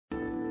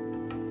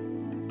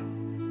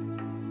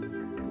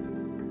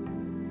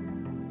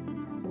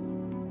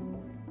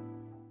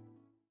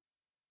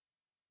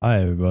Hi,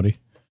 everybody.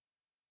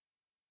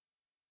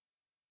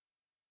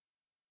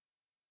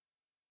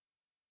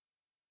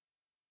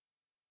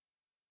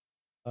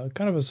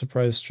 Kind of a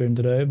surprise stream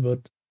today,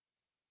 but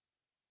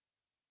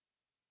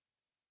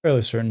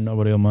fairly certain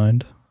nobody will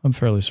mind. I'm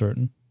fairly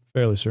certain.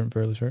 Fairly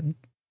certain.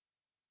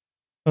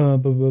 Ba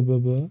ba ba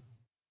ba.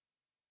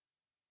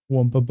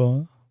 Wumpa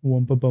ba.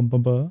 Wumpa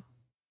bumpa ba.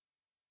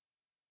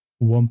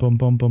 Wumpa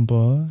bum bum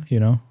ba. You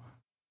know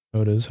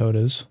how it is, how it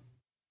is.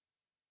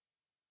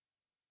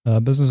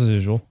 Business as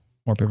usual.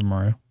 More Paper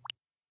Mario.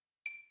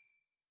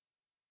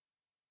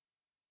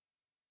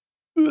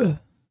 Ugh.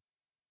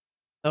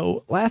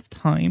 So, last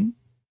time,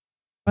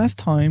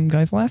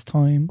 guys,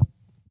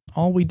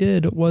 all we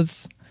did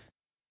was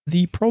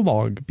the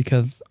prologue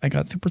because I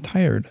got super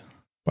tired,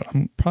 but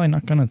I'm probably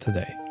not gonna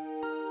today.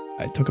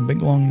 I took a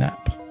big long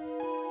nap.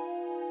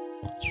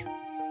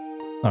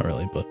 Not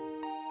really, but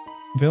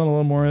I'm feeling a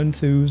little more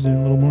enthused and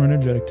a little more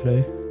energetic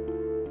today.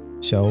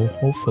 So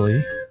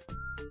hopefully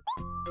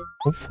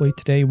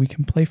today we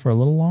can play for a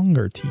little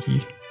longer,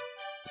 Tiki.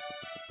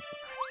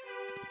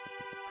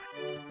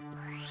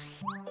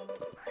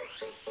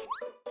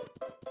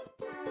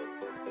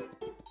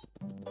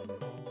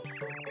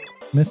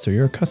 Mister,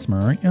 you're a customer,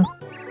 aren't you?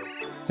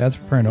 Dad's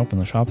preparing to open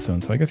the shop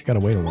soon, so I guess you gotta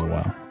wait a little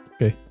while.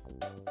 Okay.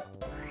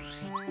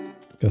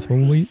 Guess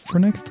we'll wait for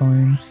next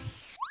time.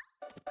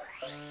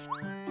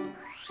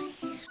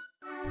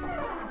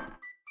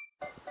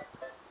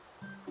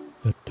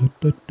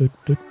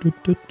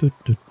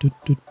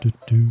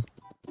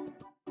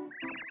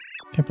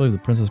 Can't believe the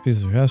Princess Piece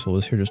of your castle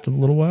was here just a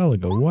little while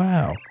ago.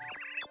 Wow!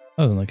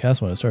 I was in the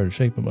castle when it started to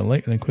shake, but my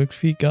lightning quick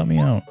feet got me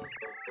out.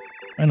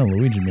 I know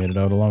Luigi made it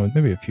out along with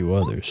maybe a few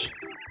others,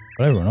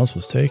 but everyone else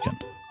was taken.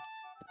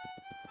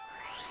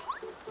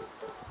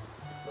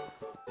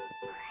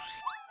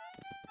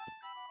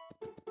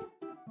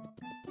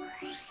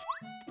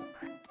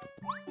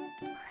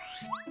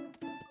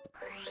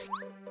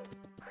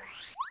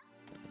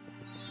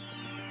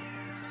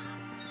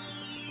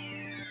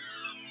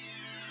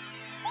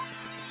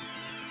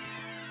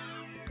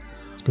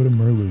 Let's go to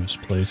Merlu's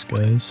place,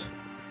 guys.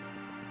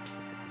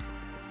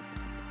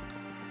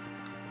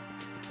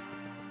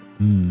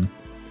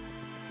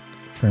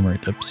 Frame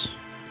rate dips.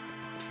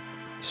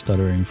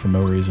 Stuttering for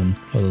no reason,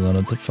 other than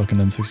it's a fucking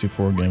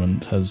N64 game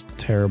and has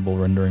terrible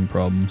rendering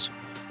problems.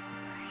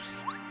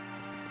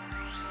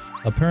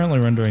 Apparently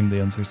rendering the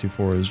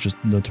N64 is just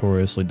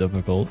notoriously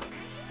difficult.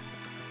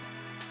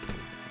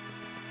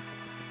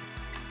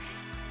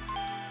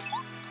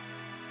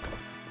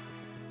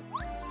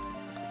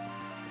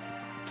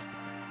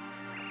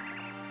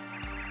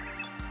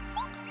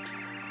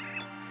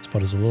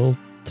 Spot is a little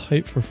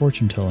tight for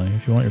fortune telling.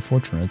 If you want your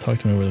fortune, talk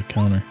to me over the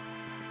counter.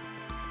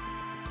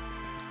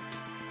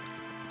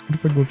 What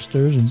if I go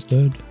upstairs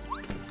instead?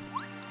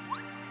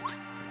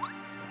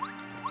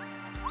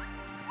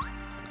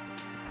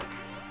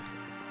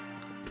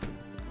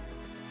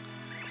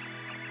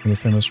 The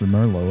famous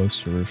Merlo is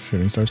to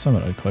Shooting Star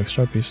Summit. I collect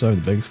star pieces. I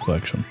have the biggest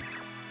collection.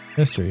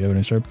 Yes, sir. You have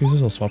any star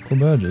pieces? I'll swap cool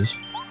badges.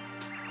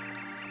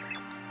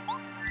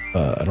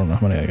 I don't know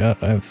how many I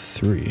got. I have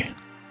 3.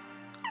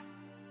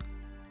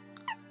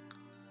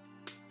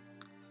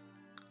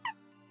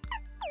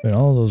 I mean,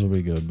 all of those will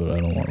be good, but I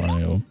don't want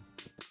any of them.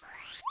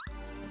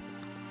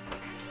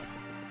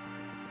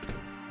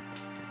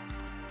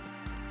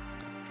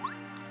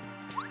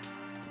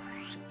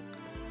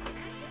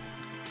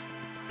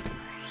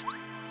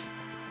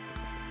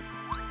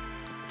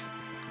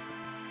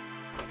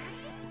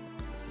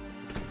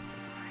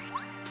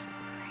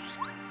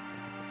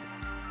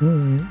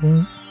 Alright,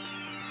 well,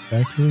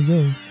 back here we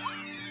go.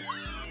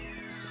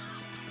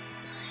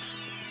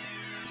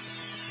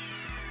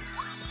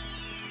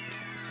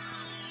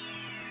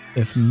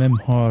 If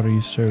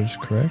memory serves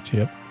correct,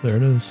 yep, there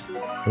it is.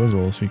 There was a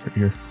little secret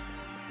here.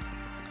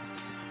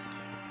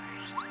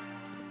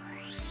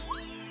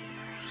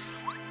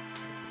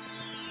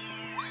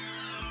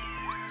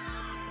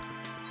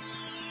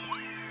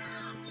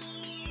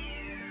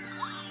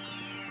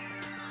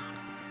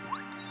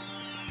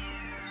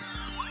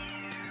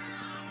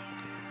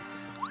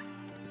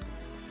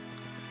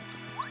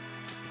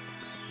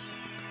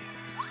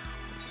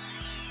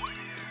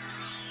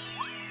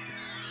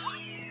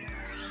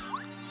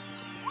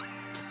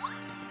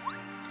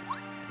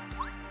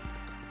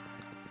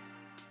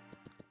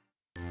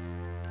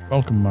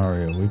 Welcome,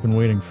 Mario. We've been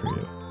waiting for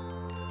you.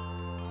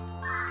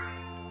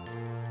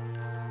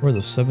 We're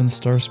the 7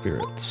 Star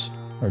Spirits.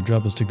 Our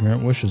job is to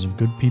grant wishes of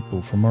good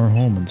people from our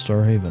home in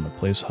Star Haven, a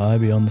place high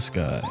beyond the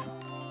sky.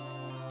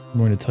 I'm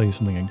going to tell you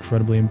something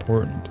incredibly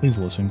important. Please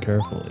listen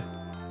carefully.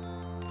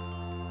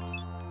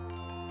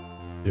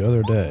 The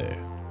other day,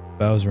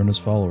 Bowser and his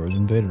followers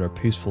invaded our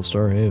peaceful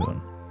Star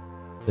Haven.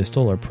 They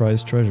stole our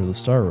prized treasure, the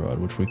Star Rod,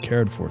 which we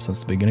cared for since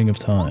the beginning of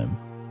time.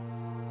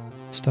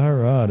 Star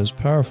Rod is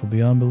powerful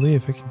beyond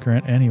belief. It can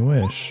grant any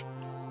wish.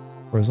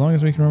 For as long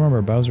as we can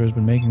remember, Bowser has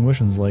been making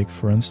wishes like,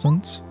 for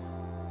instance,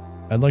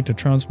 I'd like to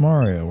trounce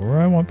Mario, or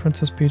I want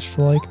Princess Peach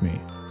to like me.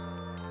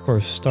 Of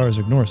course, stars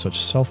ignore such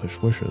selfish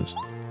wishes.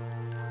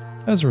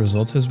 As a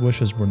result, his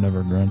wishes were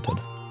never granted.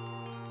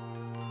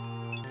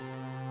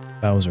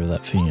 Bowser,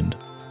 that fiend.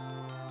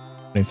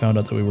 When he found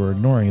out that we were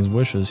ignoring his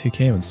wishes, he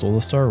came and stole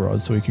the Star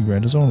Rod so he could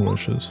grant his own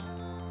wishes.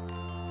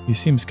 He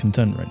seems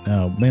content right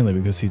now, mainly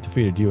because he's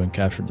defeated you and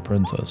captured the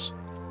princess.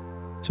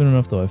 Soon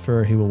enough though, I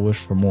fear he will wish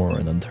for more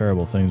and then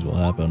terrible things will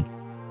happen.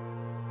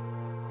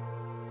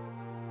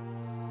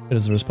 It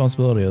is the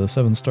responsibility of the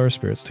 7 Star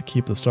Spirits to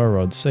keep the Star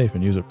Rod safe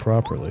and use it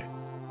properly.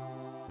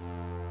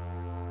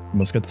 We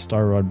must get the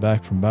Star Rod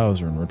back from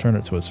Bowser and return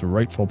it to its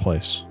rightful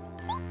place.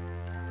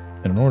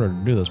 And in order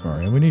to do this,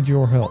 Mario, we need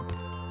your help.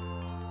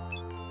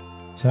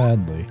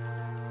 Sadly,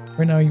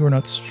 right now you are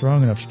not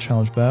strong enough to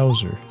challenge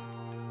Bowser.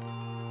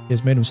 He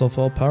has made himself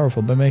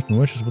all-powerful by making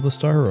wishes with the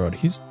Star Rod.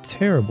 He's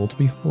terrible to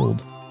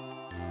behold.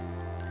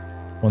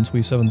 Once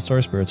we 7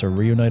 Star Spirits are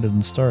reunited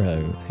in Star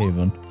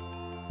Haven,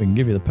 we can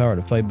give you the power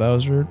to fight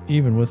Bowser,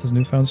 even with his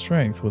newfound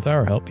strength. With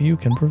our help, you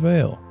can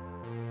prevail.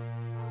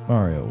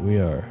 Mario, we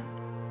are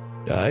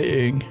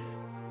dying.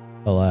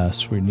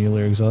 Alas, we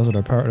nearly exhausted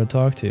our power to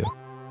talk to you.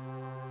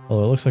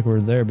 Although it looks like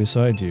we're there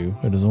beside you,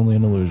 it is only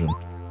an illusion.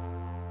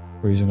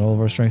 We're using all of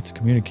our strength to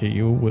communicate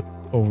you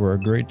over a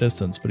great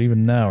distance, but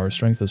even now our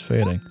strength is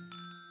fading.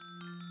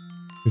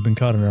 We've been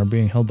caught and are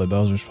being held by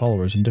Bowser's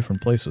followers in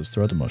different places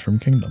throughout the Mushroom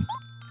Kingdom.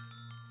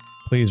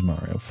 Please,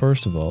 Mario,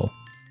 first of all,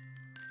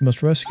 you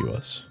must rescue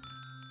us.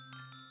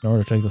 In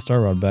order to take the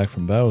Star Rod back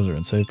from Bowser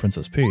and save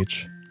Princess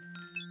Peach,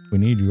 we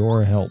need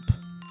your help.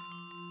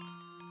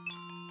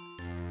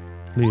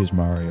 Please,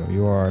 Mario,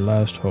 you are our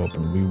last hope,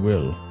 and we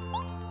will.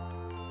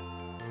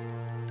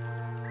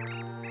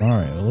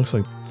 Mario, it looks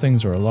like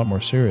things are a lot more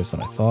serious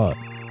than I thought.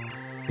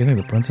 Do you think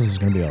the princess is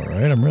going to be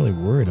alright? I'm really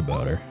worried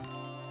about her.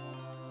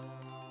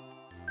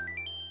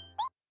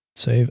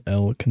 Save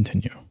L,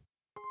 continue.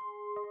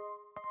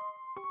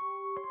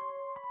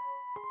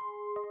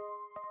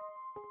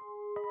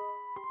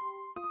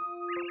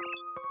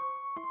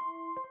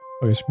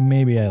 I guess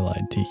maybe I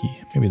lied,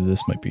 Tiki. Maybe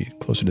this might be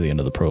closer to the end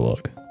of the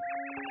prologue.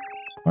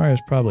 Mario's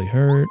probably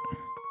hurt.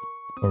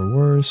 Or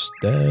worse,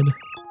 dead.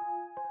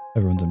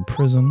 Everyone's in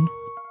prison.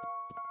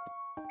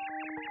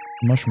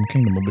 The Mushroom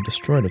Kingdom will be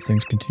destroyed if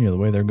things continue the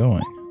way they're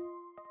going.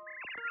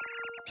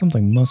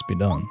 Something must be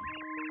done.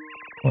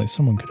 Only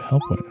someone could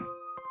help with it.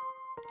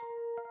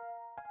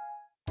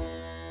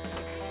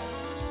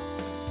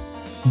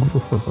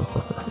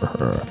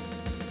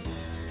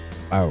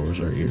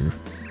 Hours are here.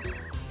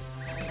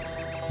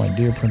 My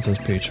dear Princess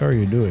Peach, how are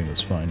you doing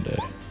this fine day?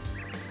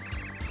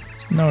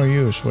 It's no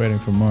use waiting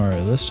for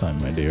Mario this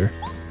time, my dear.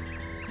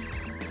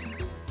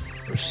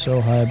 We're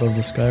so high above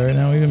the sky right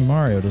now, even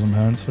Mario doesn't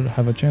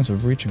have a chance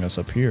of reaching us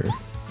up here.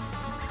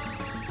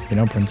 You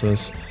know,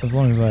 Princess, as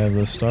long as I have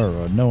this Star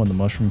Rod, no one in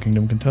the Mushroom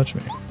Kingdom can touch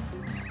me.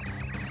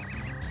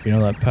 You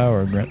know that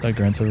power that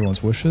grants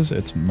everyone's wishes?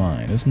 It's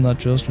mine. Isn't that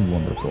just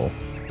wonderful?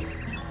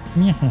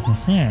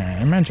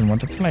 Yeah, imagine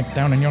what it's like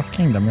down in your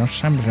kingdom. Your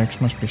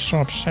subjects must be so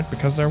upset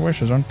because their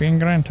wishes aren't being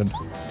granted.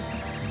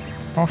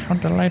 Oh, how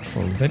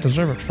delightful. They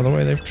deserve it for the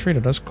way they've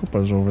treated us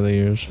Koopas over the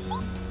years.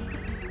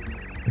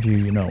 If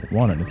you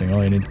want anything,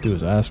 all you need to do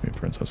is ask me,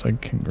 Princess. I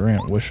can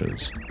grant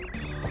wishes.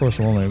 Of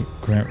course, I'll only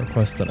grant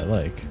requests that I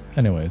like.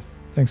 Anyway,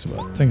 think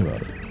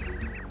about it.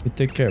 You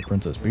take care,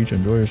 Princess Peach.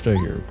 Enjoy your stay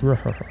here.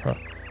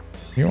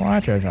 You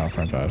watch yourself,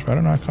 Princess.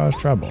 Better not cause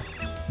trouble.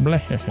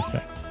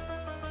 Bleh.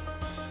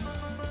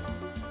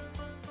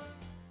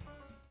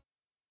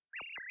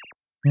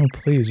 Oh,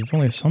 please, if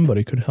only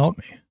somebody could help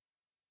me.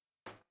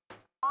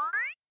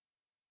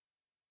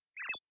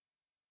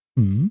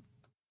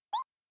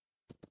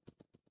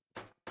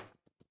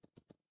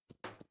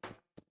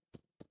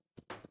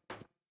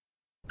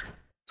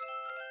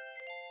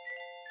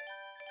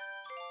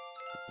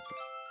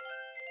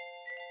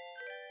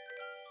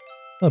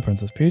 Hello,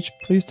 Princess Peach.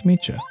 Pleased to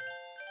meet you.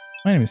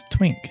 My name is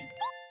Twink.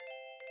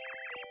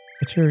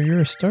 But you're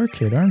a star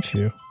kid, aren't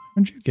you?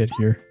 How'd you get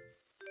here?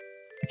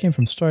 I came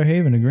from Star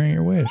Haven to grant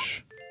your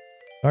wish.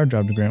 It's our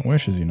job to grant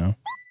wishes, you know.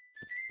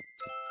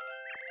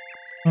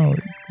 Oh,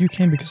 you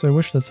came because I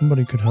wished that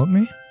somebody could help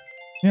me?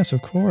 Yes,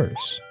 of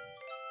course.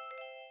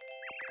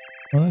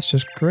 Well, that's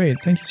just great.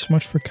 Thank you so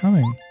much for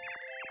coming.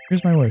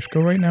 Here's my wish.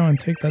 Go right now and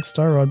take that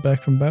Star Rod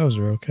back from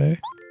Bowser, okay?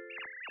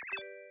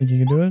 Think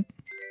you can do it?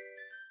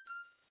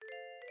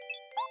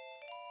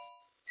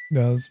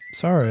 Guys,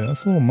 sorry,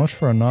 that's a little much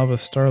for a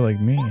novice star like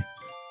me.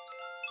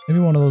 Maybe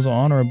one of those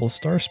honorable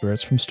star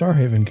spirits from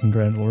Starhaven can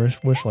grant a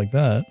wish like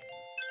that.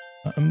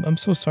 I'm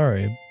so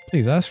sorry.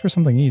 Please, ask for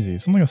something easy,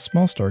 something a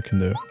small star can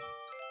do.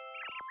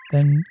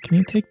 Then, can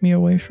you take me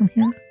away from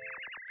here?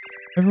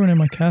 Everyone in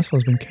my castle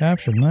has been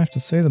captured, and I have to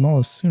save them all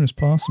as soon as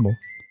possible.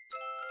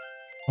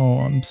 Oh,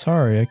 I'm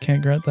sorry, I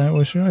can't grant that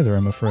wish either,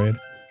 I'm afraid.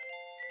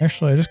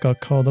 Actually, I just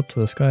got called up to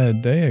the sky a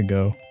day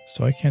ago,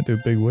 so I can't do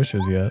big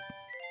wishes yet.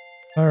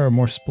 If I were a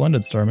more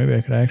splendid star, maybe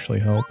I could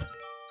actually help.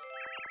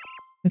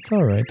 It's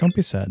alright, don't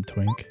be sad,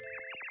 Twink.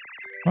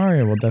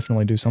 Mario will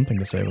definitely do something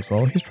to save us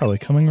all. He's probably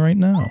coming right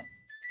now.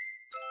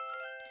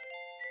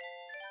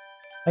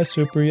 Hi,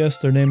 Super. Yes,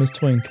 their name is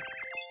Twink.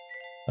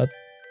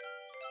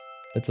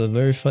 It's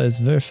very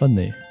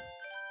funny.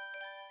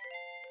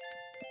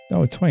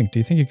 Oh, Twink, do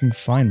you think you can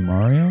find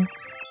Mario?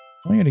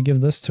 I want you to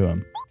give this to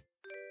him.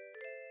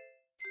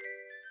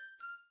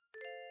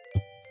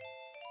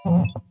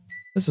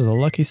 This is a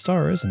lucky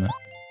star, isn't it?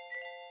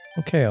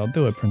 Okay, I'll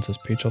do it, Princess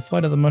Peach. I'll fly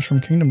to the Mushroom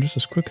Kingdom just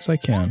as quick as I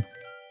can.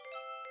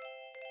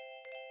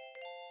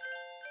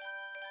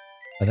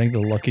 I think the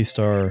lucky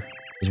star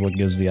is what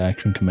gives the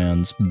action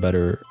commands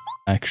better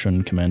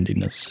action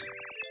commandiness.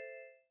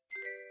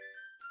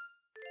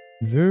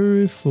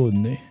 Very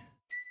funny.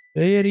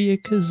 Very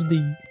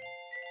cuzzy.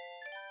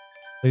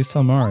 Please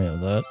tell Mario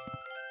that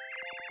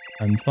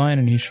I'm fine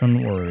and he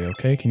shouldn't worry,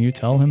 okay? Can you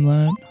tell him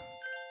that?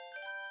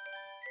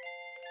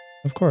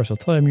 Of course, I'll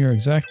tell him your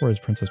exact words,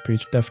 Princess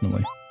Peach,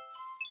 definitely.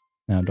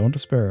 Now, don't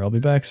despair. I'll be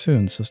back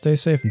soon, so stay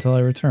safe until I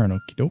return,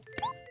 okie doke.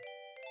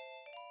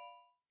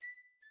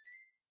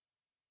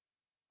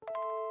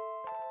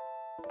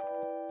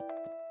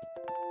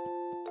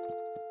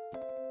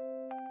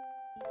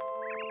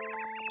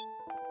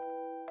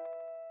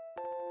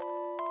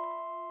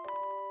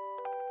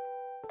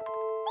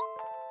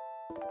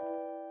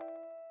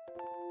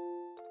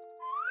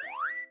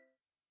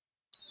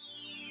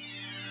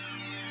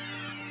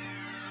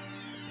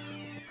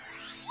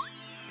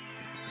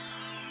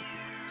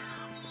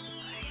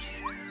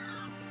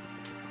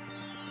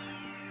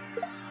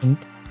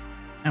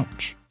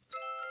 Ouch.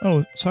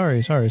 Oh,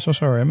 sorry, so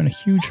sorry. I'm in a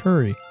huge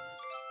hurry.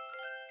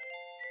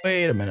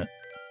 Wait a minute.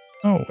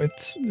 Oh,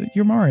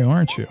 you're Mario,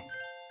 aren't you?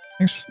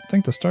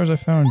 Thank the stars I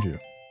found you.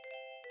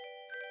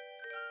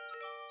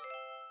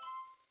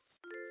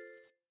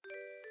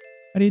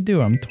 How do you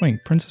do? I'm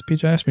Twink. Princess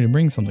Peach asked me to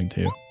bring something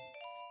to you.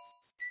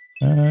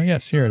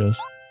 Yes, here it is.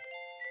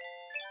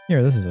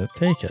 Here, this is it.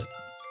 Take it.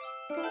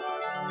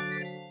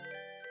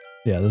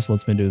 Yeah, this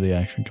lets me do the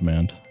action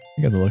command.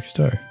 I got the lucky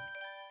star.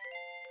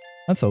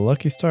 That's a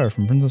lucky star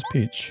from Princess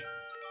Peach.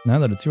 Now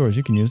that it's yours,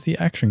 you can use the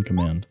action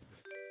command.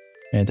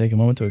 May I take a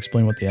moment to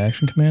explain what the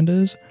action command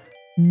is?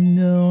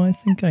 No, I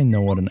think I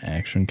know what an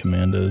action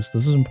command is.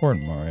 This is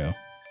important, Mario.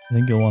 I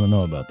think you'll want to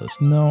know about this.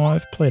 No,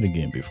 I've played a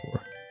game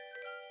before.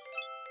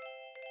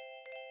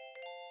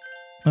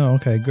 Oh,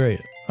 okay, great.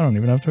 I don't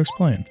even have to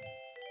explain.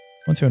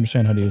 Once you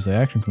understand how to use the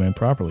action command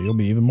properly, you'll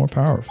be even more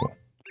powerful.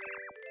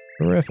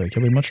 Terrific,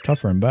 you'll be much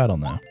tougher in battle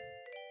now.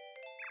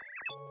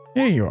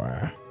 Here you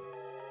are.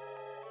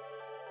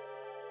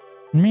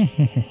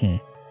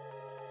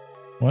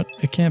 What?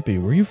 It can't be.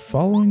 Were you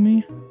following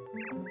me?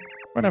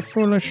 What a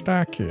foolish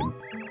star kid.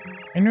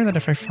 I knew that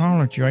if I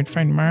followed you, I'd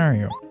find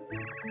Mario.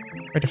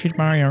 If I defeat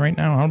Mario right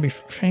now, I'll be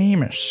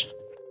famous.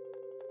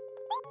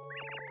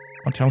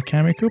 I'll tell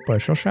Kammy Koopa.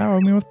 She'll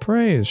shower me with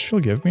praise. She'll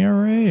give me a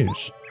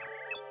raise.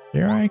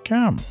 Here I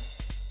come.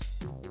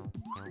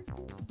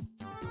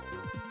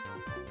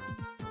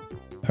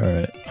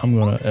 Alright, I'm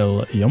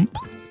gonna Yump.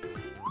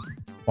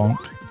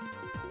 Bonk.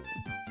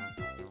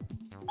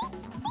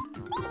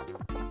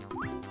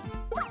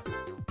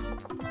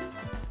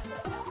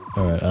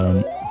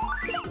 Alright,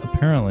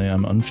 apparently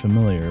I'm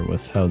unfamiliar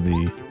with how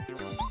the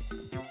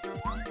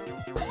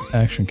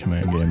action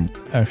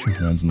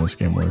commands in this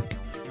game work.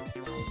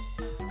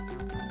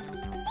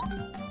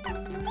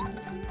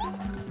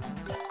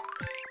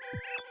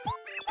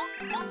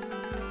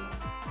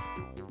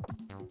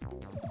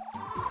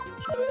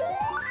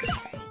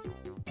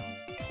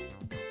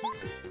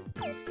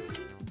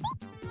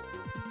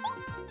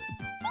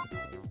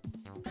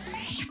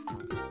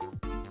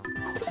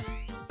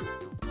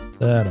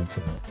 That I'm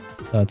familiar.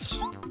 That's...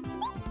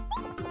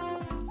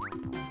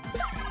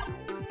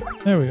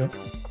 There we go.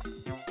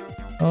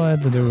 All I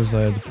had to do was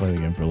I had to play the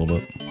game for a little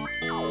bit.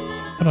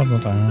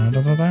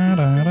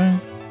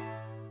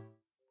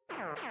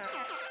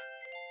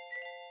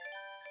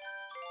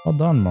 Well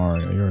done,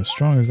 Mario. You're as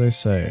strong as they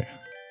say.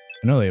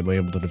 I know they'll be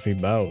able to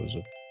defeat Bowser.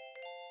 I'm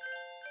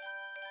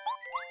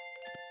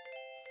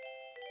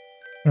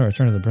gonna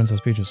return to the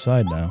Princess Peach's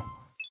side now.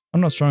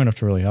 I'm not strong enough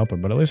to really help her,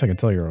 but at least I can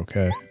tell you're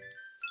okay.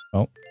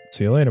 Well,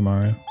 see you later,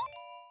 Mario.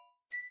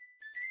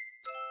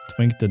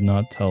 Twink did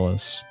not tell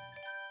us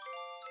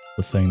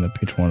the thing that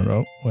Peach wanted.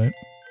 Oh, wait.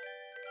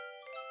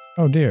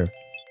 Oh dear. I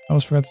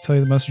almost forgot to tell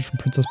you the message from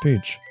Princess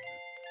Peach.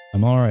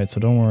 I'm alright, so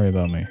don't worry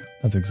about me.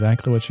 That's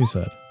exactly what she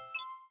said.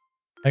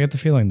 I get the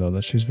feeling, though,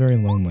 that she's very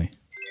lonely.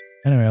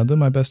 Anyway, I'll do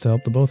my best to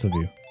help the both of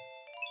you.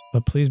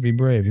 But please be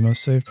brave. You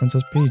must save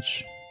Princess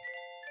Peach.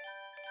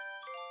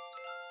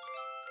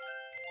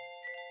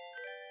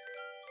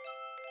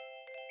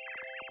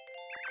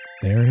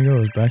 There he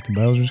goes, back to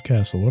Bowser's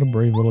castle. What a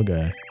brave little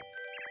guy.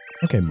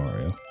 Okay,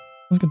 Mario.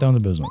 Let's get down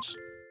to business.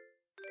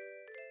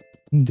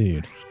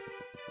 Indeed.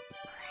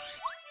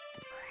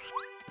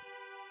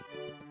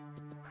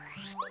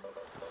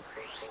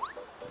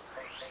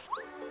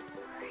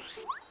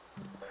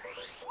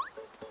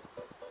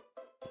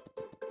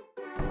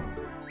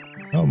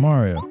 Oh,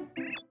 Mario.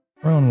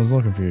 Merlin was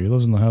looking for you. He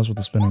lives in the house with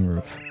the spinning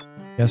roof.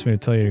 He asked me to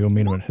tell you to go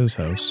meet him at his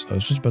house. I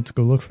was just about to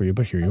go look for you,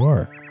 but here you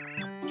are.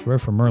 It's rare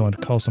for Merlin to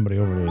call somebody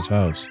over to his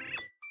house.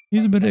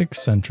 He's a bit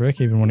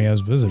eccentric. Even when he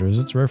has visitors,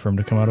 it's rare for him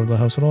to come out of the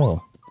house at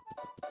all.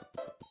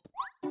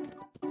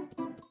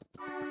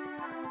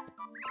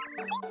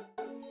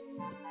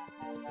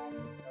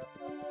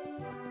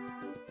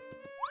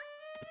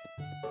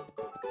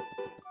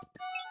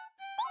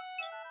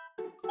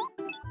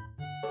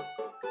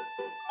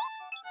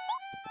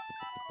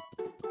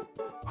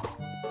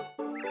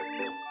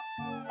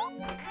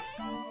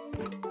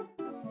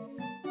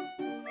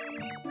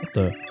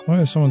 What the?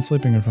 Why is someone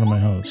sleeping in front of my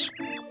house?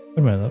 Wait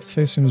a minute, that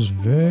face seems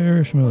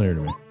very familiar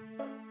to me.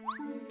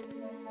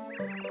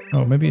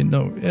 Oh, maybe,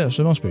 no, yes,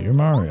 it must be. You're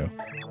Mario.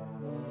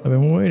 I've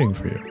been waiting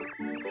for you.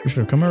 You should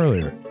have come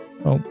earlier.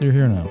 Well, you're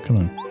here now. Come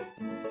on.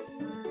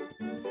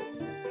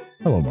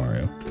 Hello,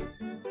 Mario.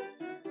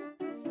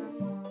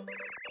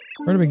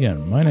 Where to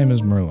begin? My name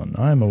is Merlin.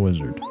 I am a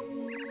wizard.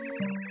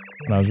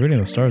 When I was reading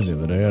the stars the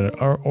other day,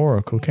 our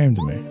oracle came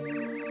to me.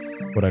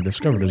 What I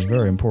discovered is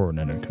very important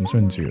and it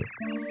concerns you.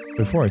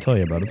 Before I tell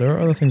you about it, there are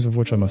other things of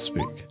which I must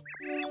speak.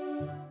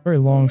 Very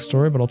long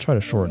story, but I'll try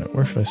to shorten it.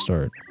 Where should I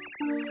start?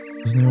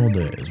 It was in the old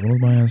days. One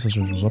of my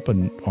ancestors was up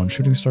on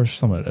Shooting Star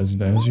Summit as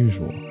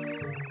usual.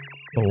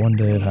 But one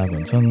day it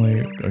happened.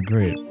 Suddenly, a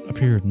great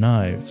appeared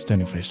nigh,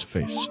 standing face to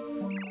face.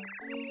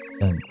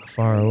 Then,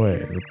 far away,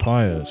 the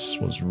pious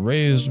was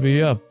raised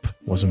me up.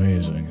 Was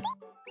amazing.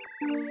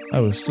 I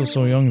was still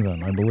so young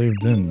then. I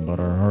believed in, but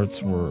our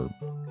hearts were...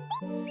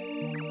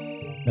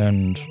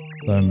 And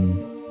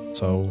then,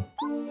 so...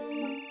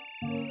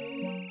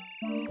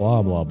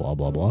 Blah, blah, blah,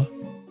 blah, blah.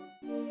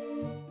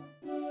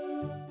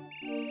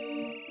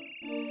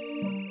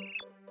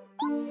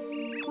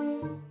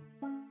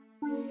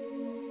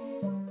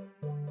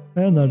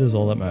 And that is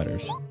all that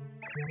matters.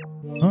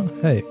 Huh?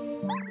 Hey.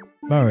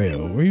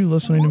 Mario, were you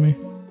listening to me?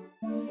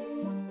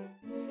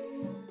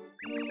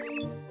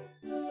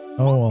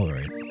 Oh,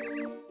 alright.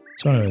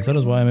 So anyways, that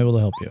is why I'm able to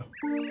help you.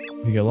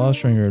 If you get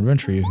lost during your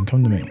adventure, you can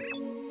come to me.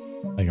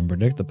 I can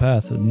predict the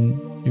path that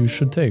you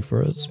should take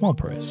for a small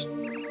price.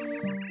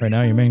 Right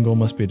now, your main goal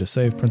must be to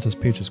save Princess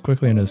Peach as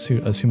quickly and as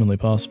humanly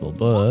possible,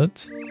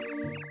 but...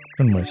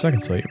 From my second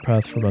sight, your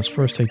path must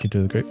first take you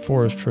to the great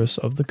fortress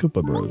of the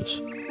Koopa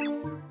Bros.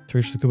 To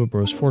reach the Koopa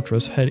Bros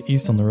fortress, head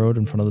east on the road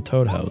in front of the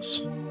Toad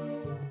House.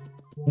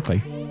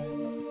 Okay.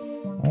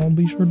 I'll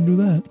be sure to do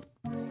that.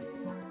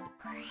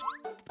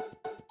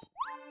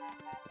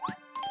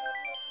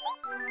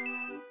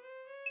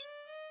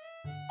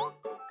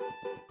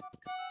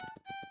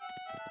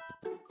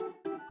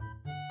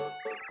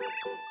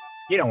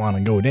 You don't want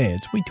to go there,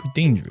 it's way too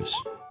dangerous.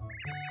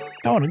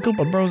 Going to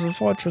Koopa Bros'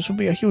 fortress would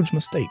be a huge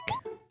mistake.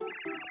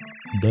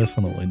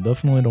 Definitely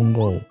don't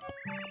go.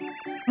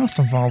 Most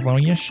of all, though,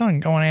 you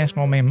shouldn't go and ask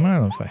old man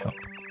Merlin for help.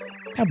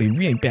 That'd be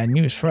really bad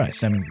news for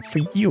us. I mean, for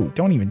you.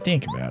 Don't even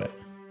think about it.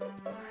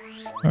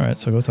 Alright,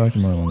 so go talk to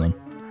Merlin then.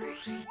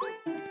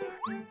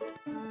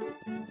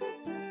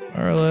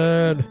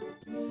 Merlin!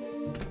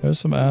 There's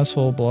some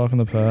asshole blocking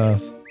the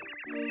path.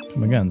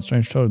 Come again,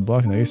 strange toad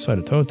blocking the east side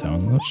of Toad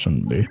Town. That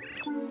shouldn't be.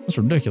 That's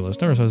ridiculous.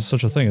 Never said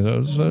such a thing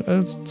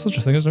as such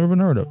a thing has never been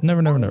heard of.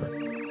 Never.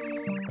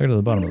 I get to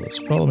the bottom of this.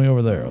 Follow me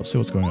over there. I'll see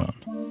what's going on.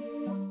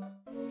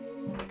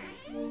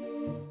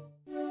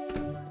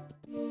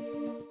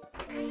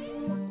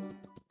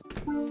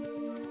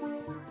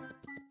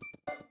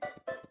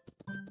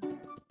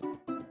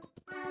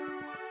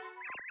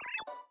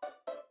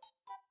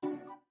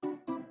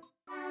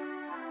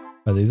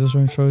 Are these the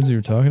strange toads you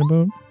were talking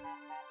about?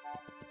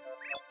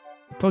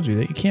 I told you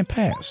that you can't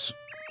pass.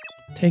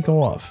 Take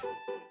off.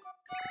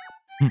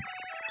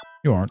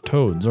 You aren't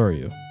toads, are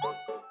you?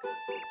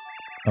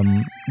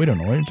 We don't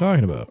know what you're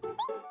talking about.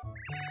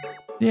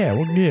 Yeah,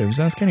 what gives?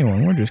 Ask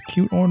anyone. We're just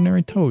cute,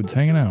 ordinary toads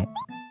hanging out.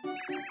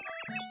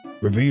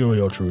 Reveal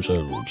your true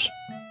selves.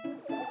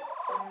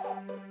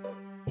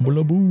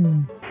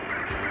 Boo.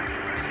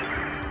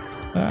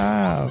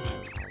 Ah.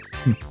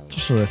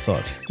 Just as I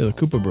thought. You're the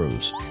Koopa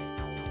Bros.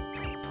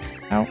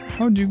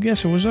 How'd you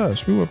guess it was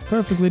us? We were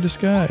perfectly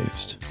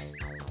disguised.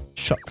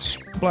 Shucks.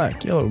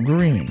 Black, yellow,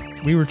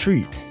 green. We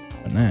retreat.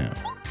 But now...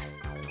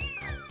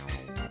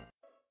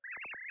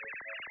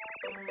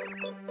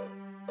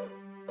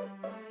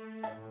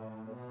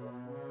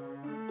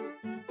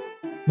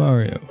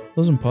 Mario,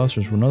 those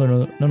imposters were none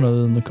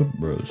other than the Koopa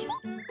Bros.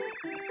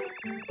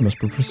 You must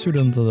be pursued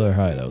into their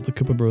hideout, the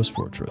Koopa Bros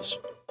fortress.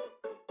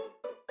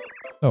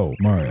 Oh,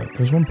 Mario,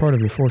 there's one part of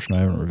your fortune I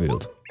haven't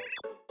revealed.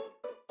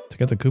 To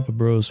get the Koopa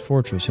Bros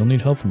fortress, you'll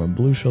need help from a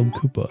blue-shelled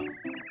Koopa.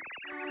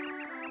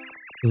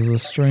 This is a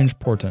strange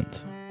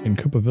portent. In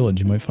Koopa Village,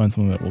 you might find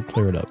something that will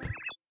clear it up.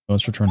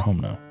 Let's return home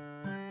now.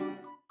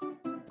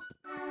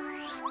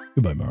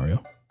 Goodbye,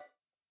 Mario.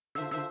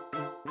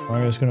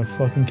 Mario's gonna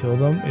fucking kill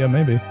them? Yeah,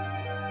 maybe.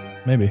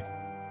 Maybe.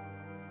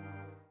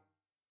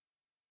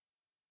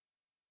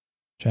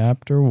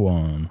 Chapter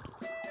 1.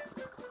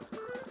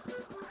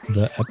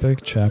 The epic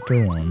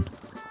Chapter 1.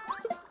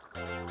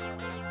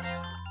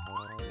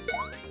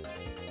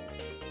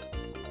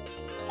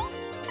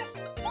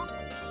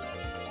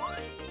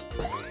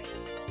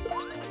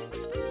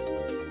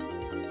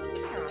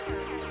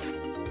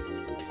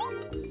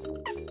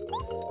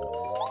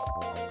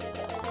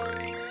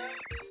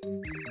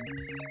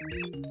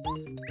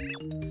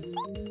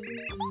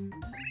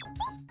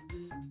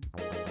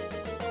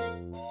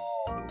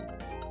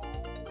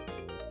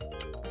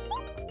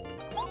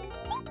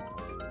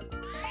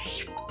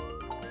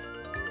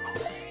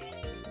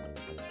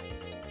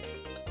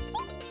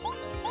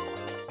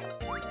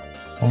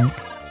 Bonk,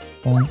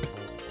 bonk.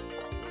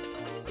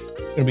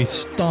 Gonna be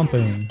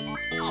stomping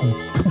some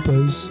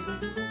Koopas.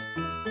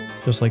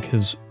 Just like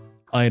his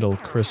idol,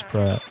 Chris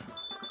Pratt.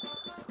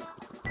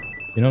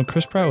 You know,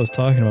 Chris Pratt was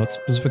talking about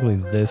specifically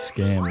this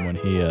game when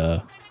he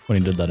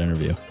did that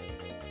interview.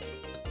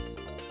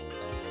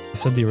 He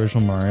said the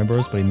original Mario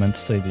Bros, but he meant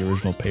to say the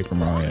original Paper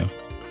Mario.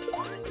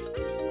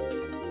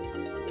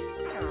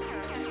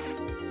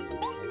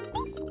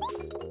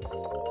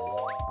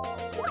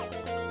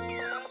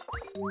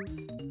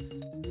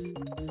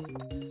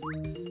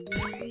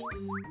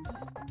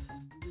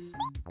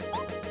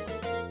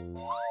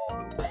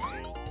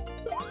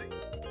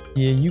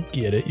 Yeah, you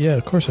get it. Yeah,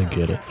 of course I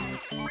get it.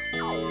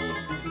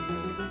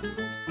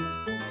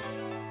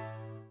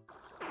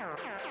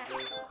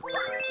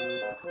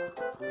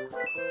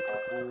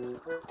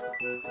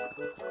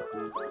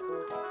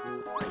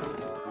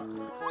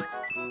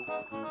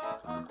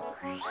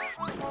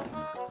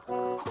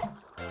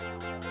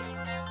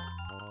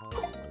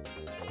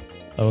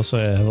 I will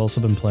say I have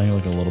also been playing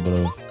like a little bit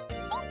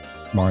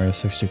of Mario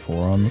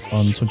 64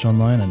 on Switch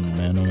Online, and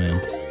man oh man.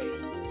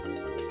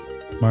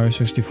 Mario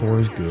 64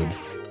 is good.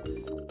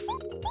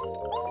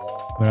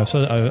 I mean, I've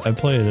said I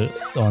played it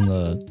on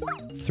the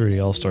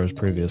 3D All-Stars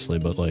previously,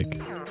 but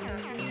like,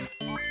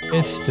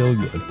 it's still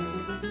good.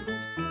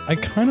 I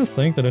kind of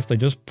think that if they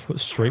just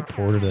straight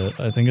ported it,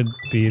 I think it'd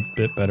be a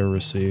bit better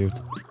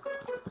received.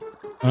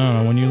 I don't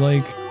know, when you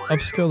like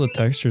upscale the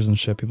textures and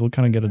shit, people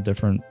kind of get a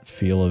different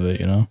feel of it,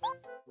 you know?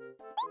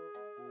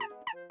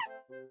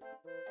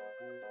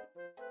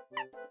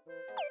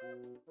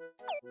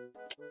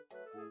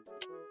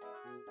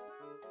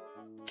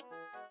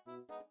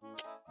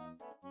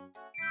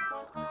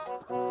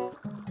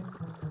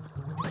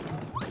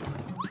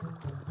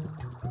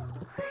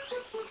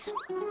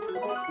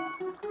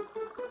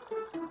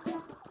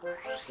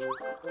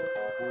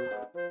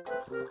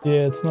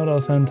 Yeah, it's not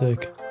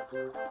authentic.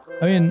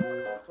 I mean,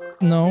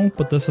 no,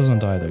 but this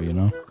isn't either, you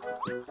know?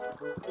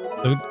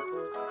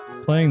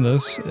 Playing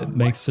this, it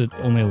makes it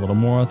only a little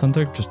more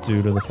authentic, just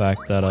due to the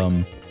fact that,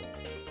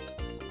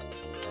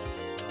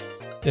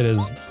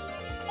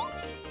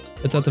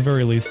 it's at the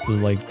very least the,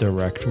 like,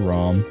 direct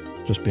ROM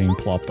just being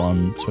plopped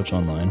on Switch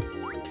Online.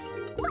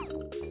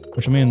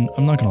 Which, I mean,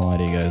 I'm not gonna lie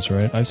to you guys,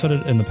 right? I've said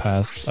in the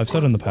past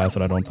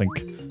that I don't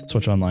think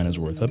Switch Online is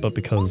worth it, but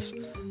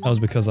that was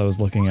because I was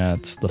looking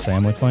at the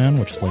family plan,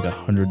 which is like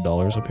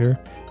 $100 up here.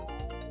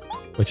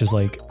 Which is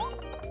like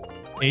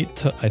 8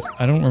 to,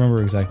 I don't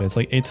remember exactly, it's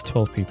like 8 to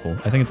 12 people.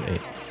 I think it's 8.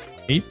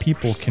 8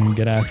 people can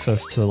get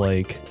access to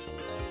like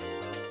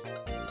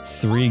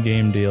 3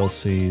 game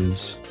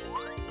DLCs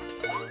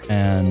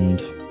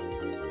and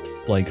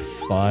like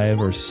 5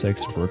 or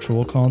 6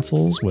 virtual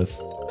consoles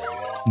with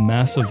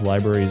massive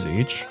libraries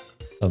each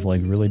of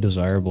like really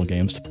desirable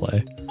games to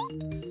play.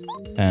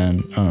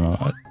 And I don't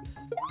know,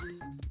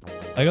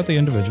 I got the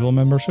individual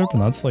membership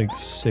and that's like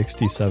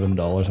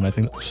 $67, and I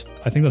think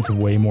that's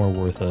way more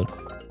worth it.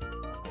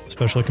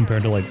 Especially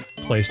compared to like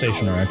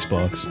PlayStation or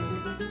Xbox.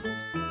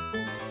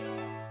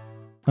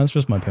 That's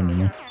just my opinion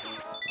though.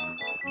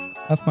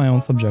 That's my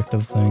own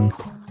subjective thing.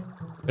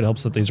 It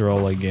helps that these are all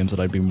like games that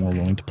I'd be more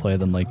willing to play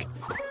than like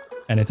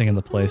anything in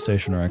the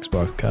PlayStation or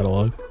Xbox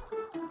catalog.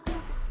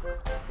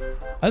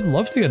 I'd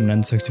love to get an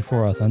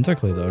N64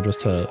 authentically though,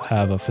 just to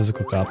have a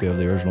physical copy of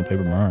the original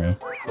Paper Mario.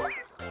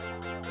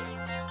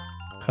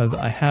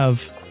 I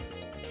have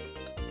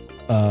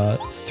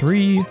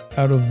 3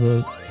 out of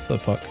the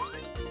fuck.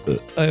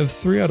 I have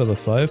 3 out of the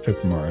 5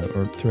 Paper Mario,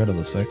 or 3 out of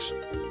the 6.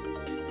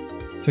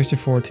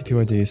 64,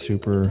 TTYD,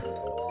 Super,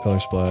 Color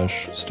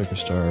Splash, Sticker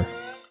Star.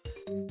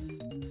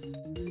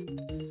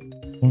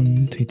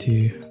 1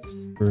 TT,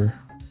 Super,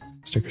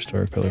 Sticker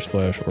Star, Color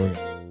Splash, Oregon.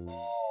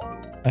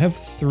 I have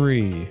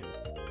 3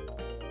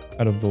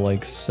 out of the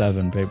like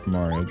 7 Paper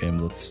Mario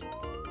games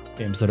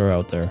that are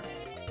out there.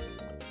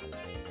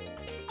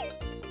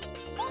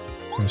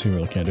 I guess we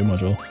really can't do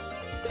much at all.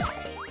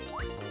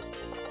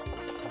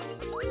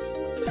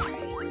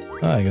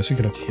 Ah, I guess we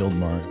could have healed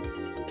Mario.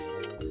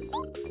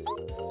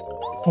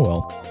 Oh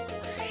well.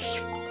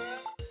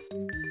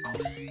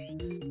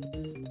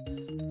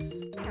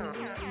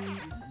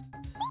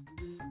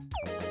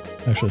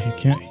 Actually, he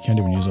can't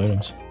even use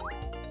items.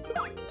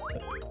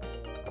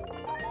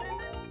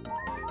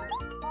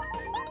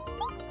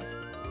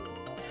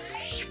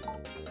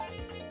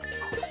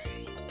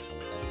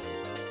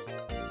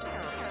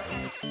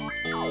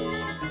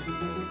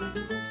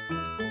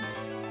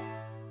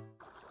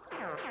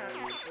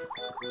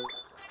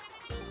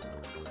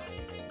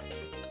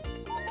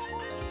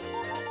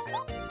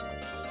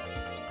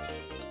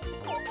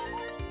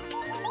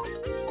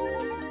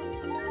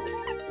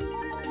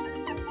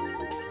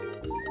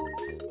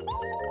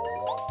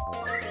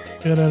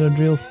 Get out of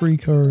jail free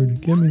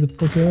card. Get me the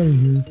fuck out of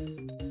here.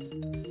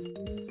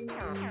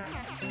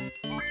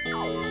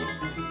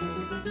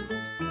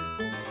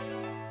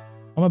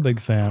 I'm a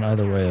big fan,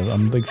 either way.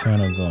 I'm a big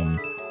fan of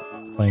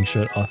playing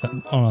shit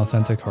on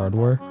authentic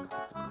hardware.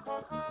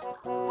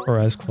 Or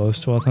as close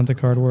to authentic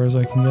hardware as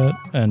I can get.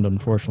 And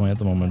unfortunately at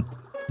the moment,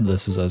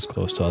 this is as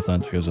close to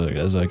authentic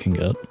as I can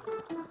get.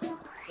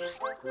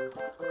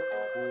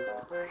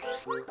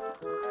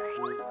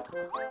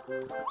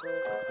 I'm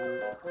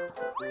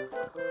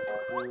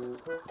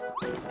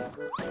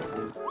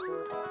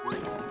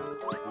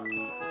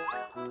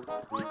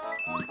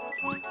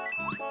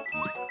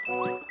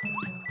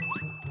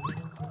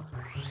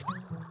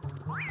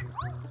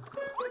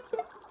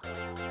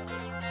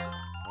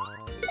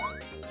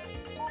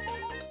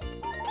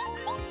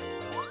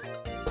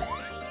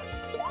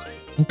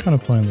kind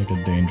of playing like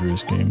a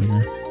dangerous game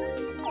here.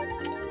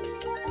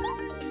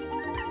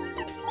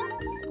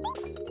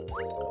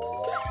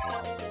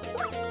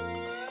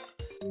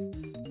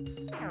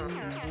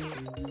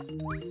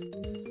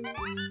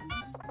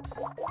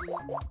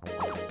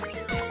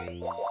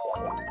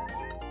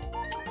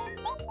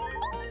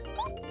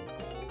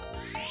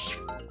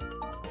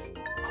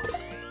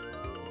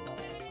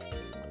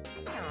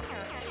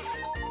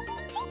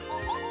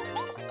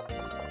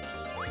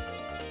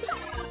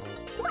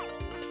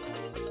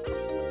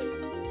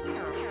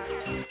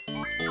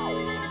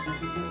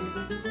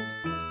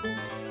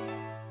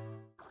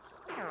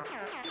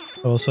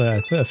 I will say,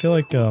 I feel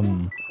like,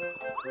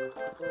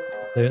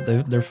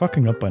 they're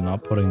fucking up by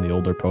not putting the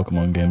older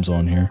Pokemon games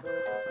on here.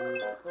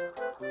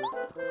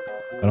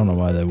 I don't know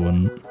why they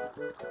wouldn't.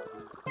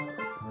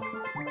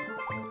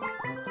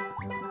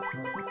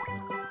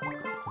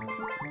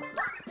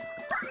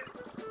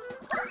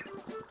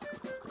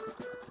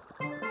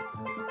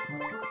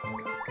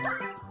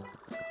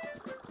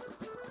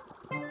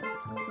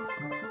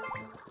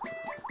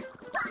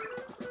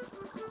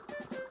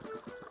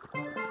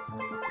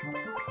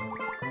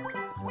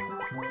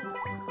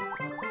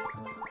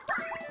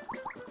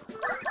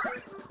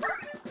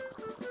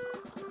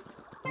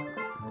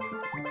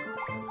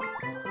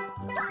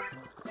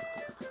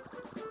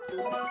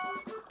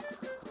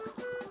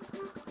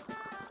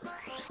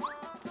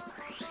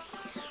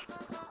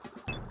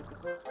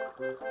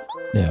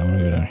 Yeah, I'm gonna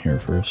go down here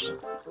first.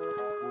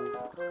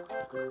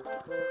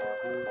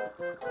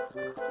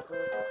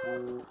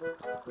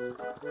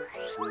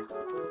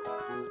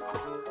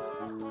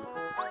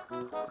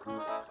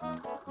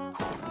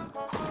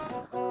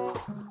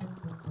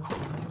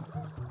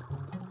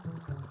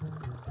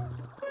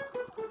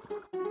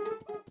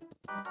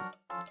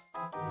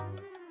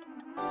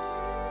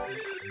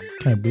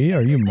 Can I be?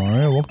 Are you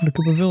Mario? Welcome to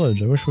Koopa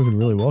Village. I wish we could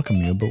really welcome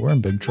you, but we're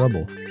in big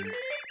trouble.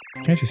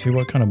 Can't you see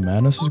what kind of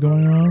madness is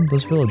going on?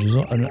 This village is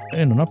in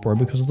an uproar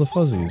because of the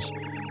fuzzies.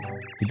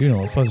 You do know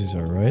what fuzzies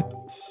are, right?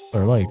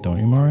 They're like, don't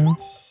you, Mario?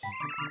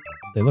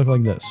 They look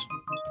like this.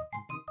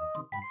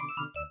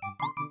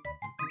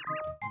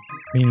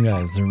 Mean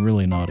guys, they're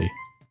really naughty.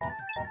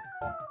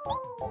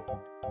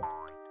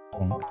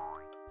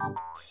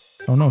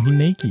 Oh no, he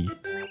naked.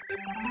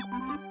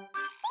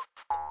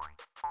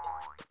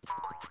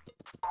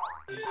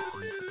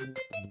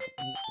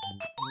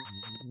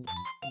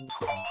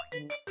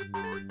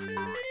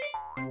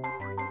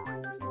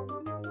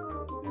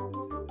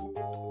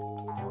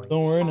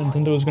 Don't worry,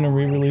 Nintendo is gonna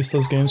re-release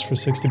those games for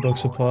 60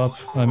 bucks a pop.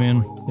 I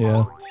mean,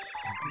 yeah.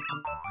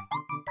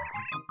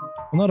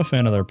 I'm not a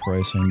fan of their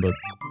pricing, but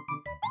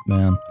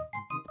man,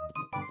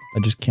 I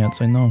just can't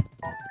say no.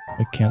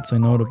 I can't say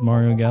no to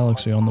Mario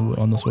Galaxy on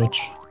the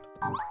Switch.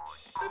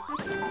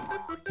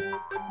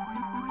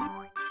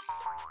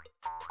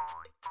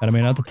 And I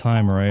mean, at the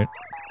time, right?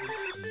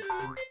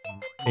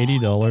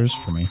 $80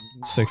 for me,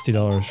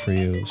 $60 for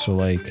you, so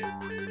like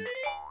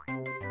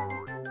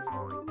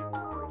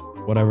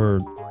whatever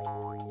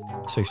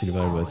 60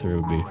 divided by 3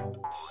 would be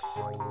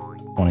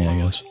 20, I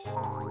guess.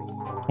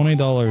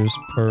 $20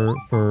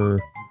 per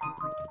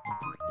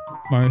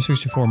Mario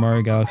 64,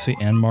 Mario Galaxy,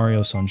 and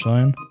Mario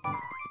Sunshine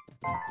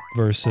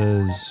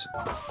versus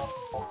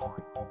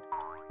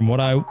from what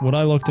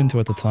I looked into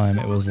at the time,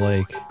 it was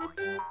like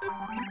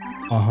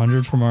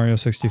 100 for Mario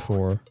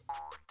 64,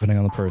 depending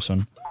on the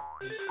person,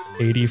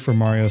 80 for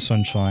Mario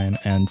Sunshine,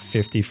 and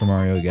 50 for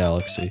Mario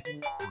Galaxy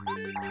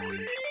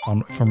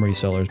from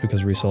resellers,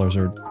 because resellers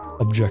are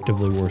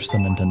objectively worse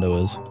than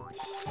Nintendo is.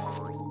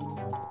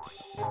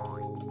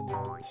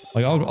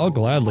 Like, I'll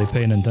gladly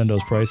pay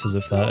Nintendo's prices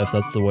if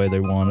that's the way they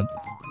want it.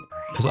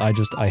 Because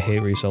I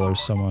hate resellers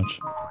so much.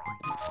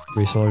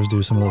 Resellers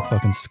do some of the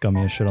fucking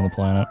scummiest shit on the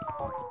planet.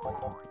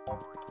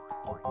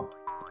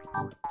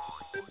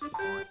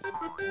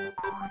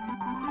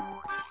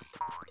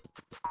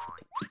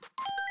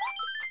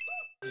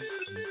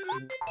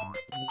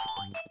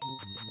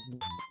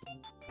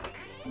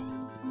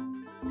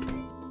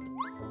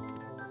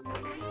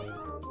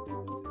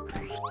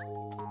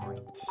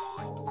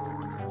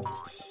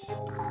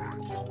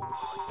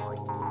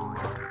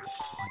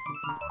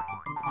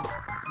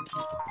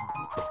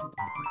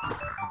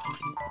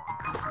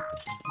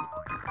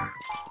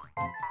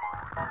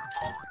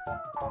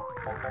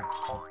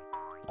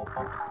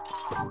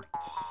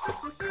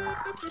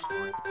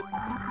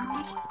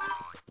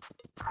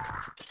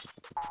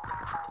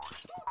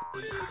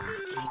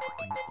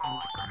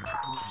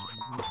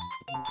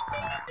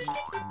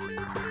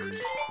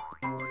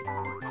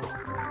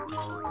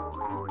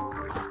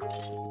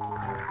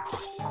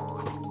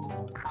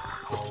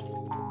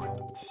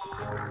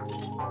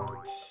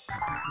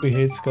 We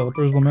hate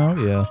scalpers, Lamau?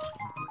 Yeah.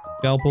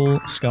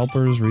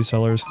 Scalpers,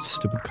 resellers,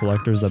 stupid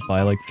collectors that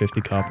buy like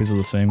 50 copies of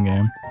the same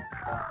game.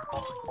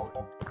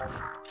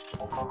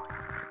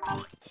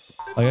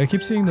 Like, I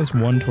keep seeing this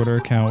one Twitter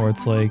account where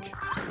it's like,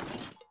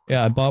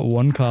 yeah, I bought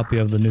 1 copy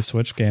of the new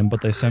Switch game,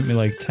 but they sent me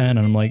like 10,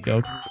 and I'm like,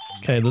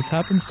 okay, this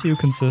happens to you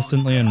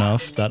consistently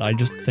enough that I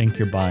just think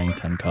you're buying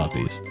 10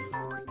 copies.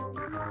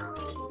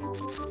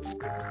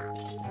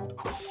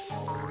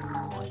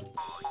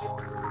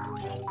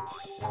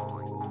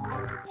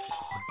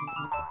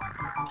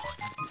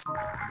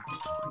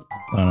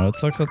 I don't know, it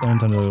sucks that the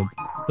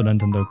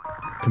Nintendo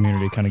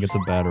community kind of gets a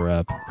bad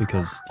rap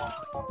because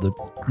the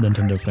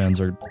Nintendo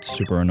fans are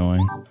super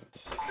annoying.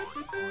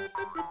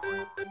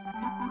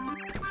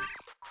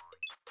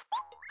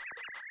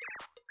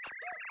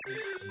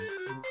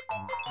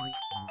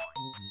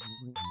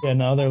 Yeah,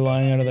 now they're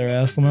lying out of their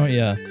ass the moment?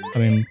 Yeah, I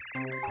mean,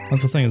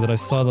 that's the thing, is that I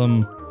saw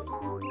them,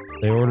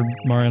 they ordered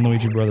Mario &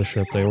 Luigi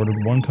Brothership, they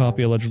ordered 1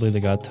 copy, allegedly they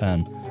got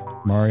 10.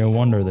 Mario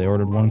Wonder, they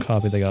ordered 1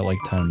 copy, they got like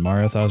 10.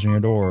 Mario Thousand Year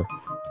Door,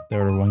 they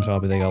ordered 1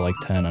 copy, they got like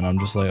 10, and I'm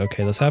just like,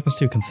 okay, this happens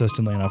to you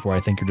consistently enough where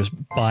I think you're just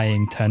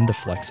buying 10 to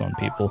flex on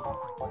people.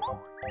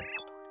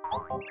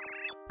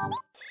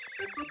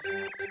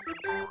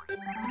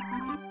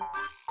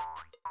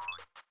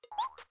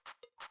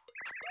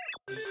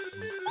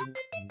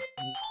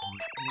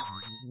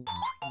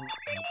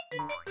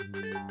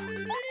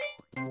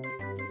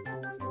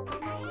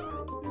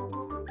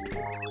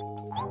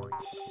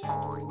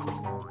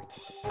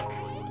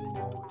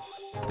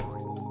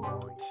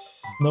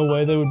 No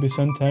way they would be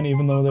sent 10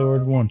 even though they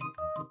ordered 1.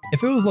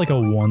 If it was like a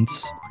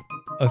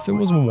if it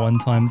was a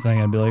one-time thing,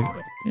 I'd be like,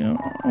 you know,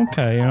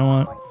 okay, you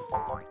know what?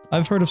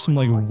 I've heard of some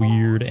like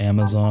weird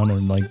Amazon or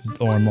like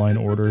online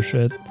order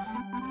shit.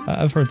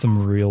 I've heard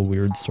some real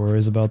weird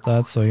stories about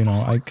that, so you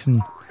know, I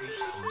can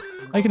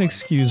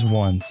excuse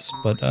once,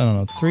 but I don't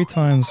know, 3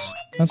 times,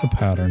 that's a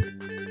pattern.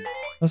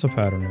 That's a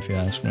pattern if you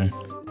ask me.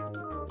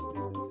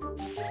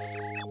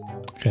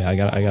 Okay, I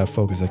gotta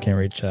focus, I can't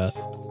read chat.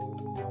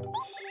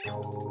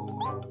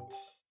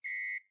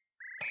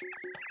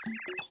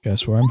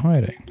 Guess where I'm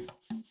hiding.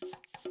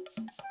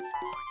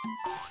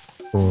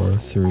 4,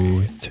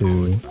 3,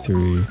 2,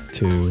 3,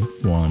 2,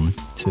 1,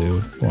 2,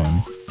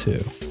 1, 2.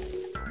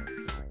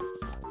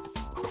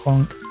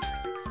 Bonk.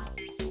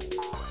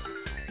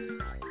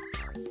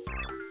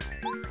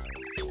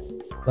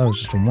 That was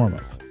just a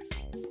warm-up.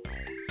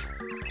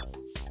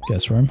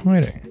 Guess where I'm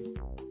hiding.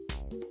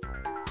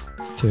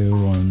 2,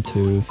 1,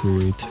 2,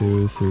 3,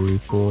 2, 3,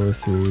 4,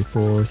 3,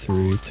 4,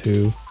 3,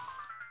 2.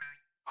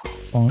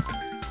 Bonk.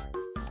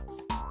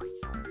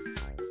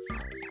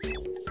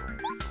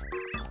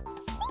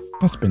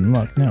 Must have been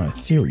luck, now I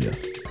fear you.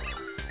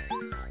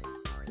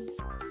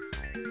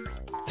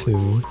 2,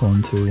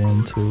 1, 2,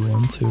 1, 2,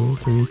 1, 2,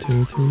 3,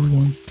 2, 3,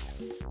 1.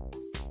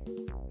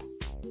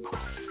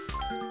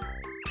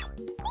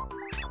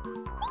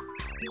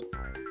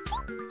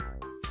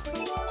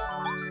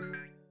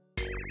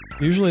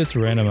 Usually it's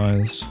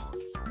randomized.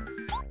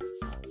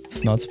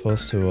 It's not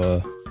supposed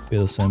to be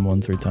the same one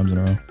 3 times in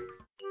a row.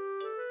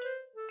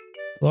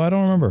 Though I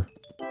don't remember.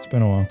 It's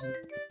been a while.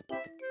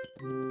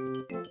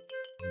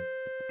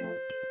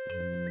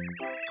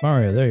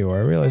 Mario, there you are.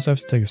 I realized I have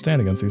to take a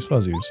stand against these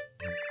fuzzies.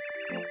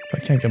 If I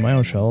can't get my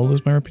own shell, I'll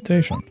lose my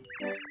reputation.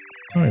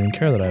 I don't even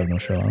care that I have no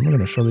shell. I'm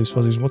gonna show these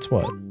fuzzies what's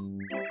what.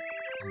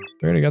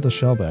 We already got the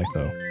shell back,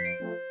 though.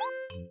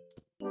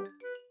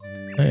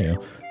 There you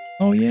go.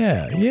 Oh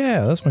yeah,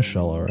 yeah, that's my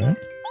shell, alright.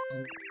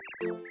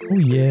 Oh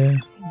yeah,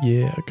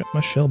 yeah, I got my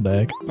shell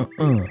back.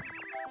 You're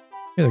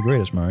the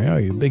greatest, Mario,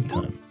 are you? Big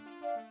time.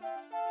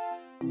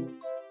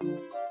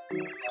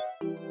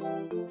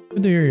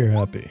 Good to hear you're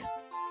happy.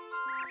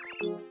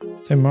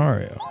 Say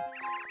Mario,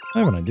 I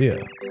have an idea.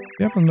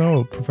 You happen to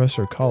know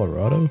Professor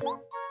Colorado?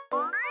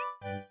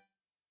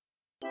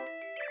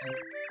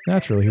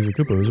 Naturally, he's a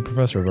Koopa who's a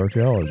professor of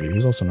archaeology.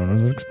 He's also known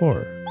as an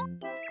explorer.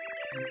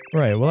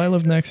 Right, well I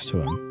live next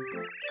to him.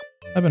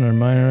 I've been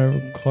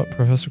admiring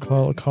Professor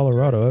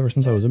Colorado ever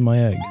since I was in my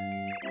egg.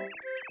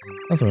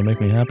 Nothing would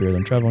make me happier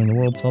than traveling the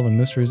world solving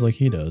mysteries like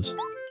he does.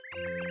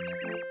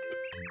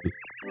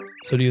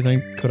 So do you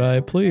think, could I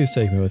please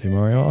take me with you,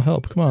 Mario? I'll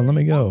help. Come on, let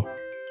me go.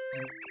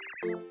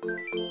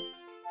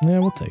 Yeah,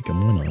 we'll take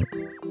him, why not?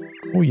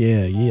 Oh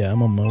yeah, yeah,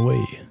 I'm on my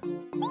way.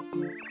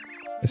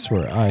 I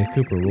swear, I,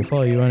 Cooper, will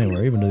follow you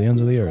anywhere, even to the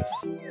ends of the earth.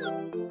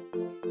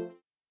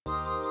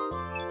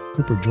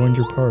 Cooper joined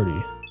your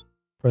party.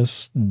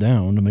 Press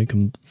down to make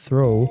him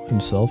throw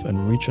himself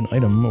and reach an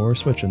item or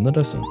switch in the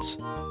distance.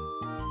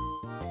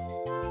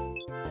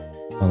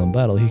 While in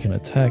battle, he can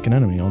attack an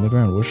enemy on the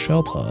ground with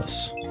Shell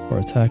Toss, or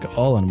attack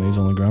all enemies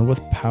on the ground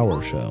with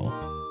Power Shell.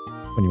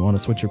 When you want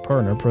to switch your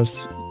partner,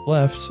 press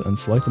left and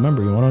select the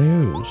member you want to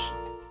use.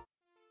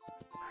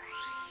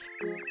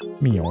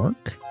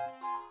 Mjork?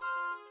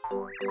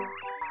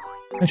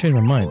 I changed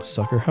my mind,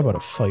 sucker. How about a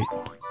fight?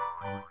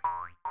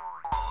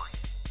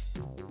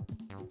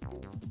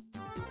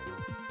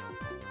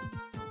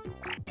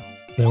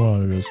 They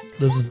want to just...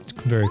 This is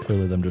very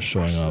clearly them just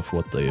showing off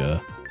what the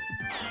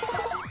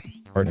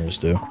partners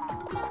do.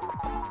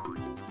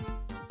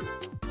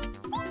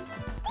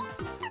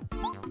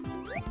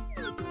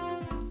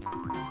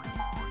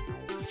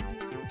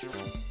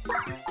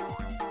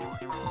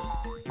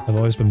 I've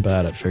always been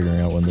bad at figuring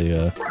out when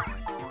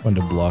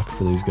to block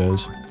for these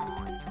guys.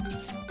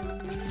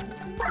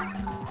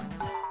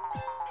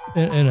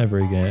 In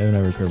every game, in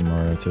every Paper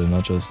Mario too,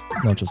 not just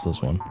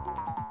this one.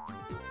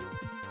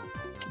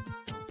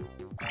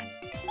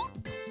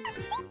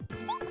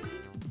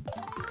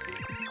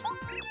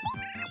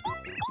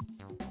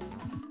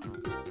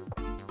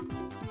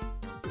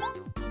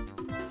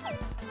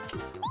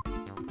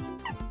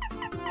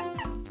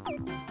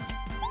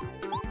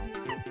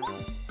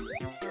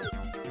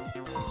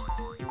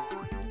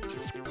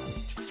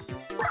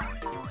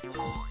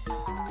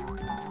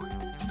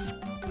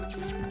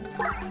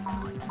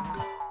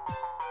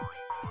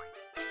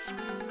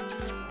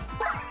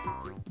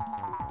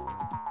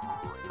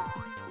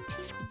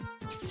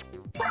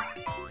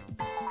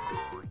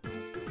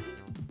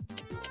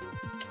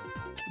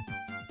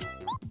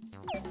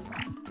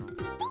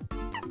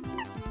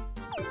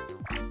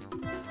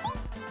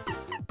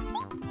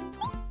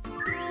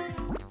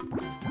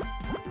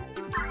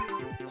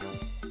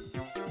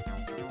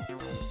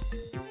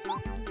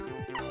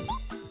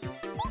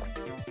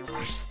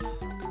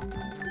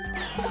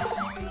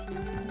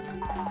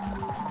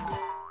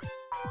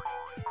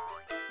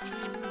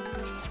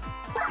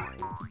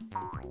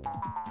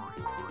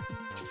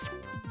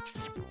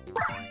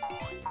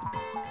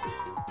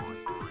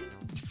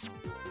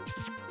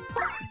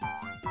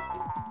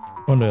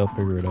 One day I'll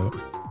figure it out.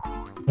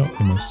 Oh,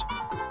 I missed.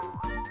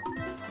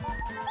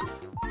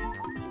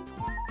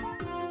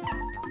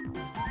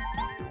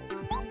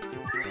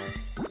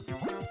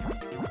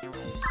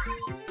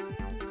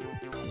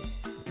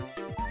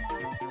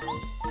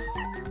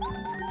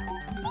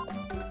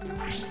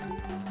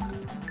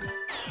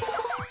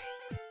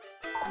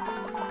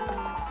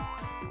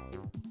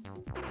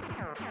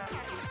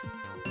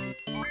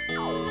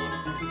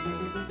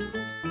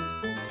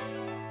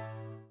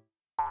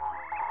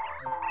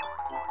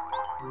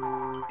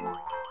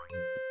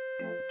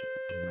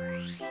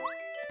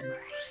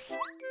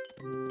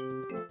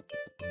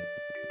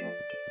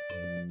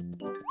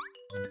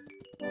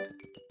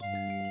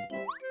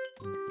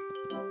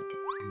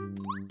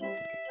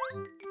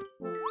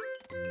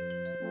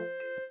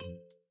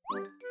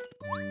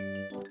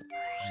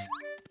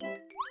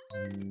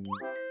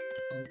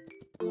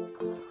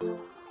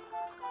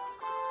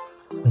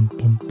 Bum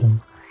bum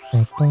bum ba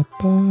ba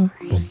ba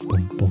bum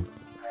bum bum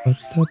ba da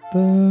da ba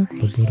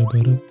ba da ba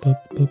da ba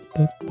ba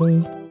ba ba.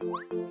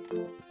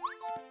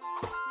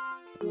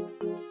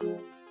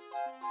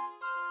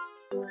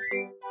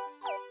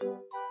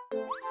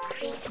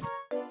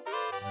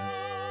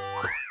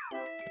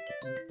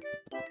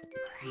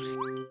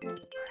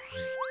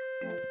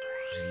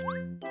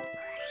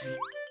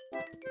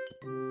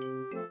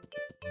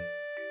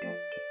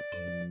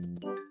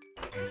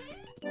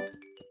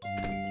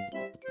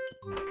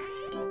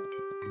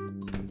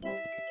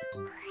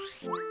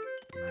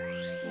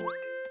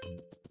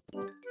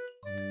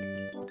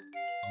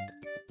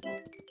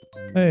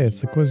 Hey,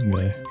 it's the quiz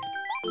guy.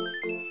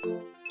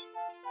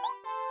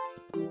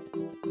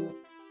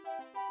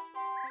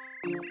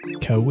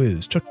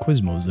 Cowiz. Chuck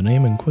Quizmo is the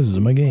name and quizzes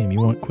in my game.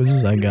 You want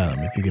quizzes? I got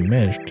them. If you can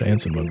manage to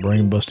answer my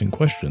brain-busting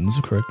questions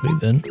correctly,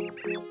 then...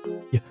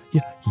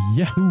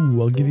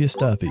 Yahoo! I'll give you a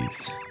star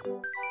piece.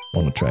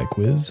 Wanna try a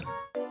quiz?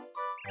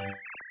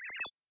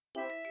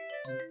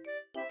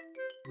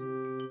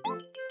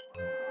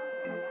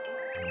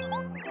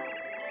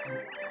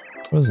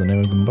 What is the name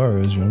of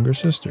Gumbaria's younger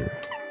sister?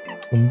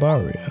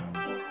 Gumbaria.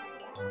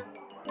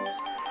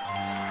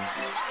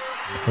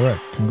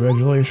 Correct.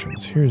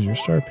 Congratulations. Here's your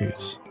star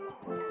piece.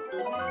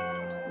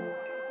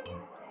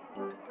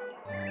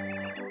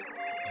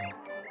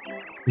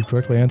 You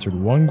correctly answered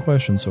one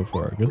question so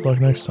far. Good luck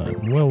next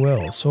time. Well,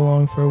 well. So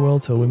long, farewell,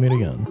 till we meet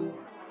again.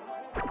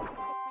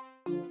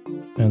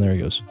 And there he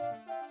goes.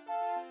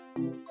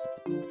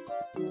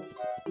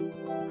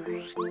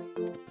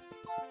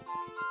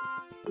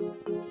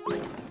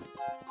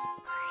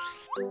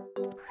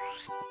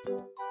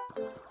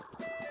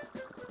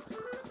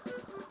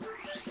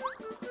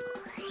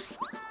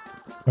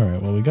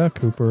 Alright, well we got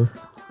Cooper.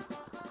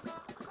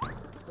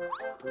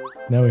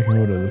 Now we can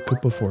go to the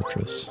Koopa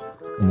Fortress.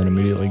 And then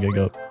immediately get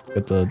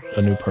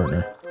a new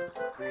partner.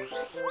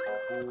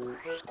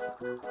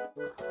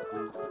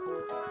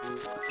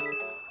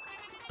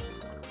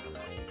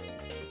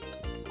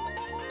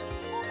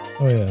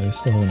 Oh yeah, they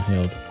still haven't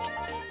healed.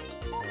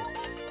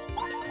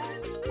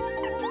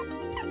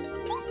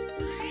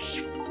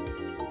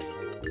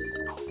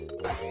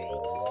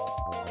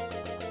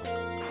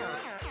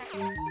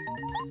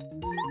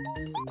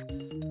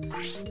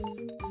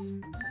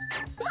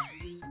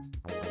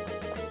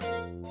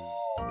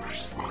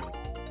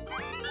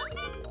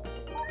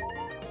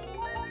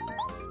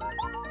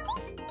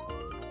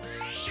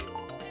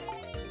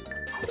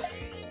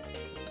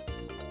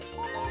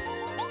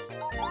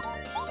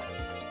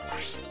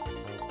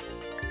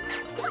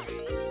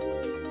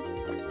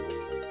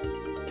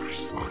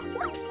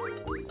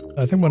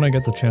 I think when I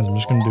get the chance, I'm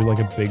just gonna do like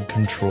a big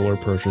controller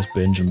purchase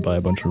binge and buy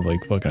a bunch of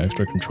like fucking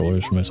extra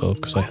controllers for myself,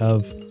 because I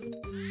have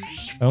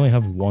I only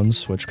have one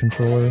Switch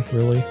controller,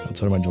 really,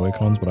 outside of my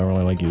Joy-Cons, but I don't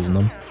really like using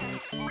them.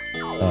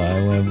 I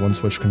only have one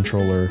Switch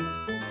controller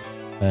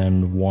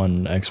and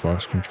one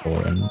Xbox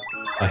controller, and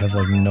I have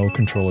like no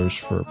controllers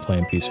for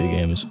playing PC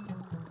games,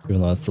 even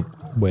though that's the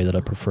way that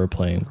I prefer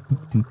playing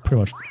pretty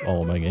much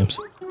all of my games.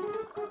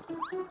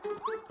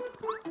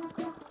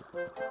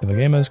 If a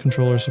game has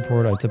controller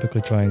support, I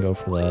typically try and go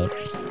for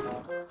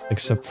that.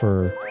 Except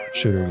for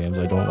shooter games,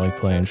 I don't like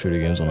playing shooter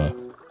games on a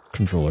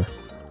controller.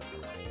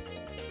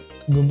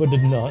 Goomba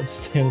did not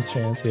stand a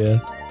chance, yeah.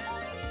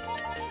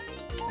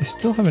 I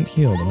still haven't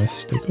healed, am I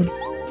stupid?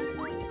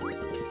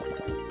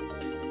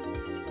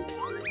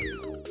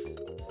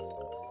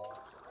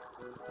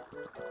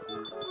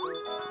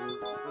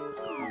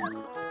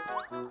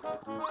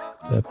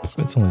 Yep,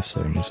 it's only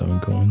 77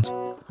 coins.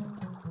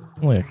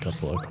 Only a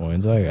couple of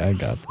coins, I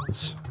got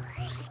this.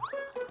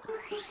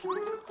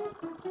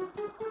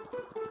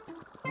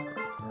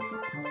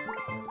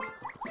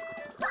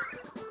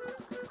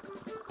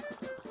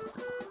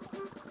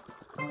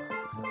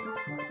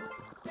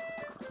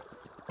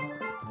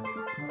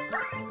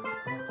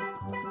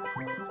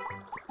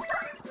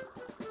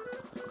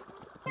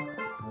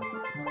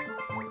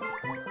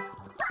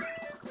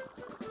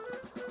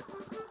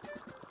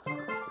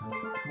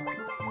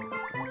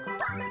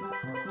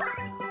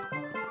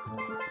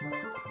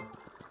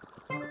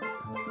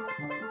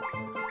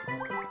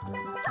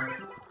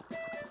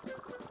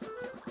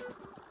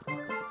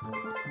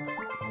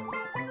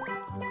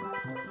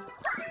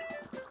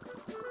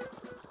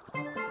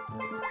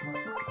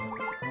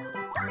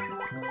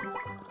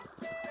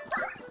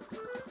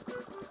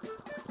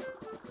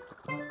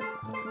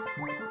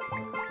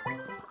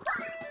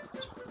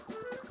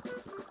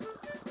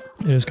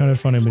 It is kind of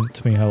funny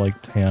to me how like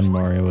tan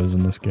Mario is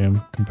in this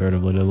game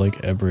comparatively to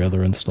like every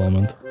other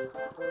installment.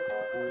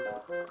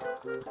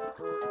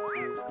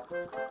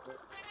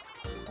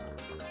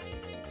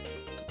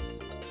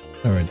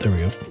 Alright, there we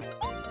go.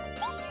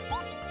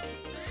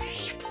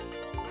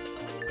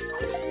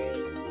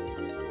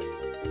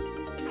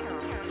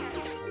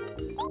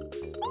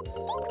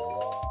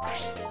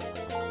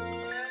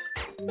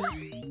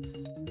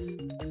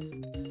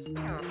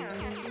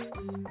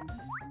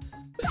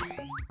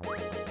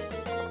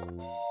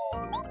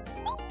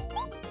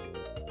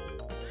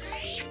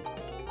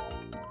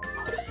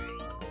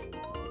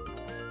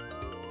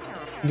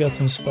 You got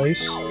some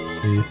space?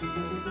 You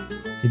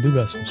do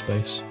got some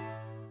space.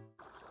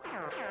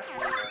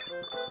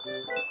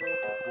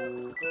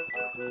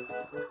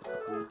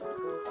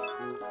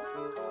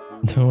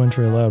 No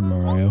entry allowed,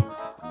 Mario.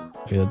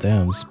 Yeah,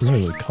 damn,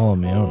 specifically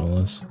calling me out on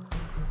this.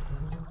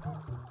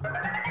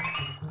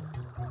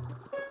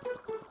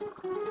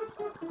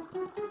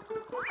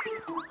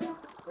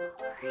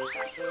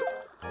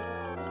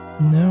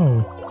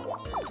 No.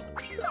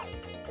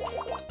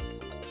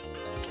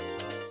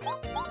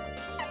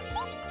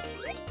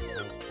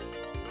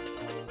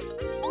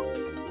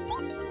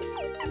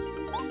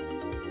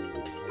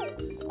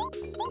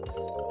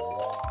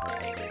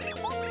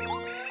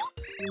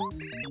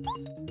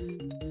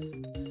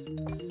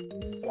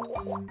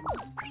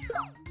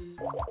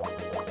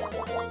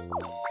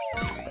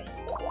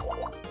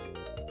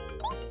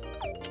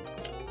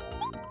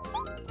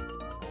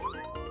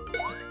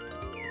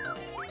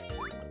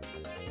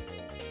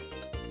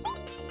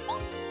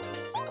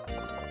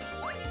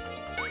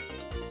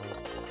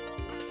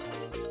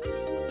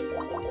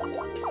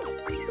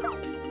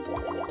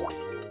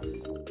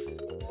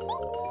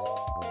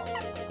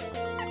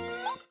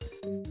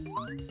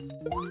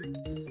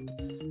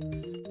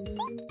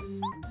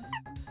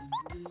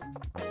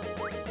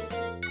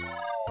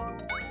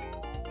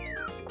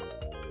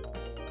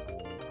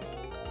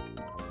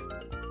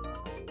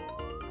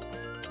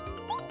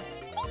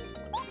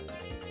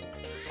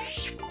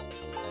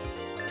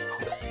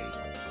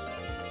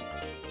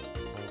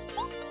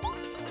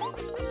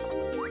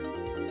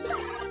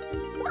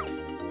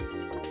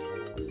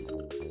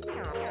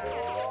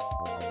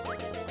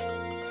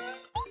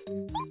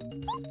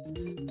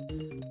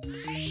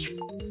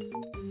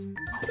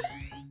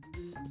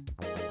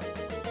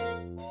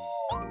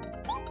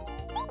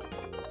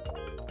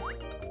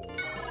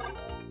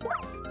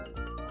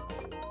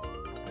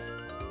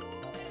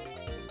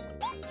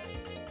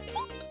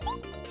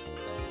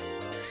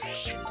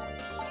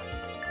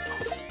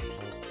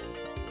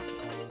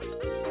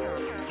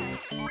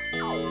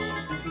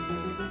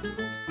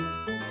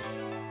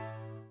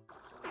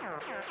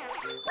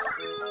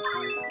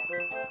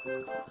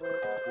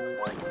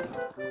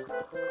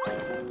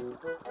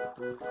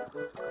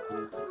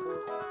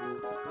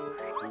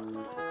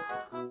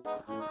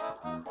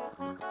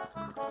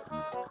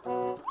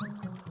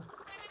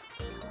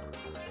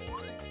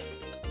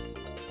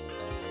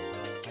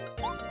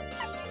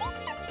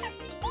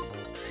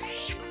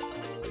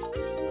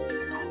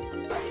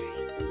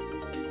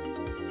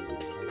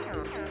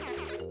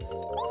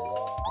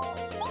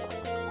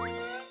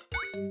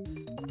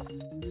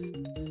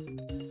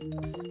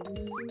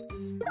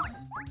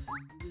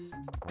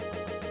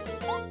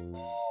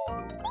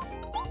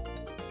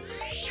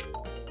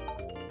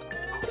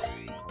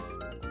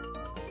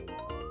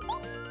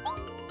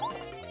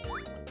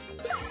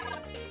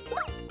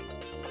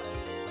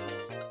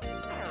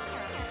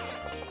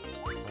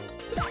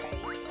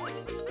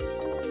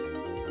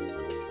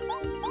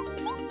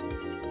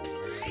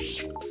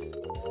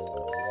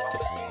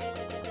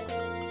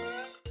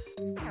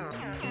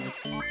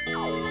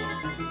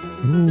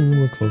 Ooh,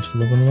 we're close to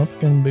leveling up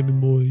again, baby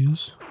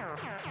boys.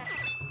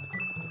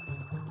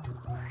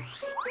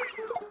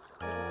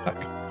 Fuck.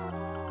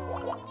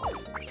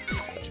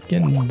 Keep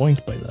getting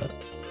boinked by that.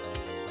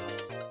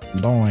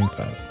 Don't like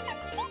that.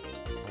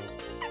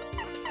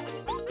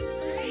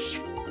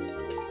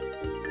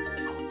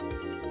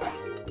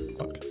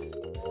 Fuck.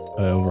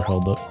 I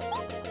overheld it.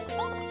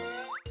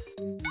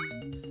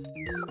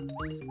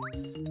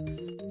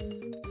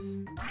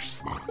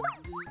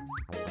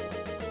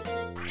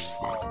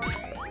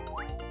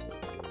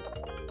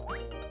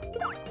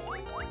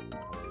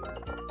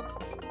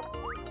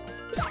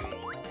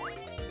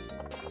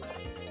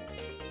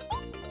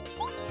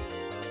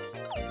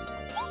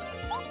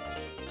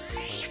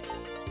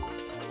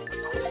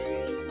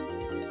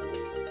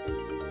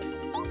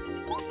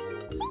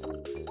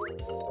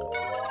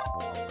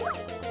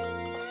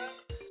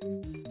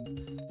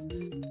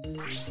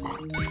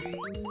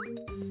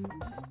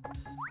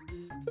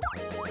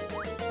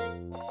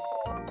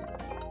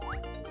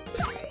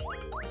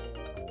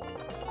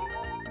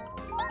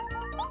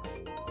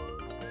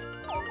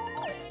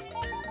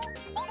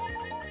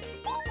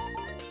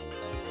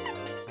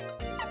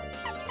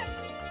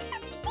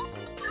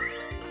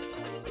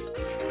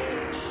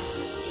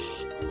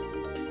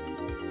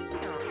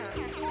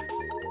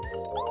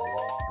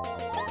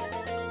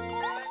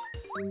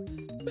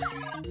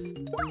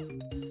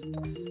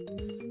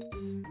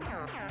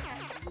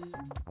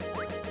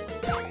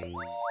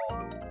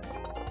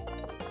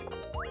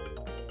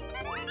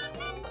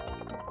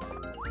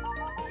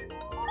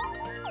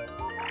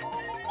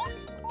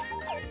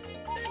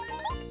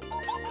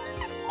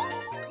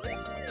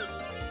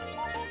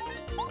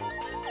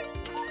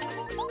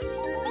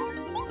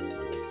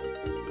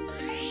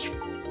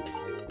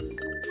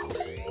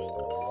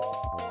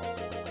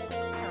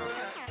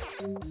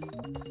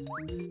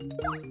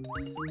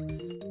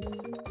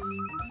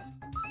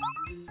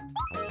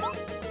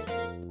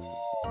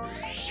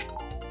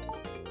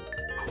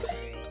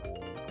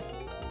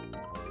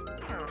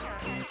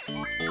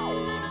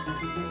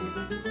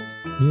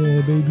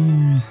 Yeah,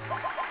 baby.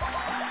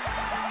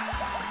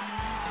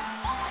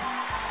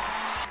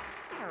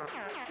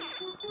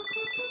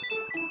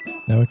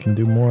 Now I can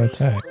do more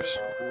attacks.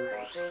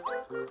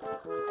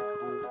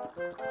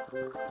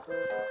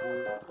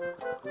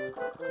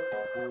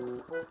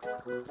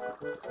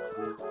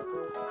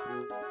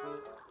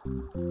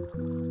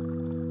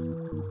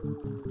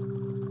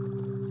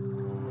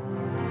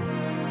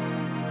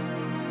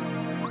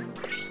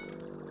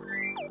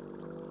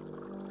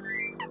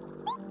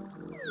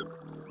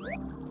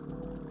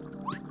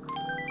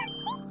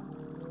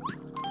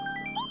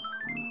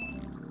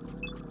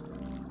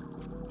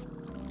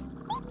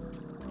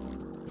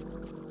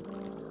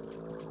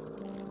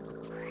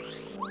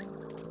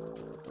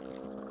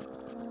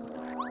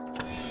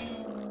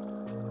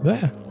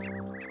 Ah.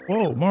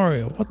 Whoa,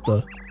 Mario, what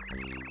the?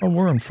 I'm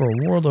working for a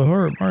world of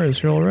hurt.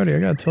 Mario's here already. I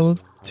gotta tell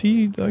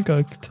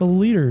the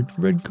leader,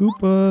 Red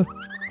Koopa.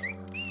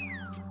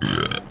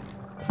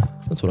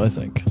 That's what I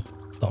think.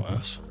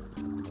 Dumbass.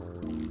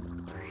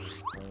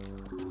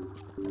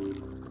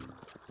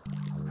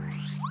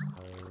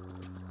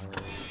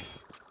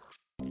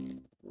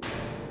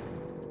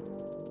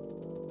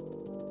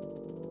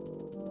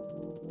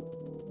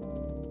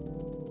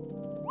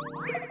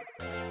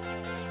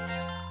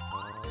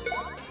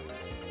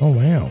 Oh,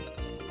 wow.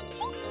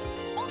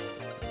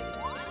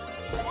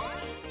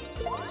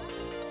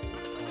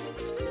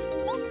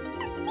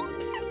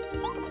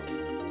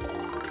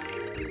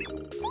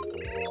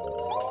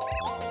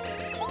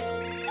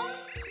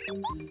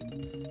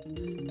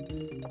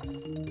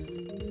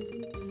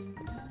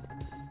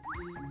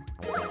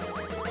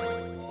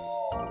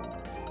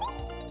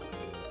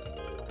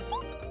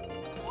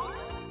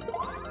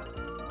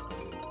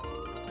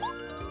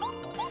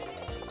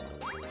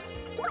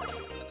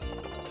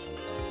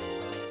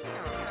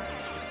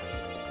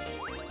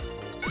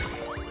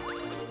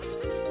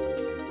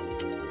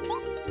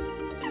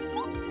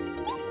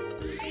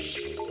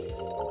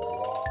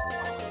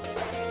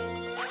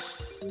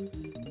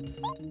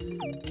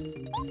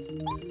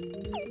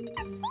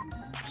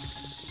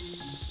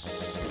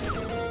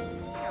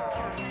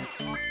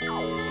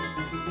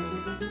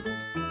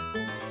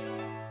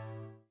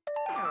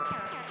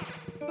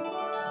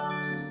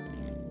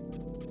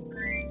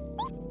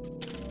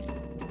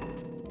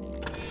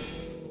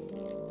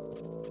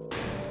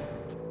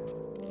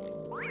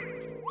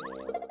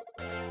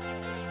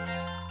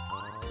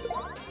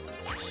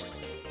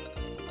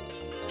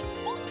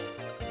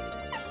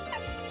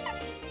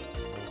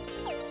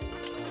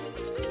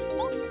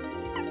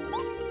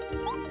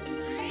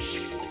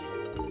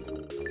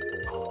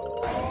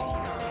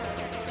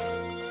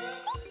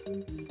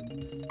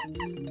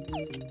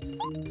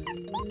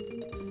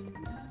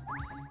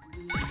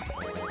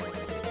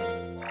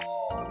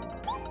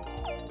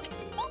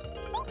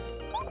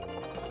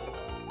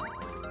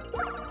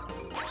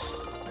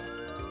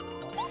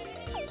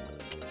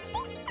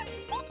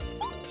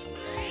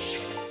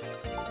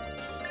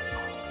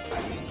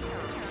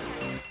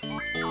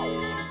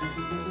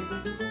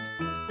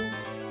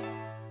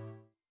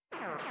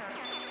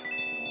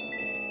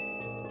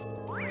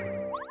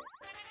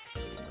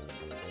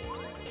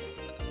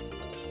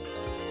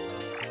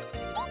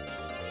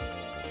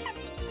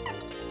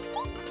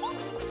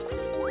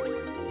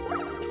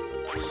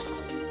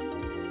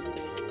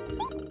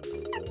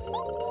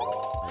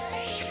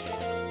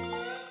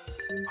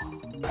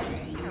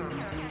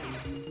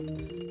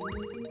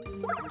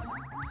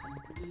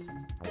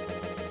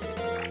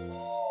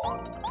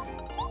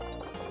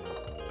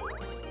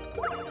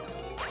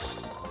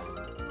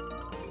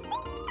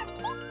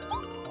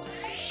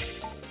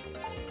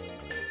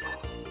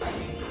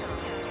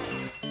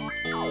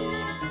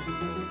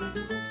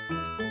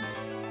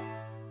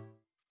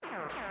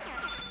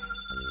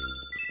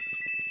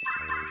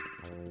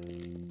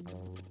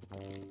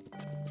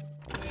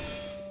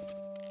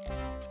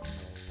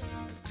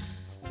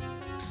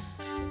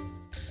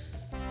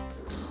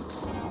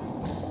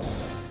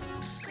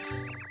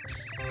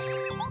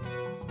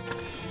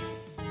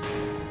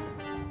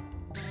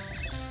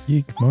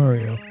 Yeek,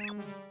 Mario.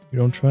 You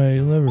don't try,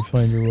 you'll never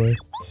find your way.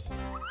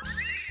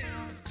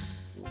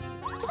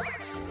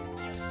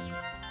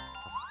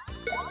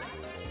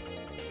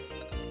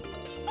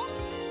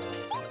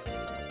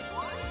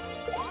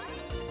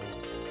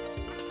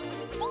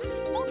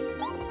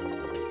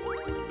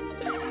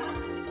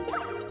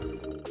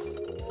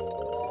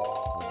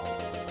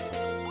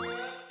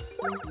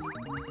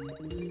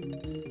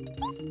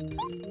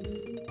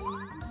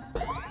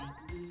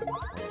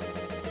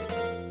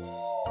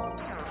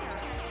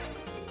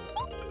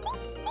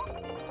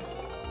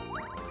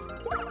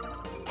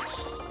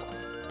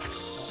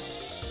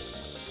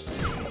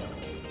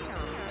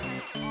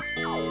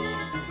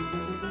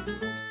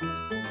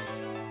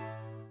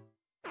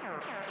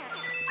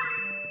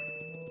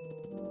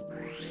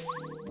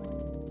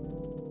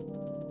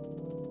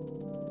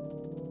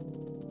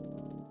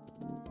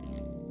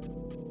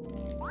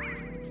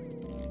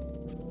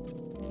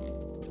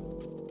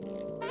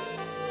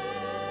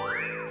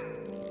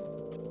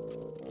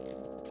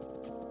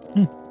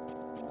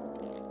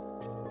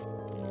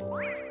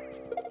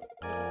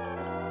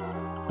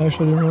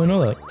 Actually, I didn't really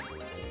know that.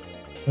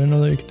 I didn't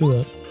know that you could do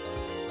that.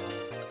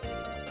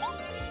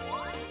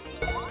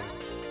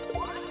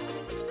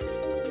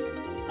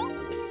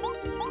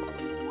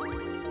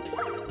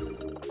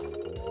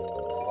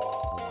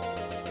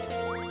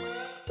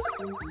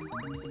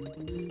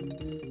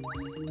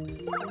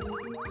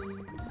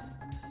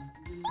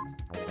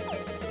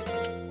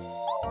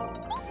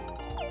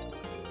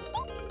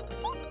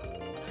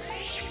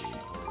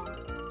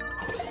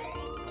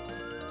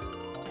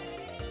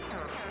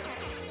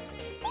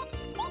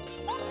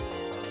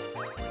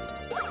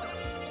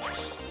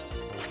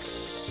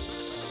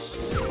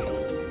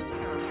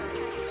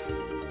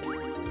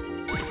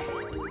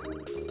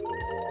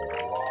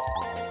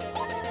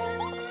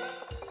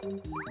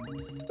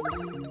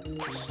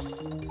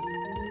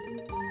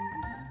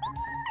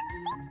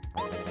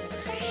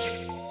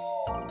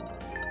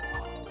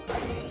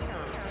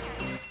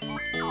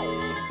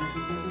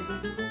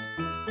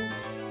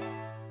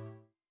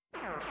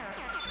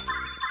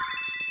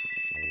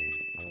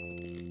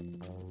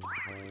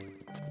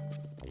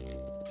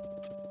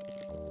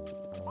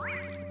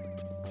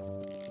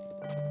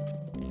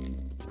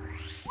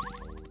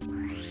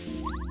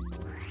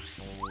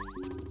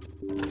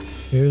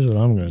 Here's what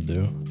I'm gonna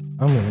do.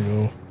 I'm gonna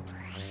go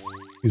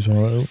use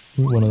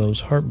one of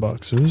those heart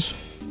boxes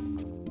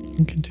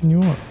and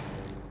continue on.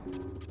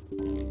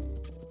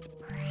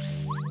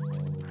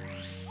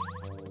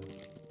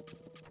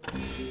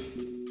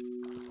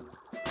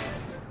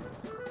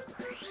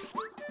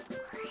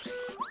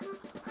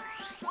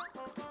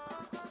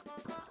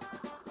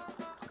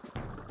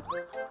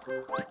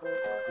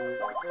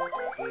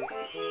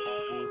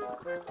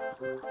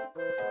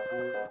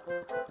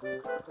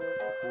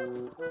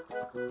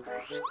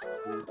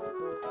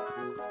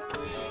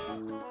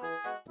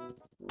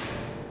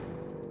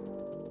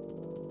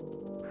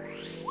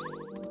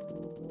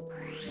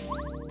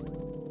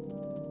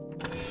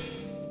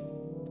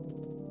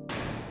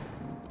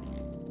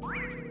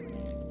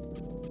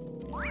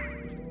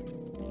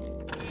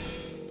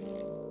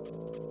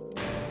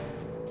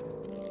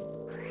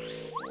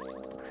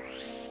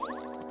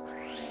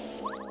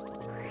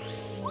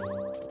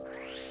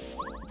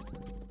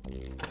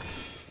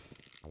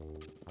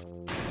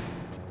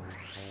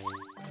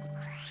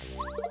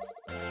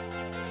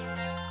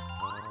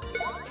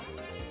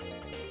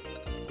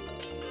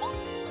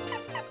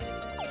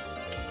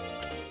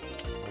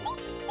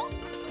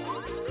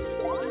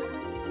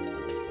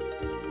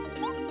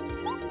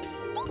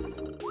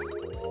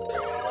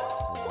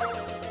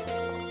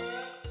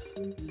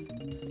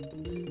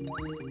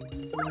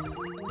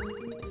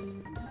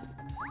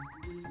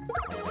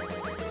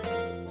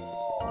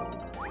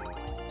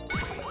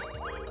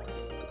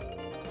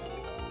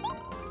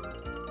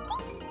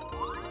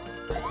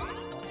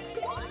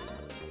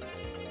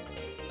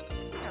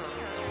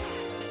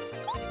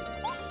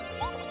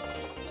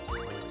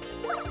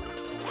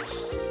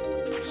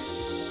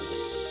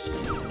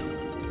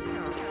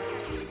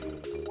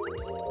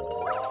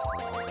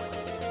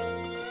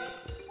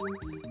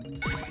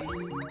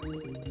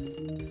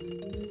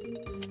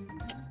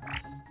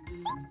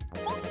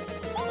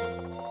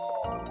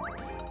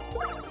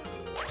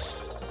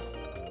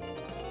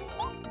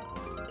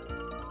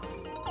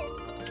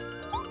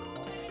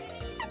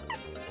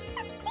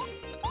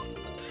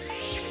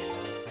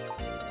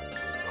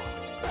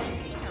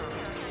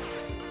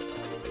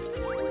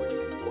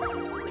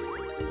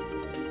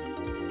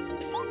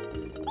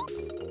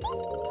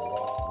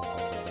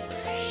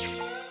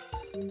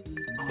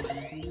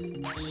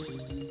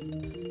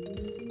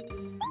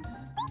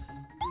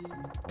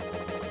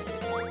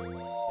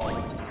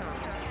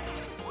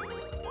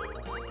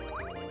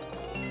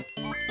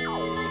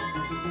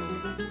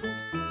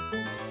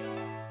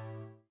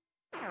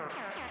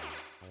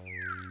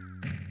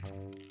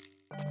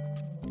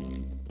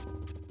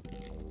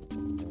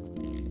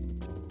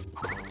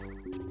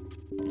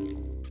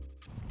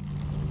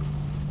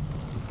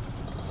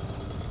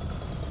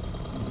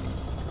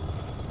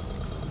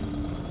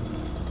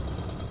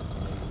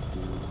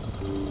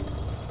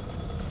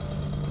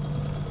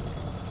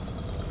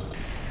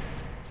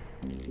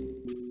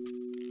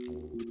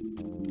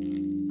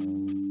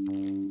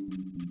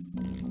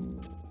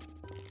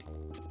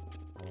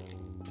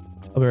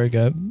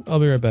 I'll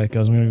be right back,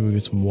 guys. I'm gonna go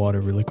get some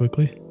water really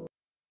quickly.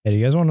 Hey, do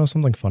you guys want to know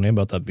something funny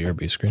about that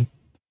BRB screen?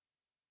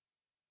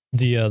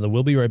 The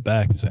 "we'll be right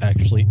back" is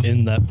actually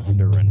in that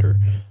Blender render.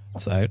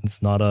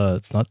 It's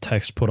not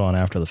text put on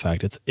after the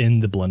fact. It's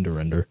in the Blender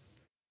render.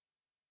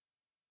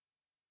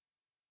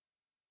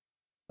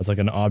 It's like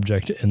an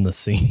object in the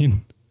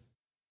scene.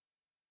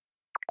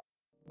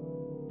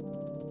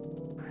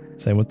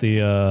 Same with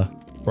the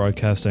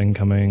broadcast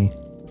incoming.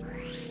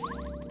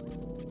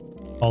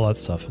 All that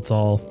stuff.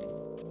 All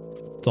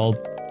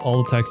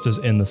the text is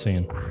in the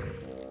scene.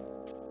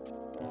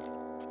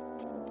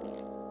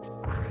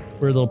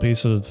 Weird little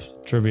piece of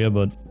trivia,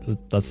 but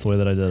that's the way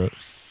that I did it.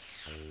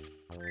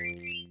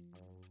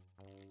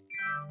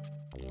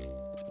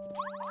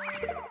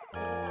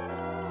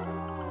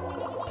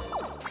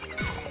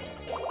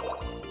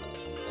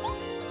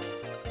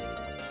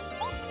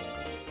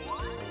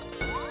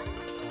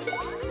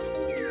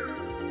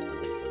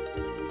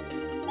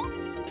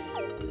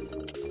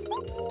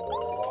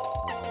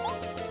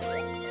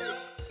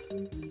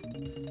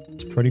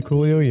 Pretty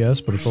coolio, yes,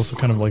 but it's also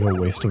kind of like a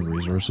waste of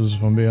resources,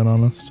 if I'm being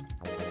honest.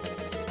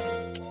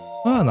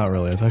 Not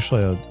really. It's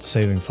actually a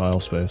saving file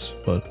space,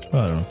 but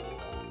I don't know.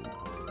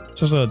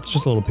 It's just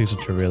a little piece of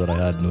trivia that I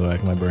had in the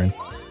back of my brain.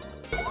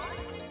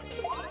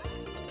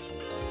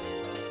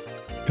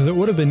 Because it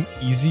would have been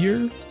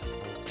easier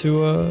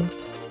to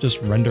just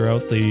render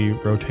out the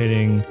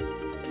rotating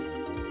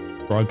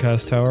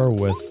broadcast tower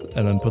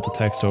and then put the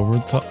text over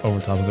top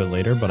of it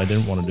later, but I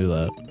didn't want to do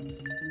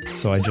that.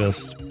 So I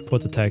just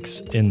put the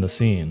text in the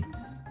scene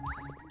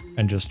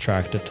and just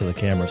tracked it to the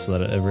camera so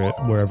that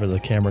wherever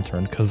the camera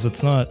turned, because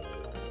it's not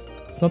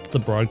that the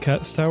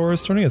broadcast tower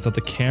is turning, it's that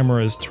the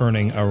camera is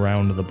turning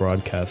around the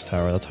broadcast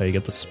tower. That's how you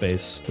get the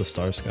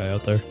star sky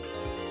out there.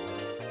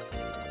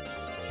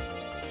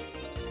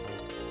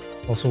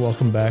 Also,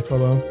 welcome back,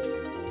 Lobo.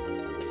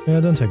 Yeah,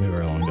 it didn't take me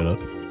very long to get up.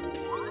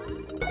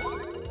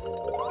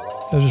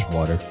 It was just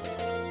water.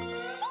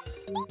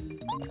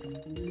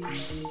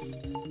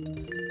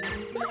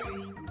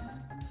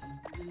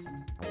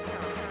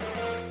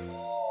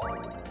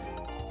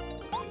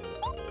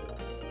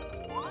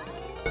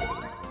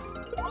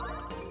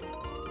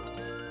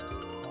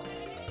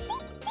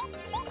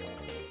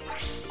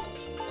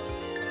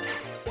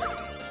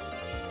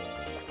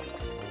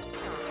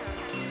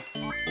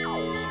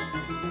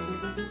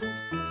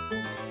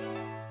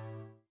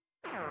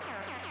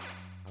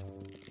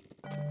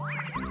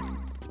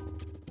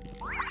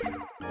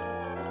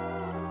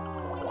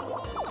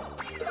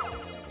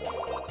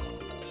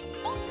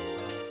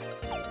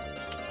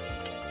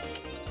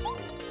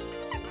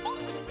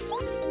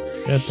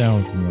 Get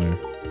down from there.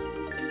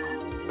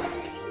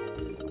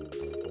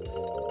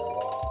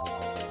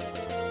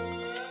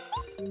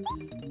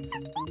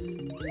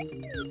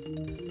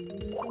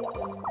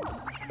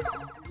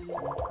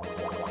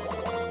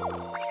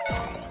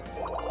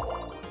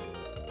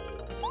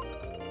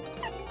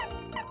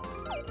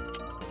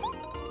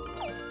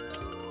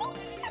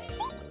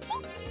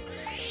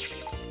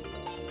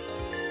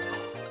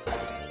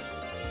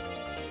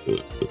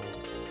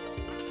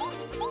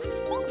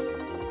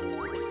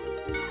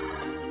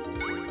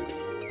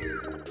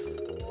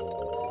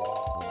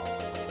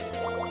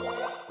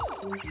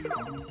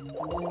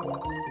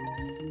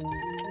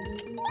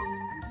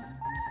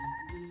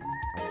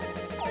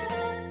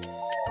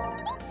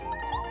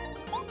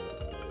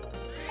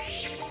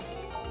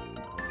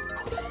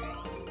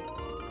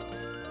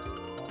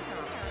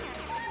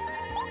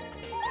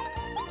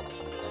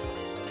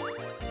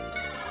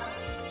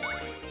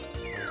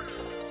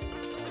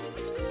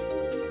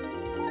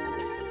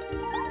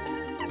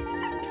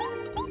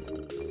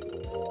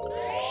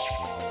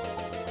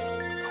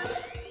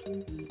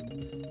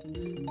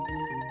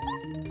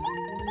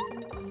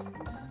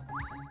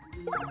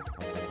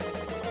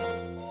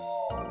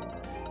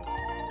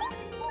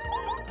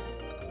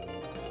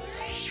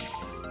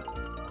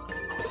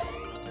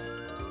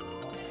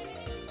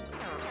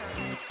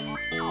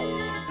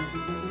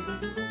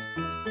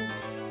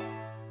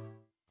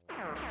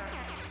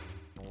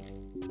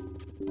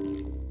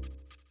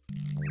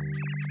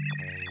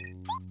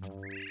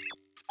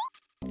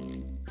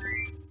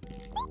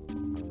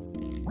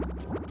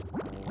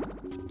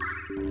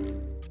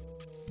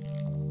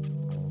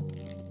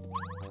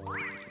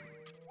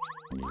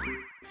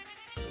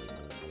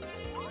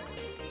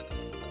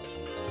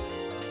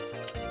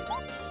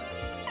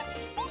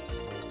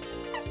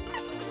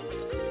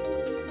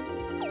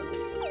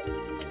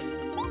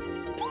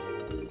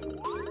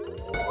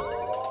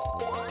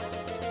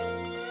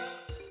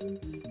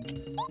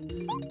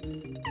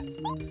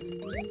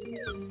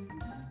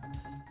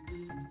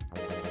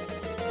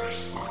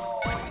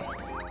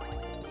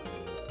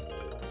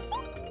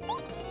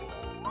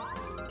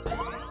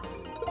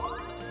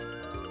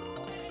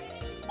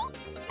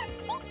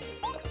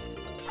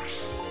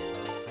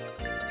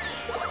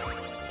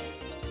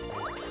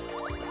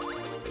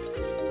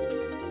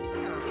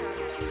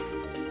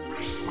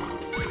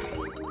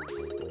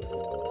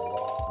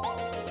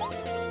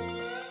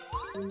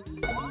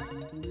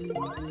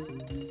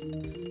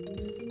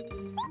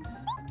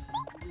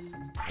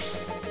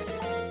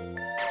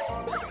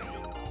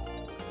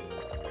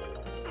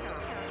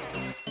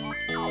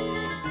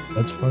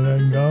 Let's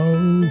fucking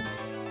go.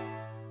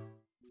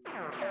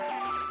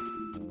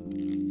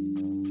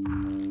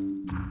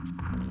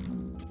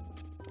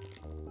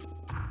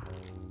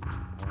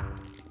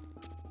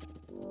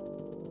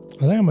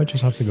 I think I might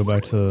just have to go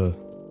back to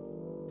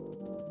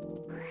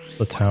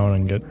the town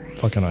and get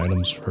fucking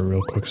items for a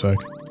real quick sec.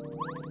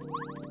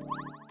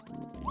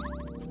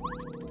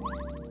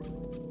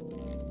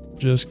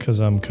 Just cause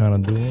I'm kinda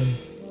doing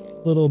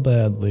a little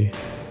badly.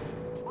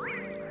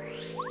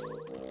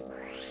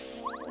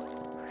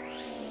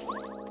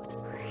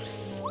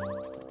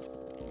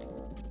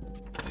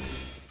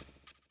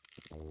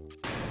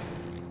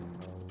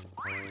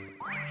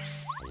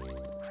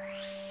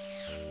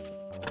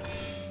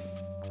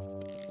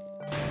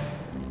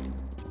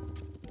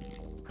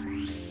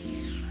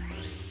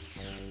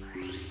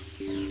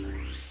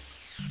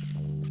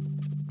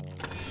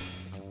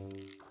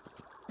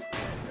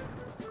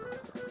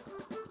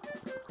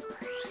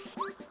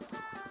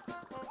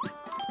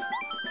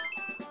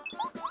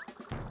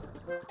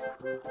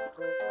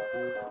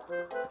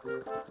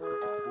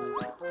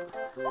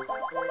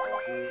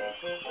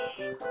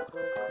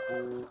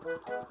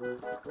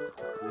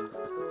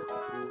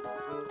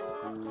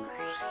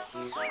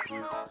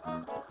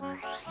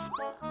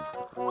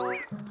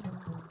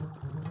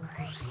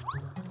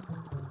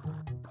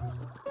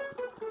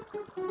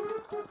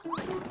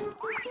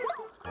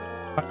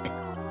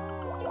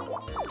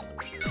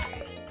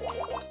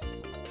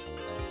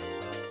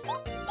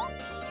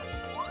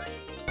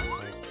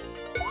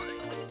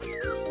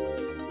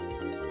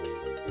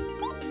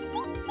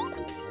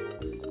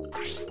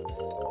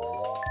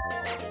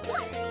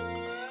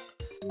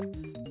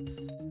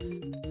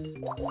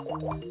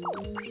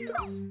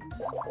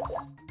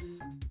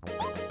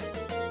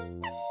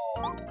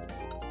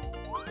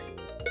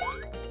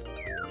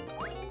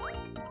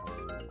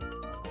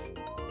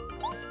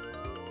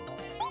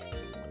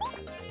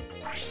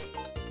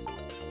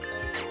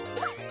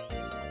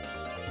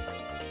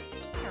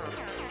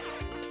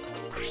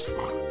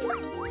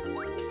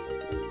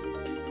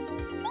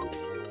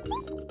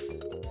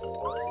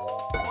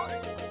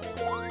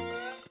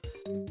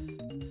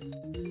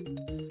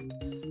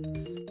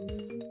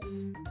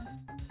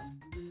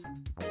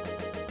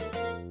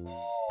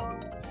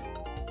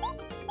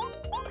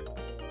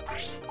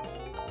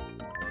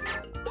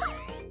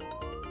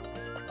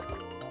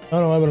 I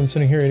don't know why, but I'm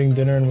sitting here eating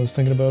dinner and was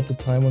thinking about the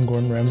time when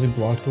Gordon Ramsay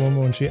blocked the woman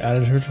when she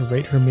added her to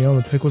rate her meal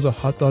and the pic was a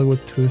hot dog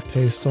with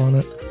toothpaste on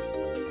it.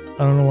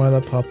 I don't know why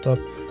that popped up.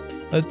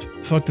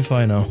 Fucked if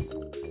I know.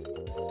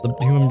 The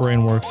human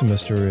brain works in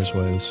mysterious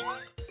ways.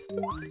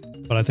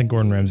 But I think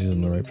Gordon Ramsay's in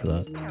the right for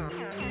that.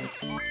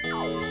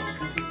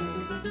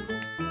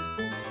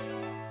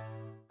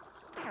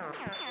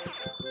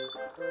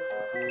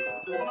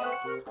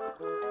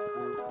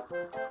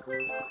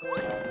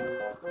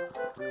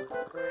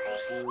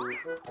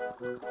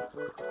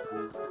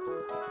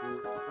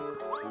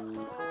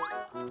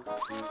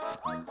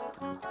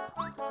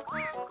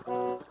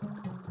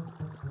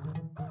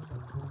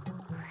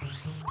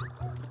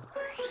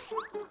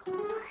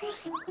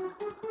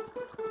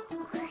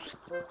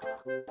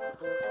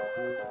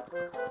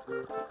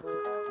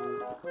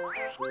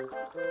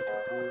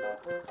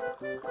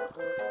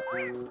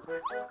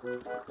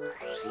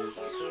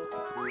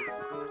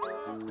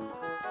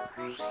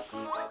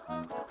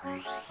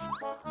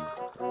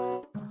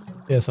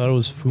 Yeah, I thought it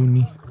was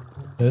Funi.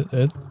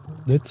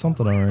 It's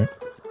something alright.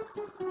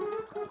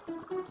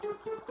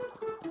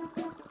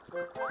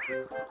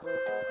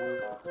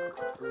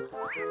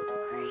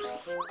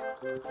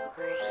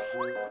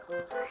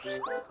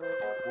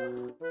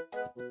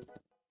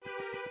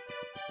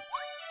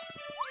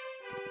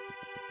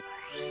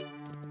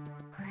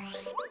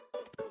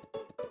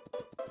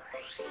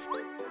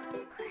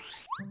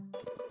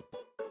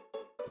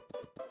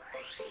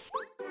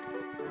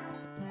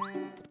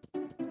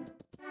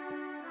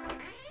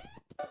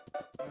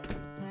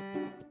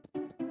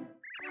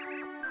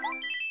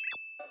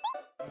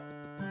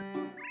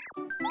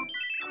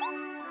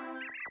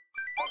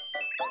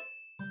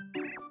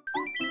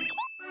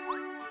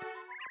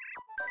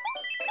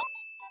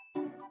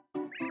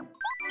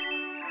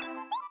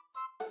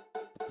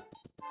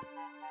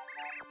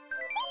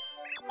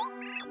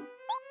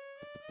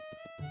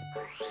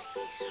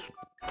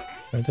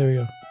 Alright, there we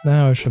go.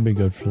 Now I should be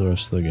good for the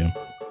rest of the game.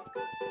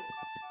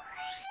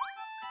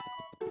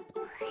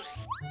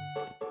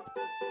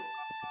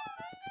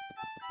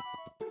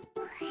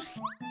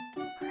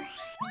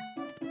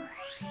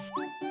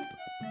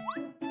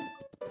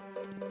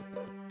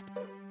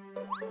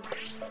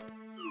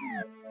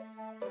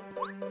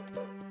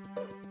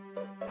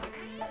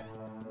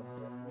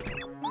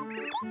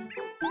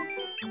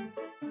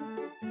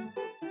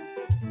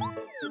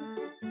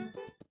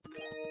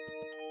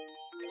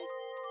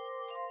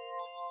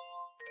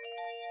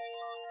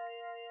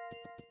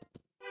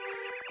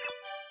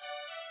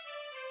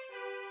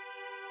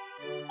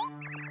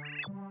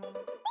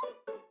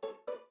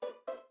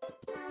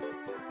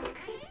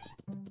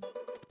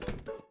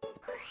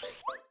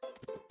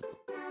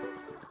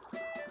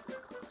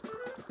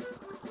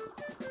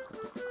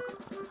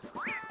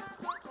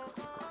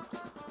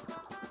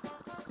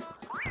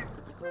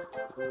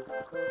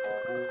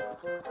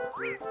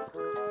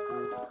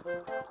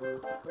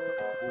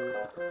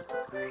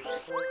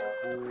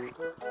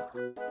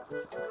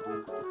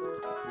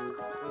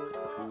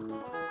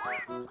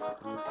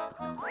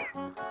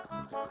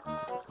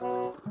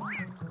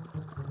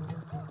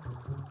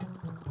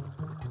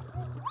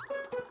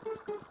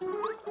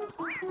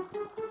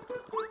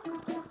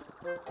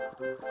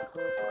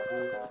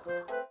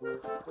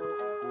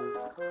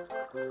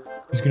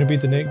 He's gonna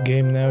beat the Nick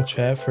game now,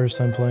 chat. First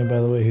time playing, by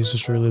the way. He's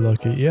just really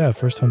lucky. Yeah,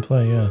 first time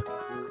playing, yeah.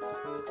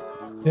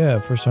 Yeah,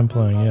 first time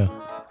playing, yeah.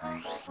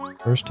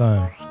 First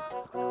time.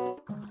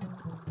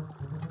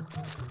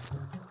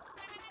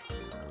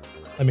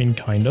 I mean,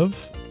 kind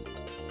of.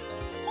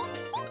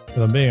 If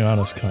I'm being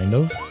honest, kind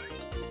of.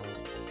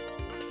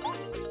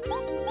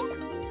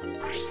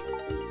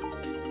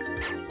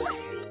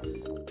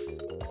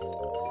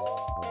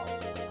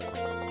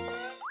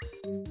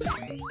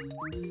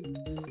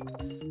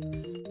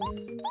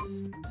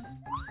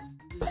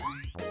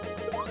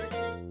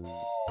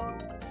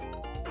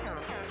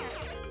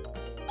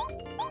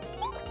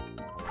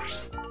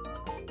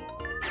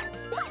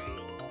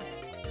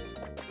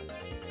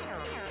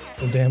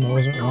 Oh damn, I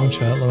wasn't wrong,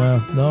 chat.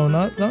 Wow. No,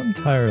 not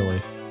entirely.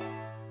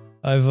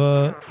 I've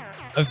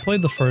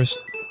played the first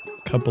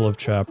couple of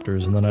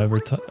chapters, and then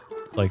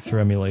like through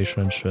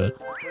emulation and shit.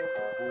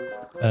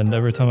 And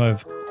every time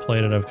I've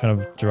played it, I've kind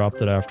of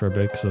dropped it after a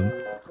bit, because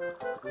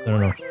I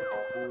don't know.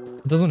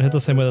 It doesn't hit the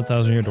same way that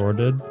 1000 Year Door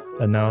did,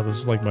 and now this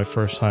is like my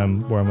first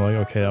time where I'm like,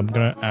 okay, I'm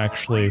gonna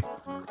actually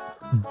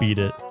beat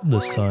it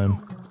this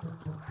time.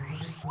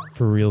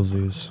 For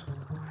realsies.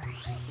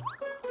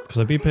 Because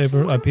I beat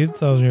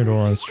 1000 Year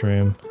Door on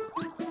stream.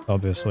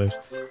 Obviously.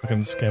 Fucking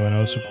this game I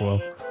know super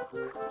well.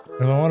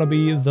 And I want to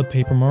be the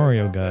Paper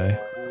Mario guy.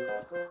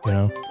 You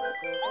know?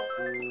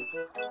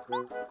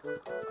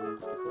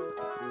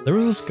 There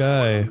was this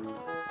guy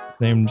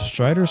named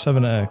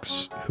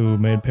Strider7X who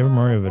made Paper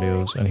Mario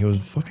videos, and he was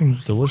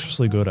fucking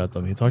deliciously good at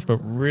them. He talked about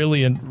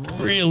really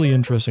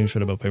interesting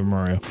shit about Paper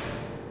Mario.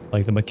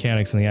 Like the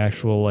mechanics and the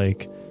actual,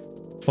 like,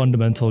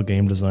 fundamental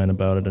game design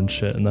about it and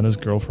shit. And then his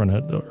girlfriend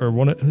had, or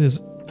one of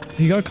his,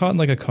 he got caught in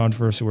like a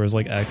controversy where his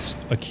like ex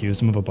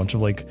accused him of a bunch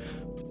of like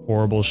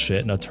horrible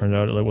shit, and it turned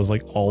out it was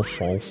like all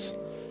false.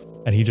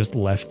 And he just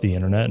left the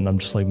internet, and I'm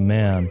just like,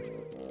 man,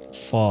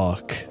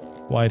 fuck.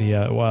 Why'd he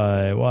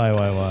why?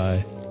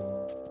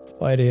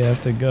 Why'd he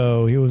have to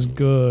go? He was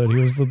good.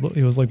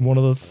 He was like one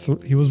of the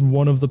he was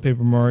one of the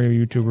Paper Mario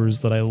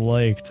YouTubers that I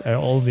liked.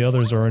 All the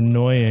others are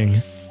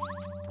annoying.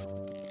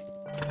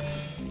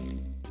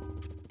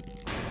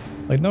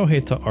 Like, no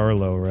hate to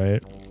Arlo,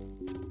 right?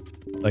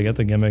 I get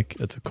the gimmick,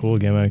 it's a cool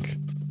gimmick.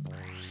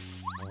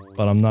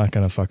 But I'm not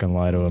gonna fucking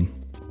lie to him.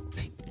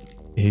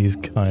 He's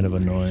kind of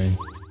annoying.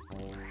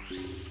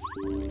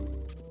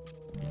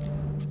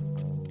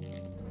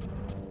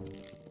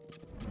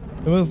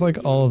 And with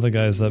like all of the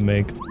guys that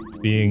make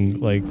being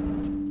like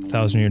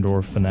 1000 Year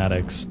Door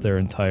fanatics their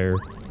entire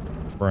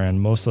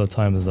brand, most of the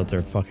time is that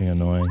they're fucking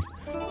annoying.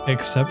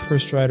 Except for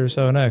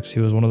Strider7X, he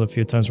was one of the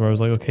few times where I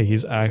was like, okay,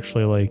 he's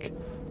actually like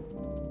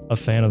a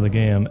fan of the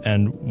game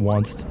and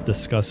wants to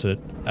discuss it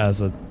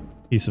as a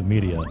piece of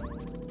media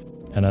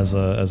and as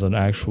an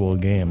actual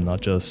game,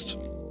 not just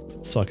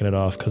sucking it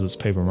off because it's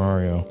Paper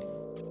Mario.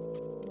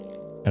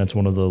 And it's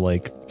one of the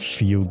like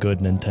few good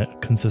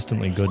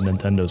consistently good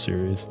Nintendo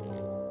series.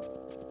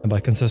 And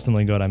by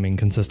consistently good, I mean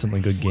consistently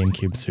good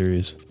GameCube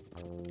series.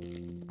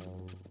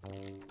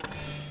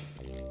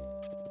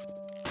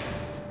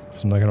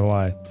 So I'm not gonna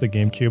lie, the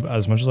GameCube,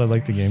 as much as I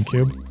like the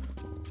GameCube,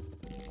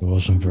 it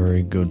wasn't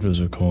very good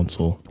as a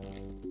console.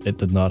 It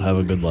did not have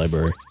a good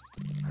library.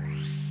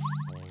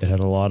 It had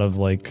a lot of,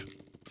 like,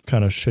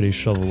 kind of shitty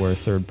shovelware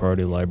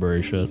third-party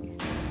library shit.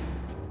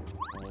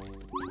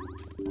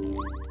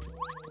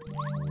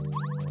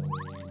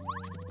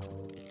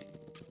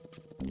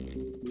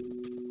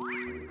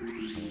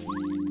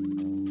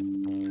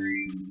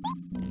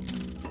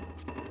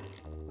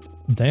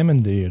 Damn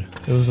indeed.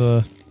 It was,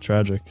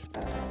 tragic.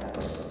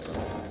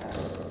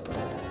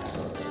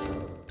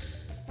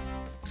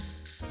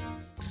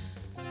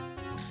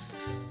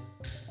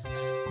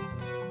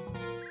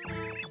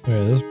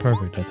 Okay, this is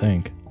perfect, I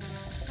think.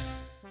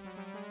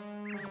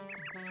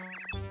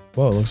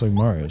 Whoa, it looks like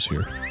Mario's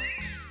here.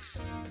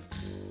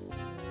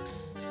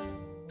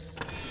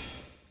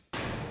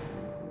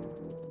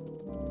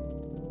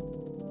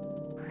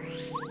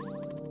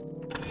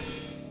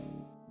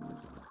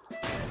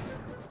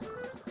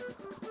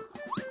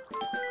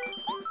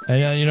 And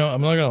yeah, you know,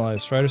 I'm not gonna lie,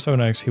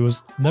 Strider7X, he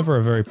was never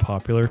a very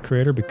popular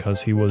creator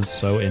because he was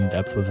so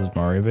in-depth with his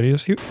Mario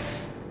videos.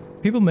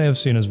 People may have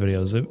seen his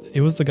videos.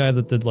 It was the guy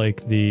that did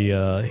like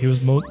the, he was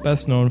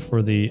best known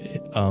for the,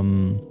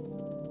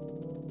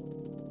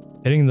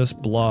 hitting this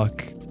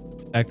block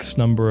X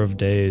number of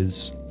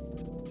days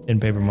in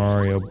Paper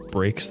Mario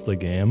breaks the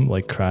game,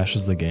 like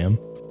crashes the game.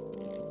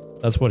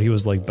 That's what he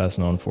was like best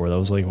known for. That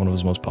was like one of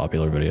his most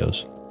popular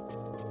videos.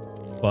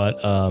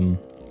 But,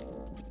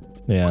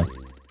 yeah.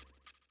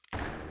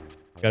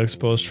 Got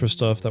exposed for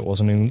stuff that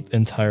wasn't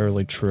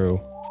entirely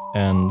true.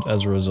 and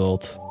as a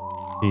result,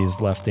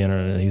 he's left the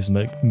internet and he's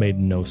made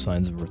no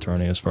signs of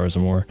returning as far as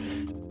I'm aware.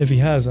 If he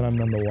has, then I'm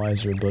none the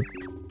wiser, but,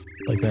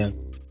 like, man.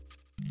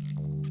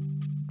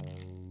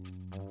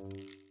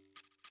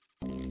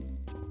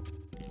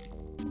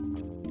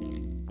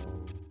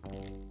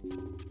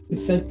 It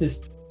sent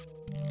this.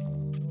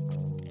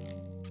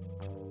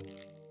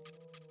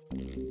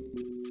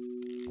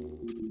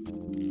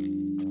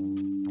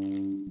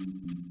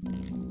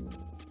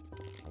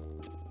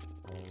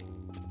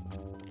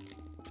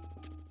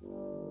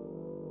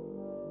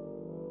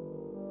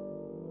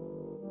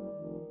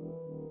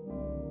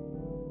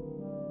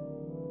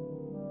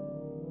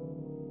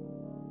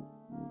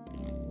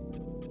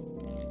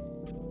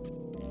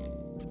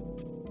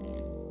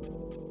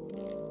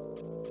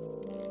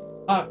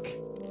 Fuck.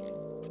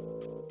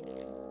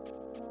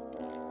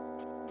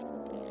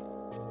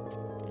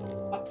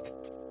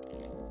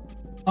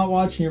 Not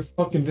watching your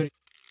fucking video.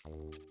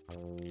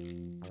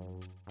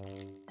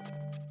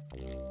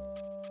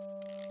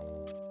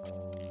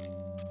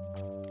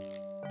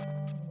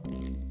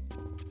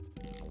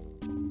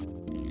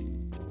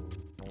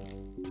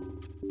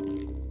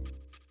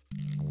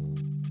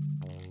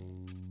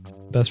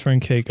 Best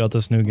friend Kate got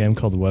this new game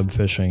called Web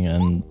Fishing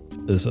and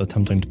is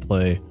attempting to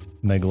play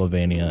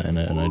Megalovania in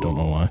it, and I don't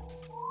know why.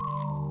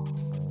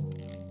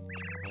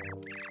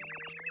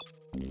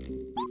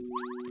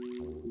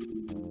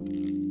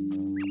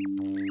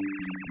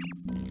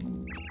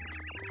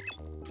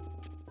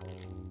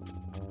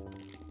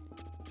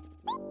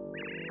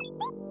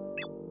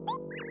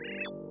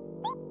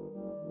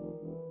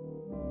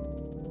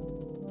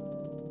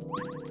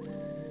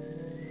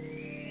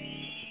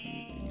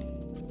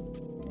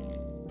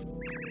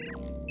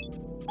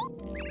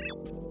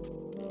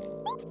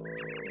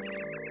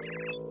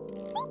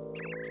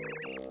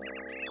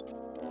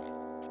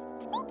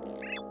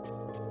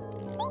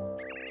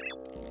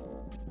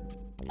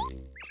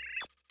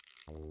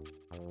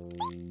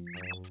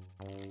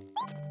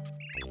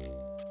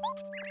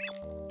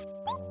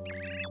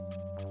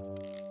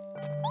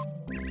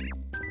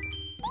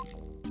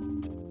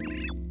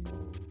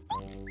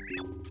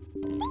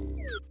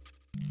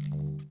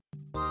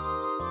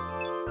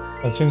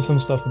 I've seen some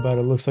stuff about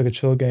it. It looks like a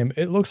chill game.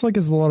 It looks like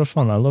it's a lot of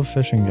fun. I love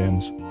fishing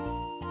games.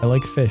 I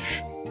like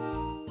fish.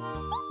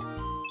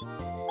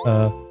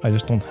 I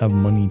just don't have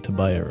money to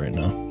buy it right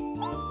now.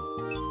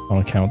 On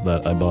account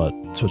that I bought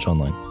Switch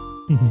Online.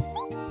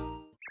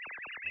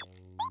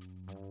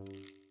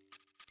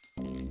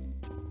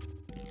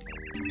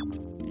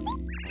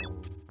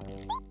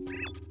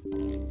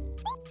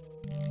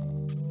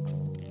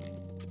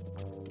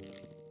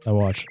 I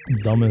watch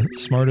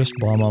smartest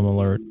bomb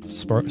alert,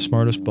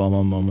 smartest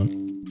bomb moment.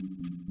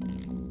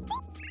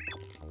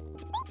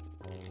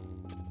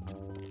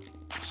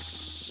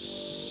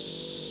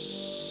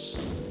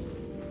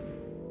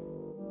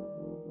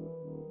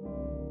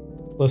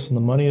 Listen,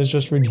 the money is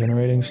just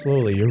regenerating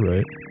slowly, you're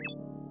right.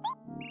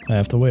 I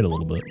have to wait a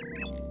little bit.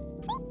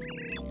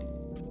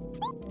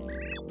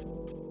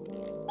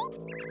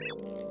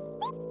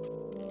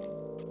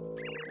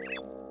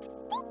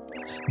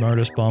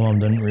 Smartest bomb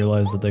didn't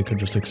realize that they could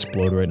just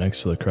explode right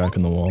next to the crack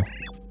in the wall.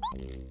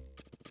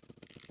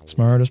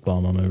 Smartest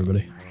bomb,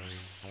 everybody.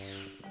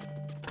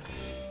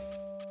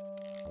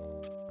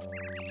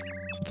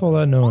 What's all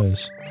that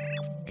noise?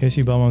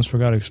 Casey Bombs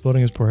forgot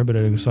exploding is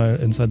prohibited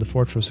inside the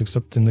fortress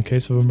except in the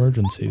case of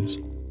emergencies.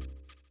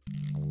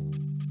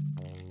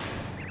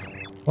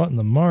 What in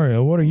the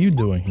Mario? What are you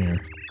doing here?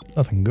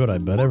 Nothing good, I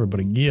bet.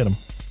 Everybody get him.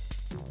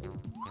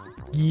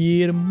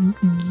 Get him.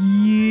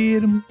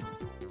 Get him.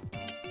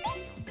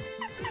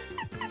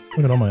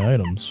 Look at all my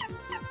items.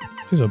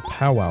 This is a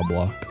powwow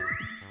block.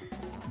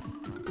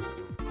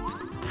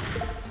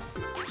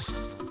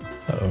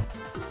 Uh-oh.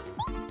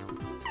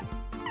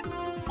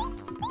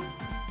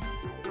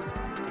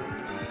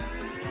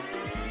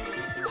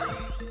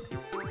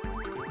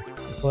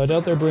 Well, I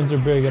doubt their brains are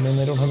big, and then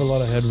they don't have a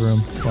lot of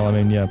headroom. Well, I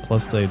mean, yeah,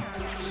 plus they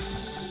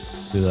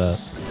do that.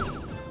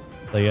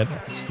 They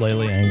get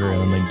slightly angry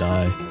and then they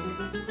die.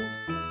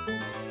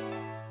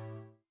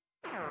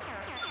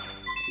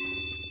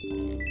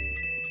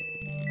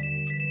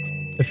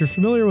 If you're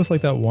familiar with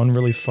like that one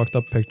really fucked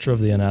up picture of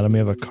the anatomy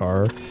of a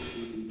car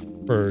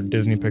for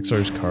Disney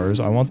Pixar's Cars,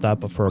 I want that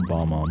but for a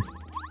bomb-on.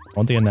 I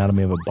want the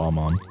anatomy of a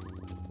bomb-on.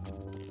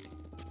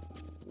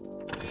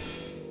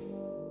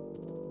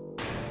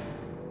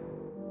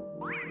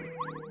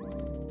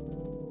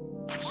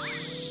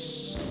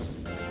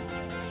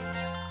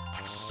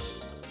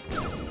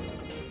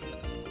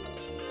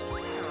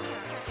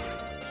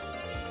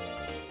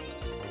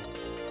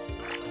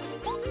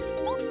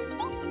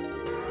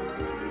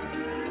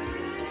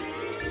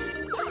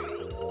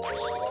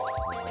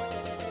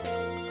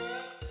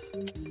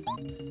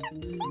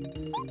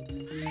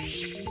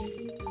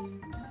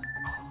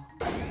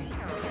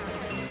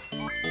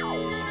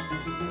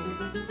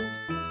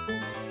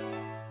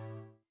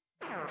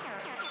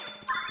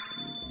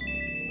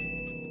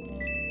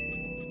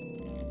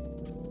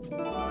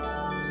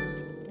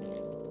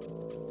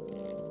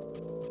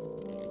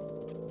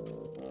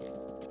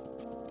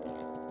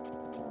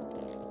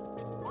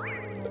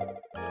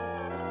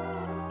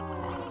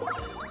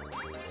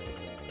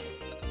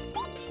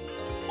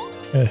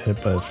 Got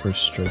hit by the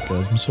first strike,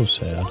 guys. I'm so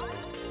sad.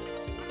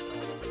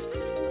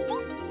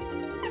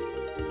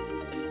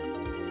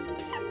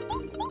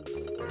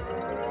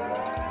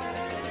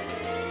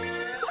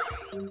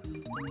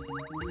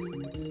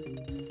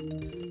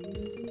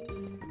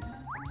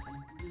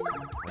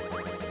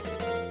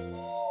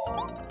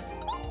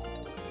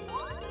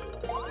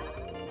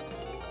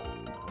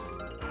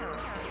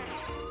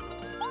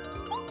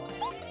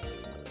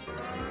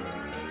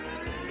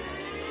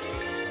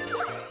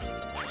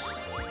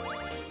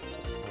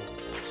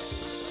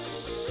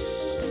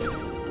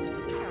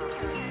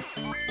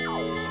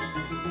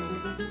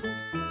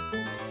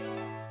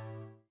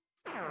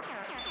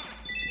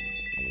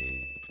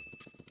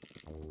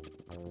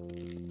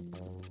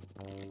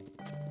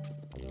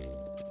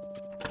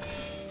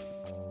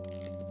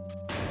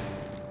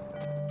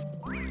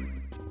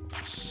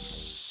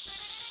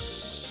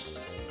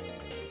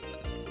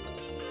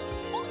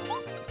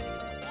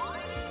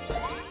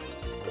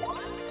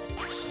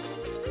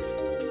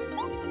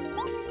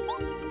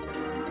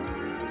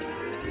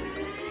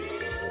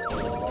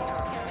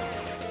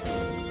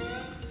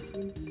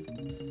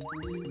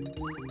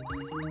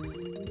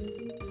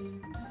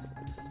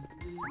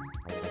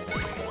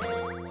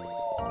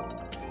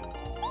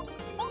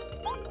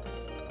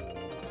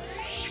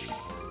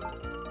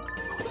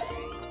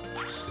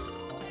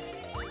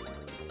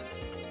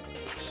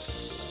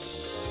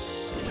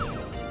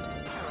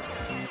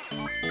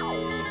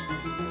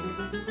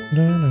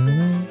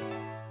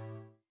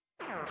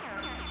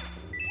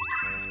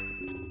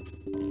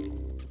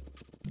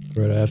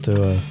 Right, I have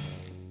to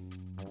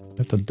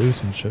do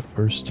some shit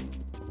first.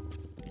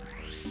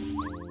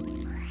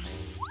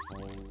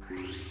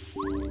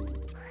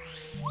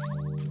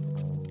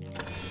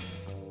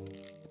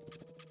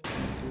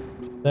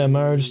 Damn,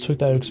 Mario just took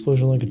that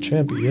explosion like a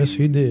champ. Yes,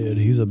 he did.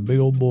 He's a big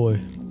old boy.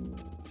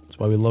 That's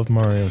why we love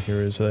Mario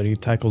here, is that he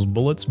tackles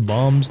bullets,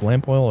 bombs,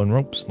 lamp oil, and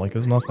ropes like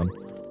it's nothing.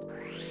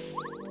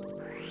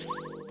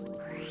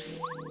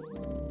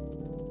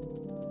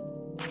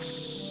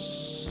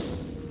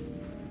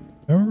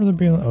 I remember there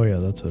being— oh yeah,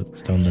 that's it.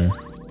 It's down there.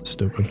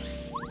 Stupid.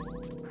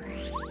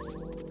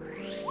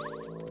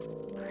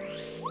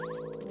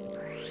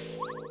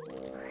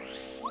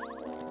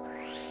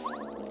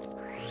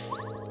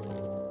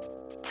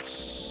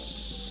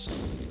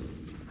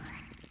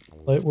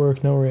 Light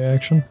work, no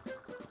reaction.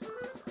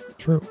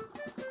 True.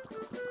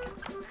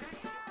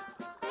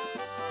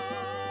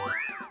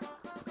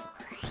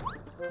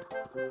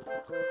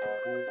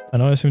 I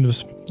know I seem to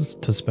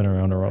spin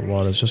around a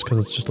lot. It's just because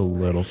it's just a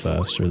little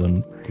faster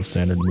than the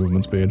standard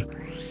movement speed.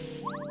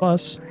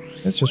 Plus,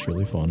 it's just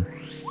really fun.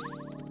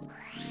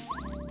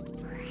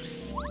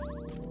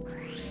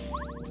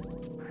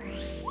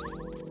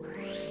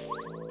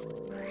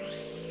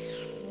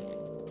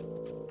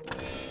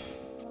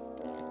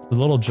 The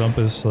little jump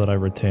is so that I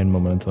retain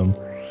momentum.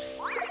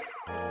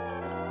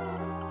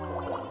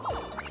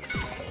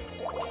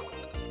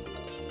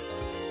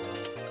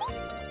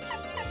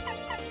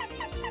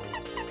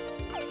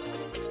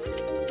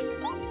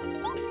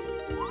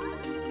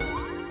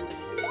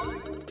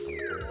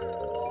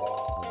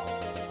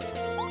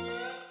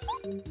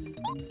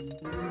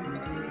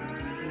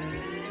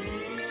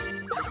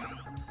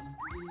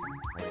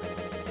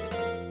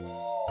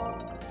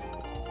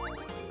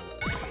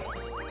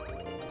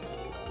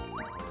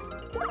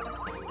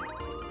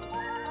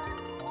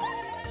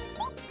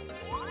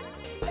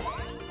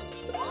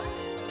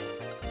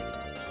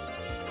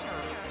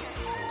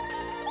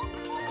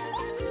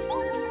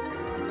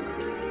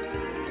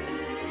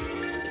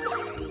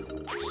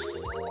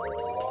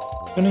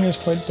 Spinning is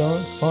quite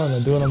darn fun. I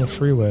do it on the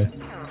freeway.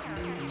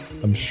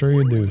 I'm sure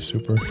you do,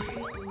 Super.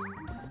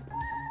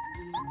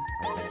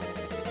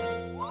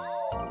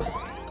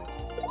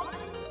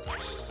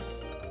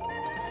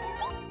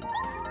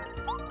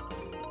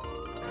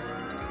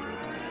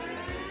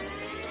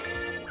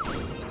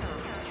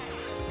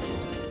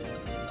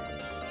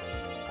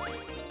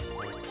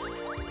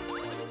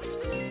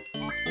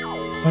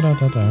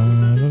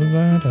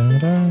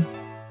 Da-da-da-da-da-da-da-da.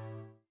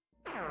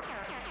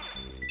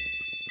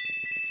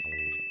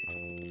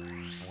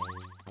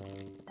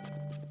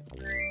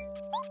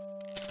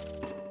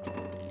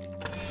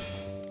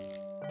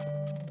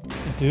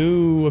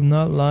 Do, I'm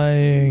not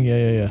lying.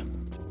 Yeah.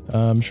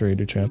 I'm sure you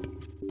do, champ.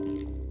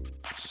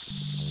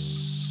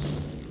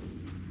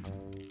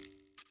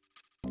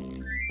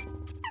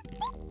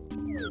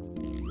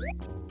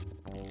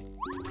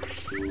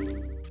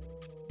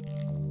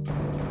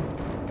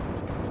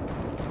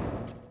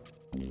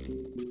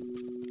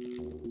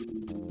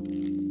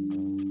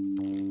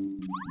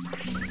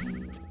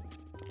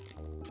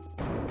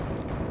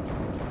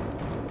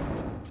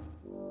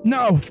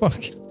 No,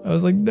 fuck. I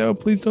was like, no,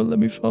 please don't let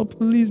me fall.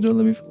 Please don't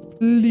let me fall.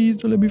 Please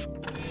don't let me fall.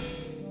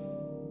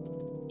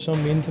 So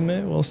mean to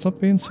me? Well,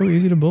 stop being so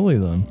easy to bully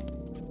then.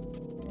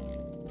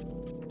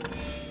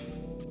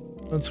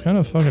 It's kind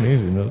of fucking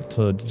easy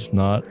to just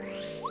not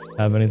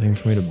have anything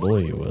for me to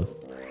bully you with.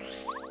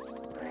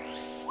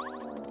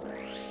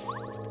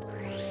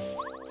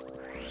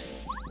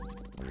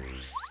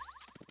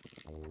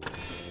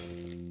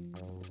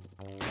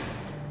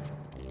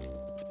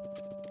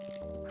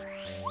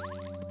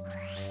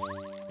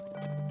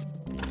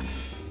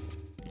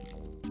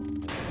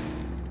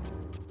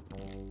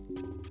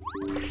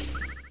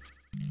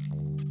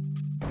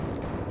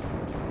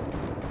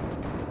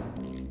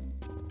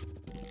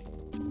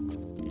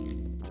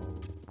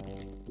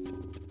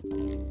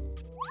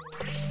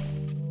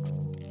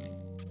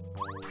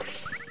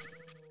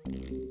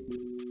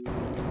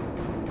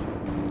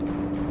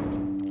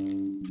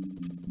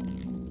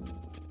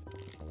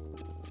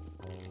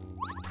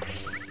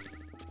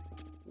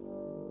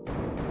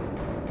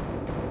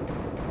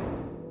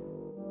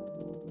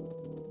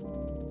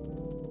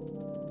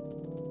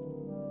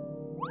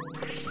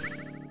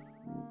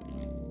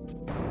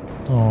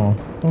 Oh,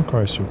 don't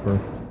cry, Super.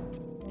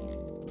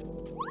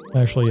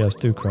 Actually, yes,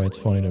 do cry. It's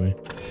funny to me.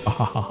 Ha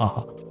ha ha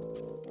ha.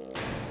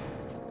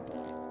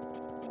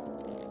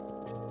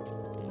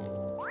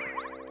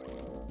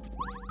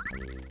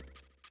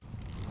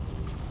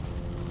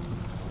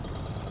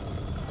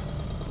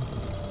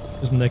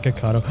 Just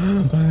Nikocado.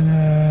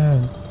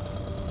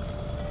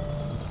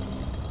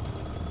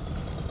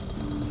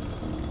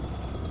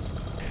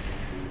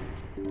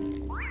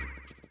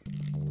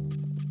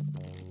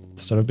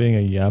 Instead of being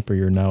a yapper,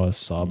 you're now a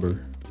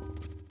sobber.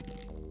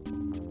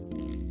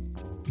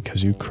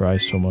 Because you cry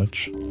so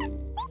much.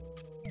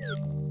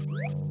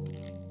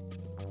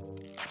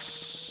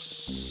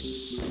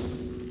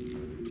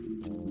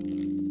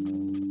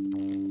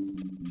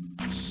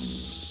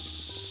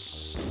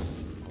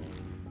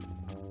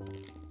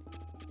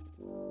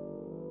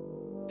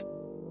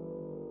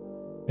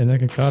 Hey,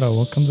 Nikocado,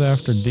 what comes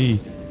after D?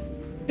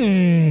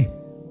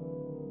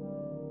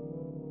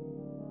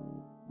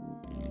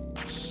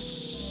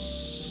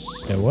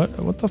 Yeah,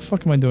 what the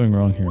fuck am I doing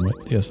wrong here?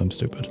 Yes, I'm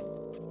stupid.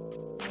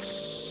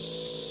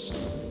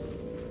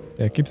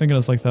 Yeah, I keep thinking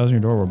it's like Thousand Year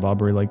Door where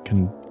Bobbery like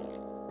can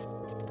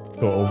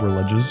go over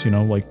ledges, you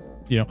know, like,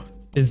 you know,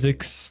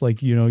 physics,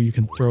 like, you know, you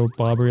can throw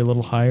Bobbery a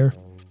little higher.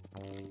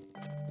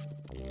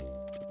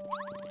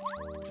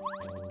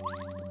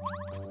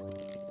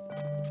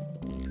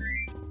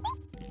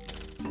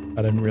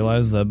 I didn't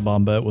realize that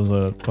Bombette was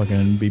a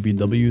fucking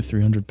BBW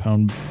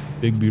 300-pound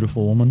big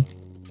beautiful woman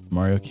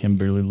Mario can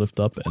barely lift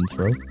up and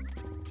throw.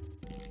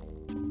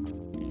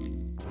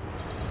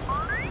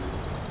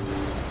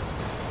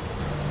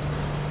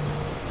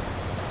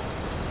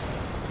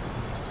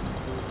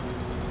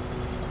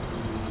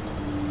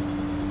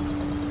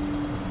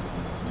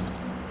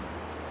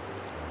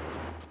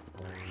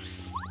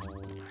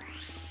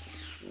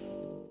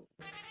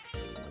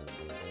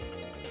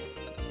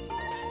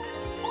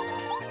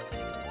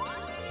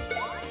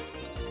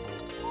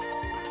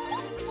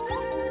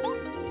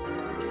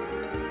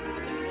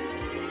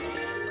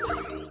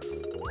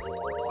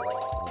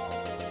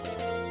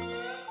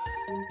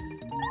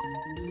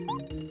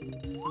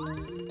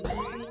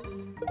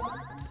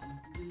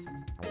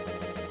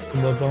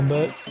 Love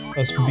Bombette.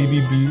 Us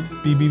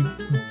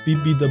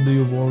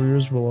BBW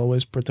warriors will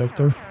always protect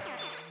her.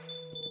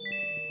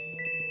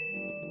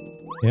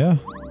 Yeah.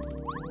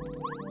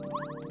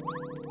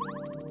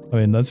 I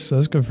mean, that's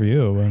good for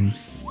you, and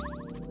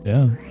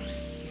yeah.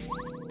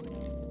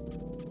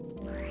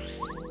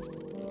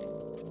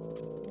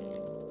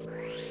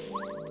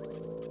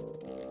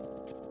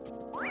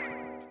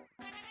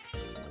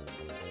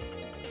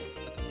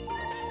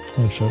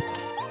 Oh shit.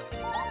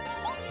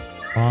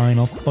 Fine,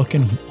 I'll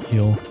fucking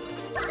heal.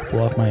 Just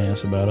blow off my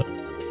ass about it.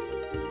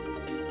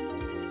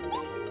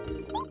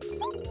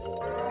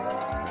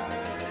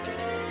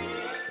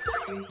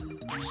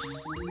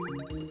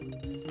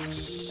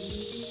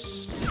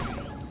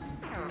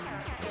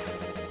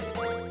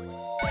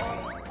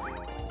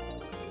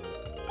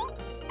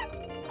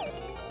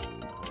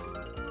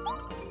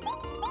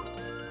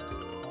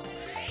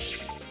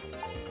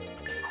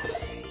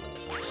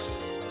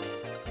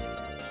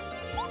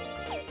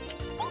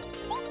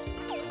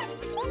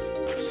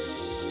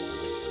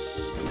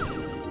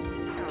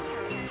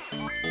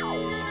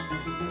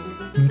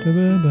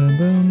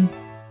 Ba-ba-ba-bum.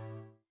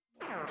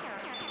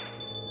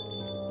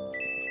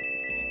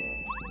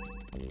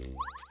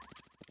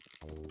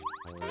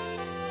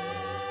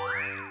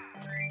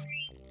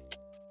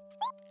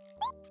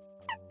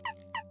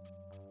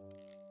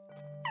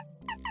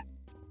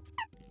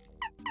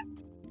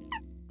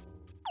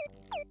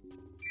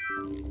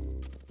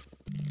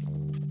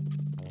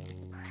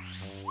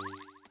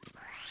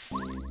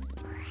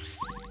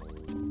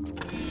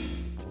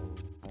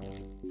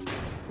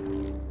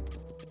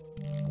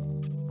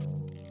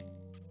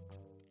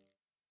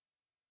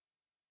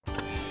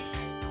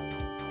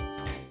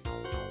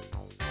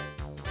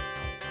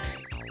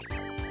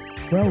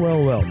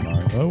 Well,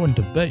 Mario, I wouldn't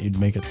have bet you'd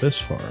make it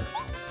this far.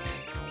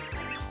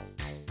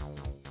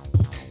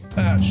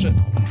 Ah, shit.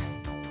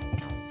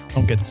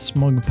 Don't get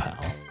smug,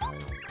 pal.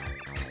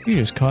 You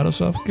just caught us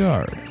off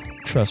guard.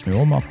 Trust me,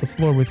 we'll mop the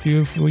floor with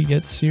you if we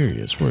get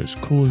serious. We're as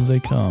cool as they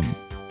come.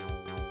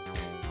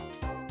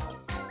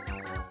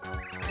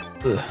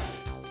 Ugh.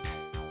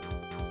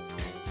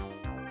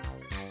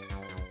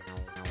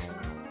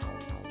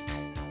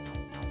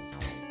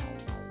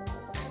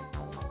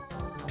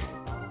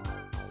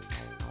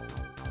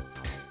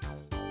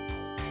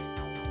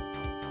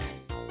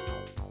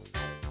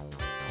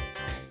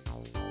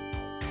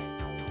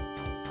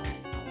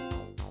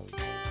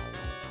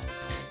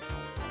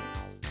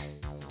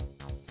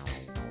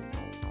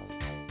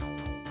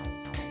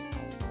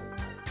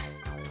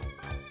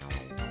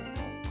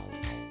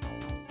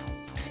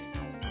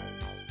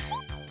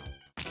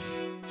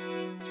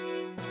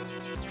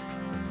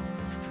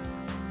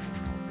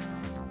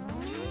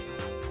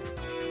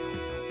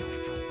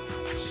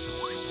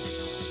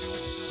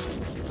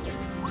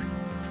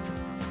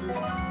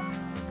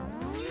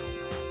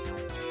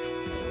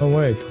 Oh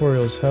wait,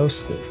 Toriel's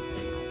house thing.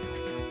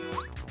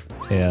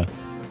 Yeah.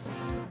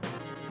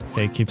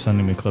 Kay keeps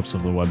sending me clips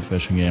of the web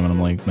fishing game, and I'm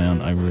like, man,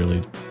 I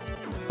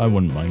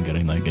wouldn't mind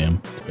getting that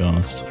game, to be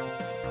honest.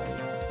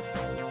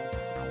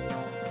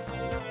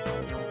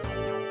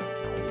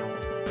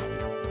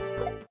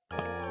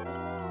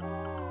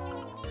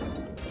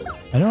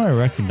 I know I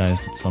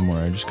recognized it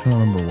somewhere, I just couldn't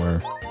remember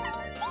where.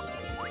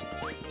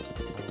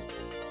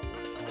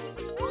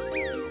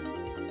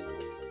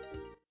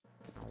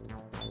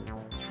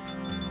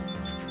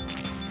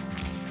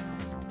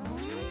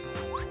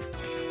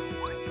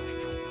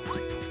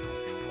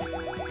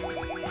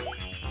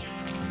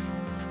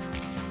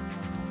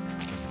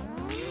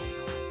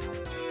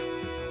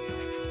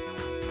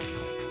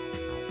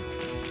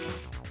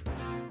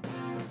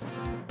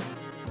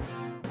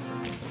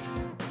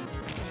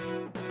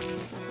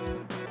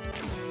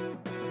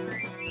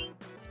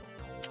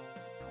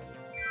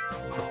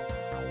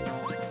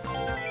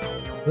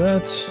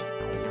 That.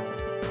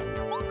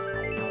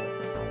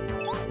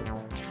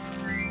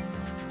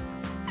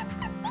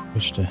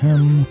 Switch to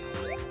him.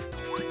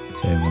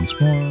 Save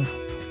once more. I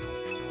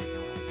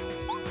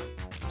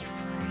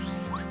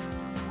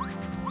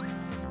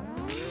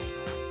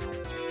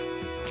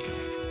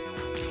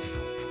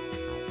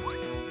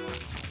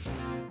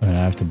mean, I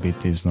have to beat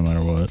these no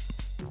matter what.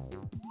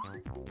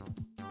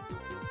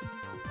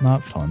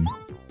 Not fun.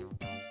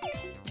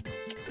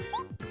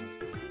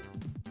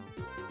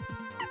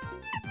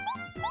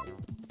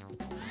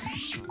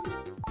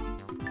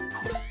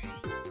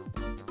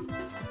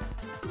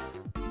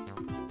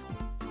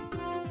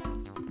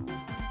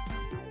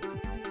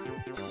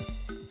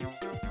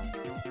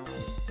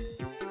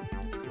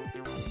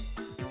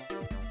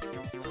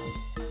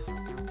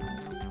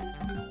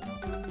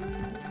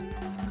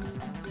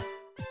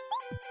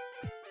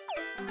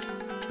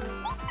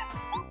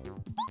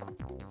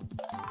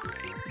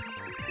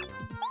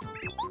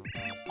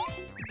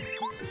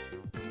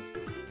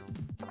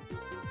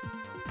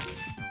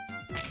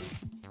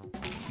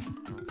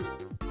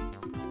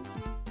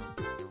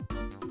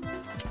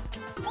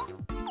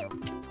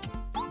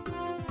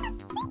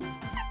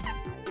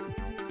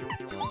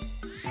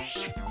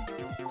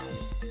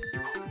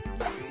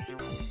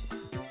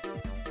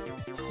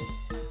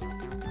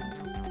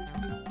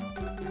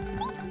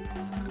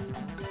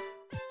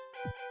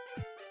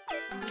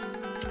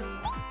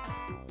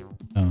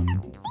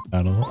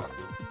 Battle.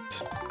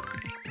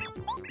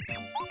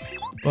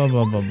 Blah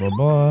blah blah blah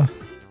blah.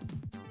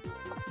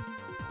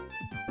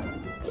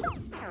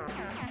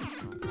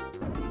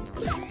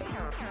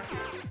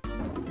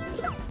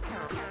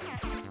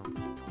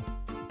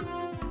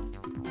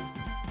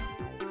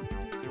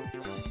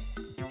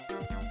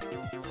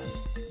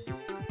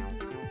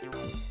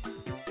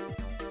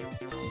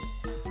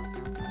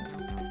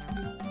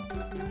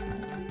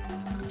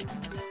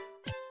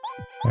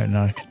 Right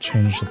now I can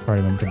change the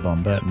party member to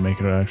Bombette and make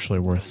it actually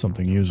worth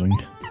something using.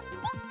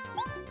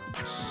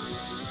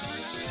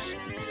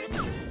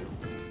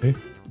 Okay.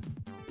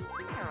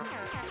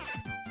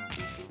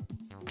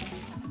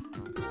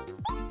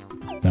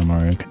 Now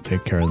Mario can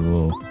take care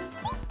of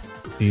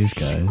these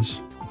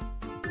guys.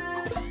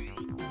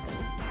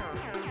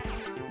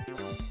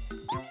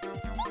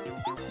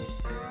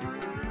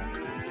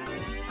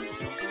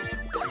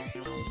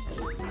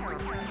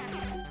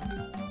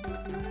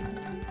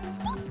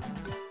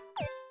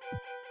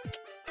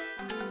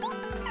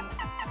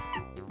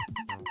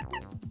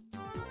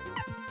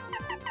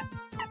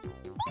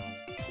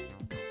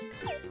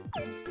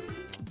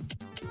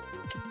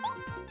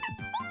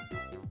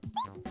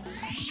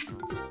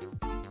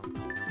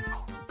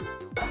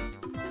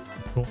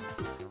 Cool.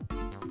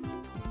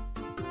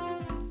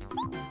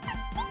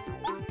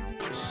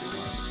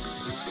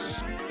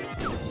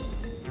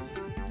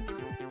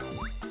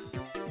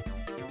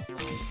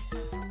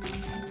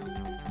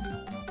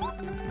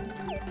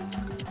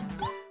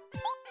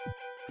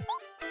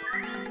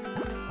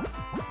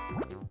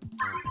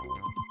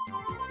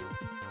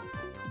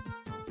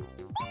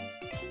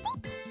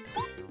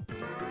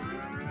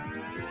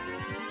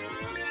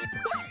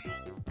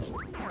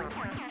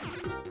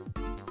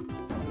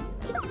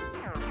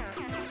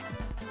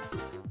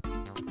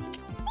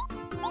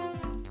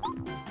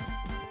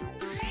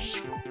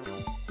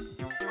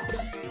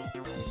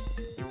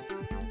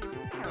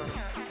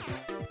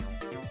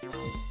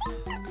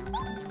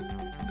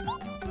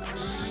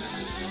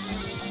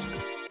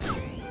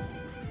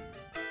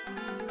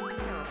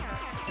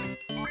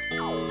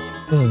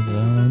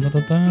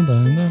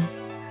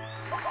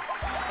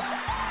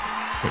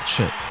 Wait,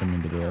 shit, I didn't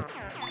mean to do that.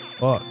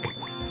 Fuck.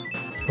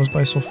 It goes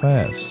by so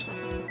fast.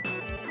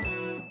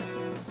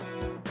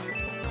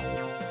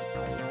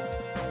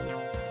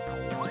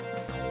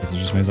 This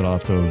just means that I'll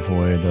have to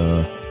avoid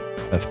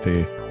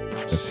FP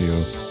if you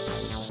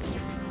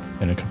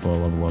in a couple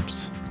of level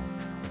ups.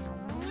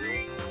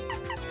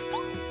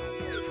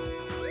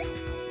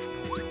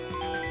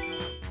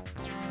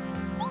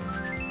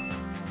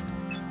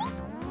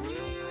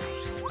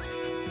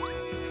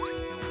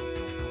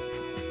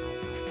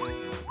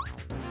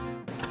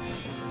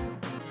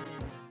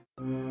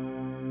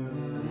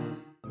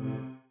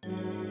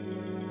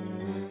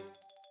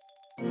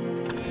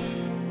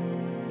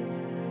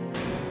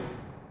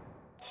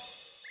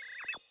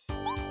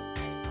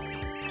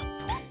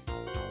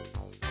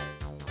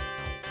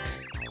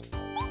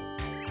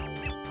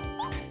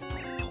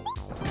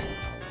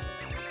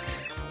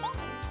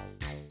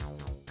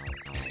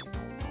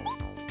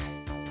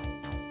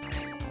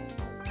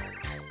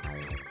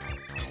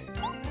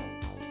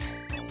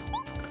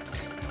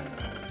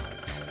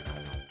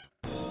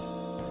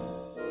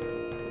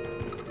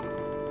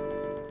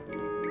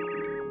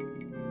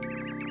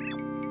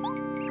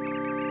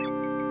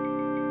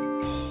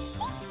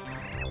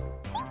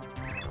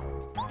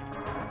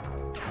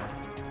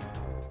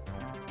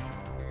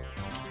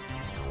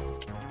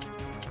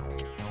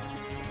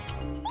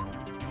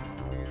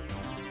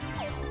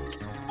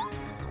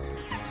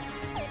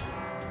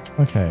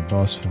 Okay,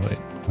 boss fight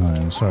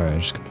time. Sorry, I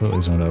just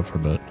completely zoned out for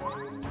a bit.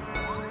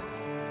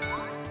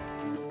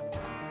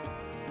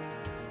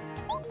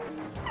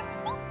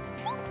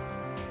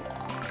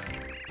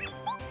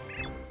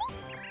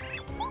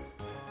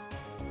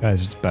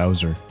 Guys, it's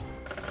Bowser.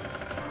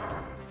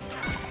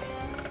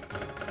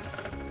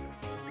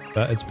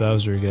 It's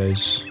Bowser,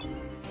 guys.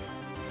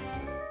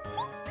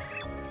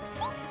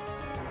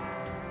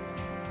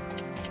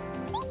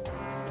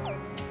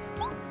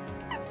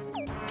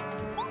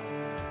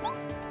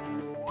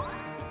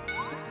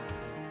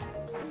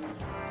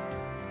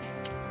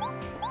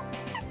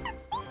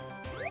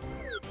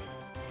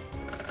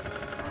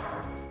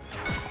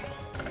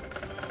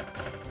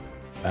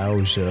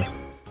 Bowser.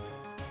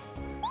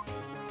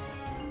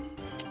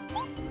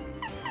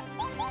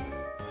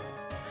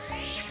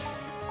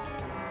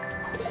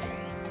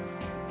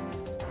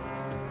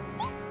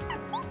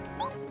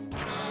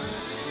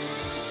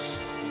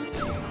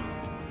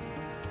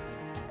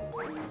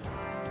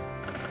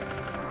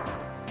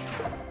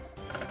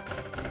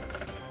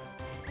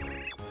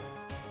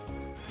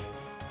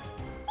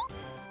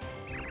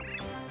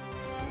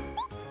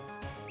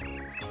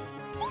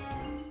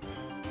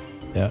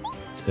 Yeah,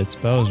 it's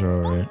Bowser,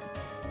 alright.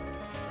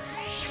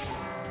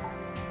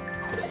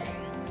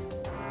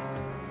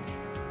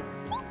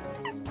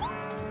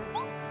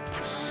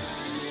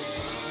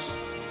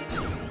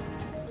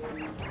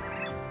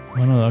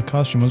 Oh no, that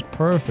costume was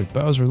perfect.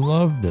 Bowser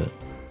loved it.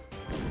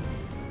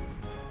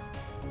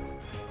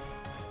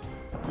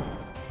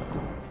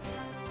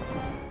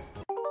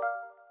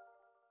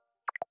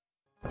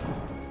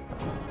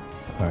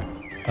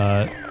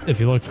 Alright. If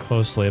you looked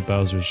closely at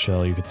Bowser's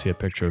shell, you could see a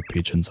picture of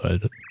Peach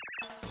inside it.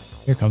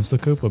 Here comes the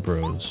Koopa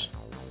Bros.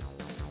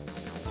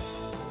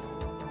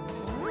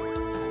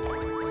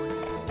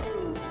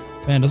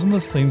 Man, doesn't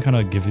this theme kind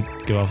of give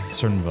off a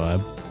certain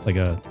vibe? Like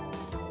a...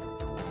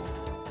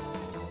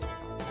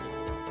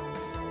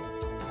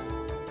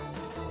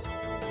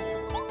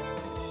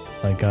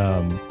 Like,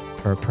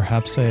 or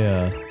perhaps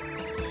an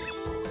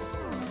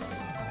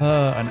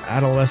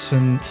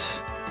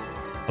adolescent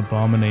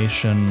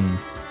abomination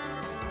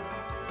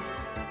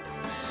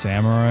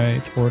samurai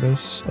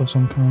tortoise of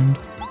some kind.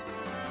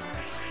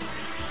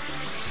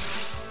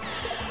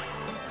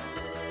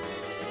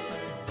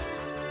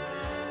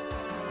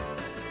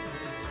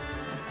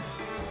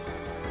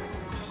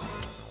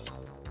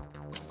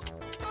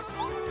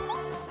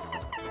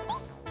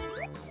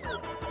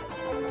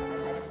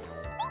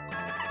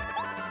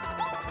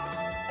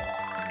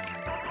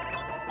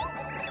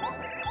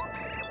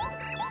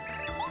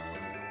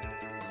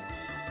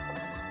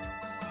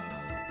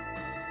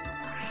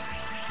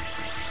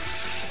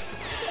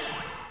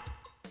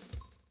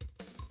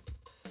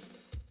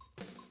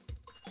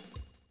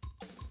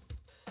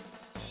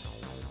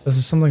 This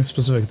is something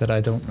specific that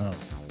I don't know.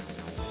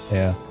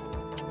 Yeah.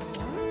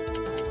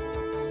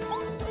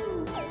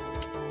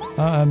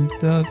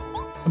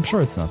 I'm sure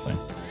it's nothing.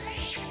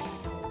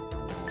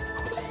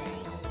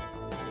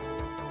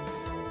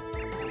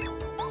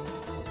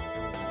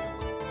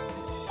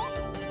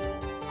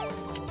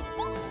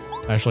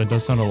 Actually, it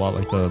does sound a lot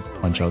like the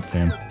Punch-Out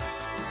theme.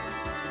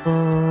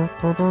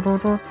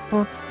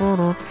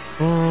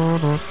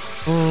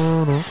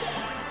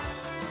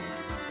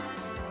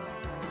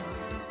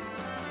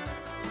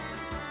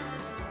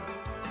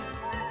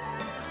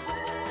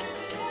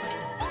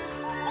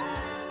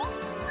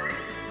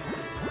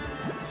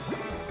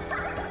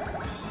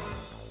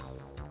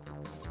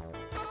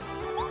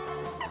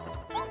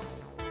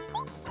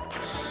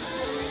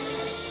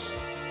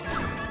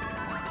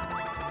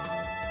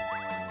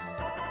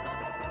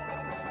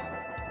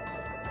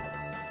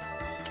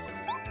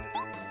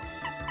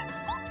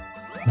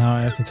 Now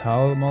I have to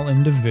tally them all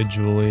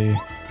individually.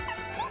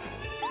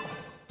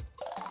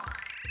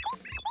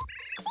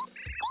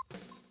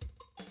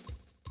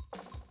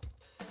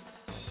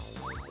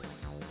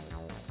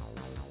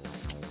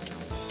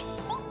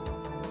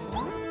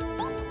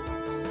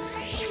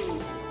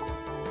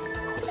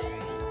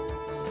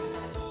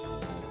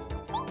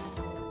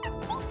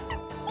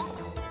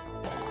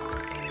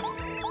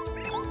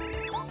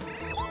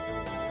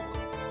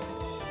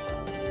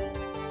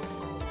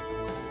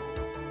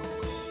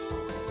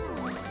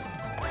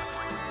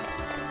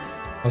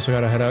 Also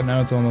gotta head out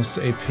now, it's almost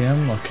 8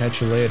 PM, I'll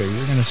catch you later.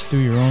 You're gonna do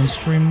your own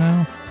stream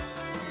now?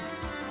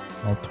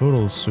 All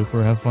toodles,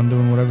 super, have fun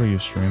doing whatever you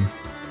stream.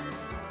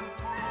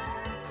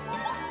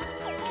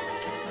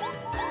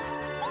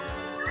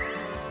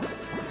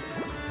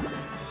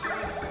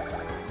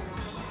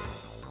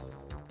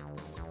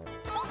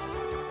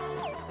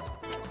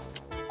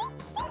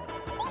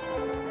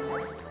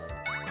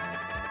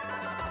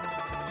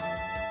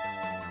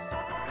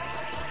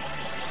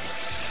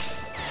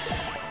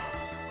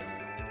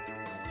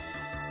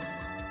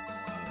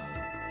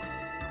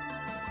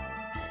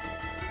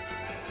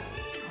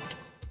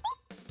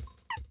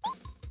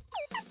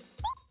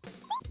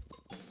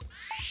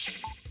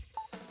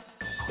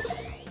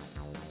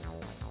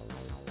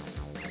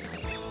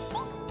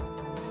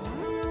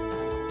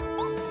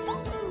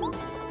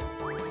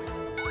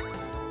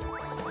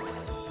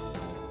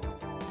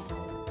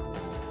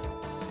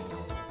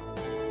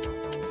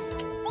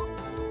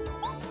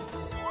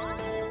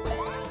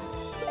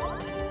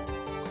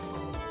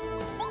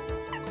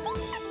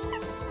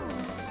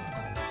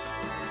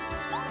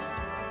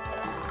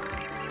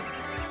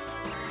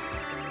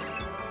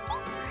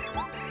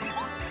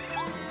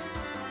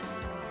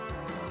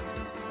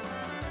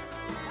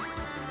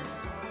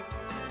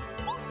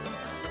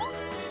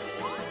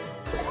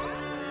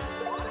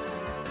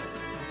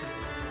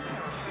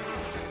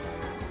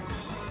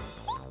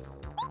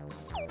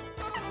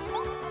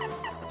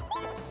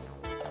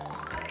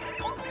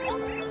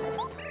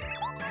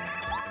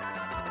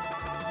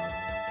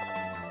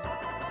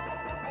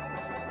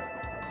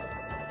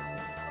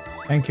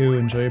 Thank you.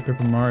 Enjoy your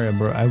Paper Mario,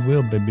 bro. I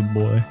will, baby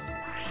boy.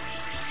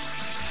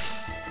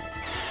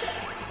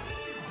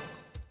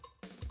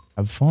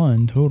 Have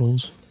fun,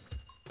 totals.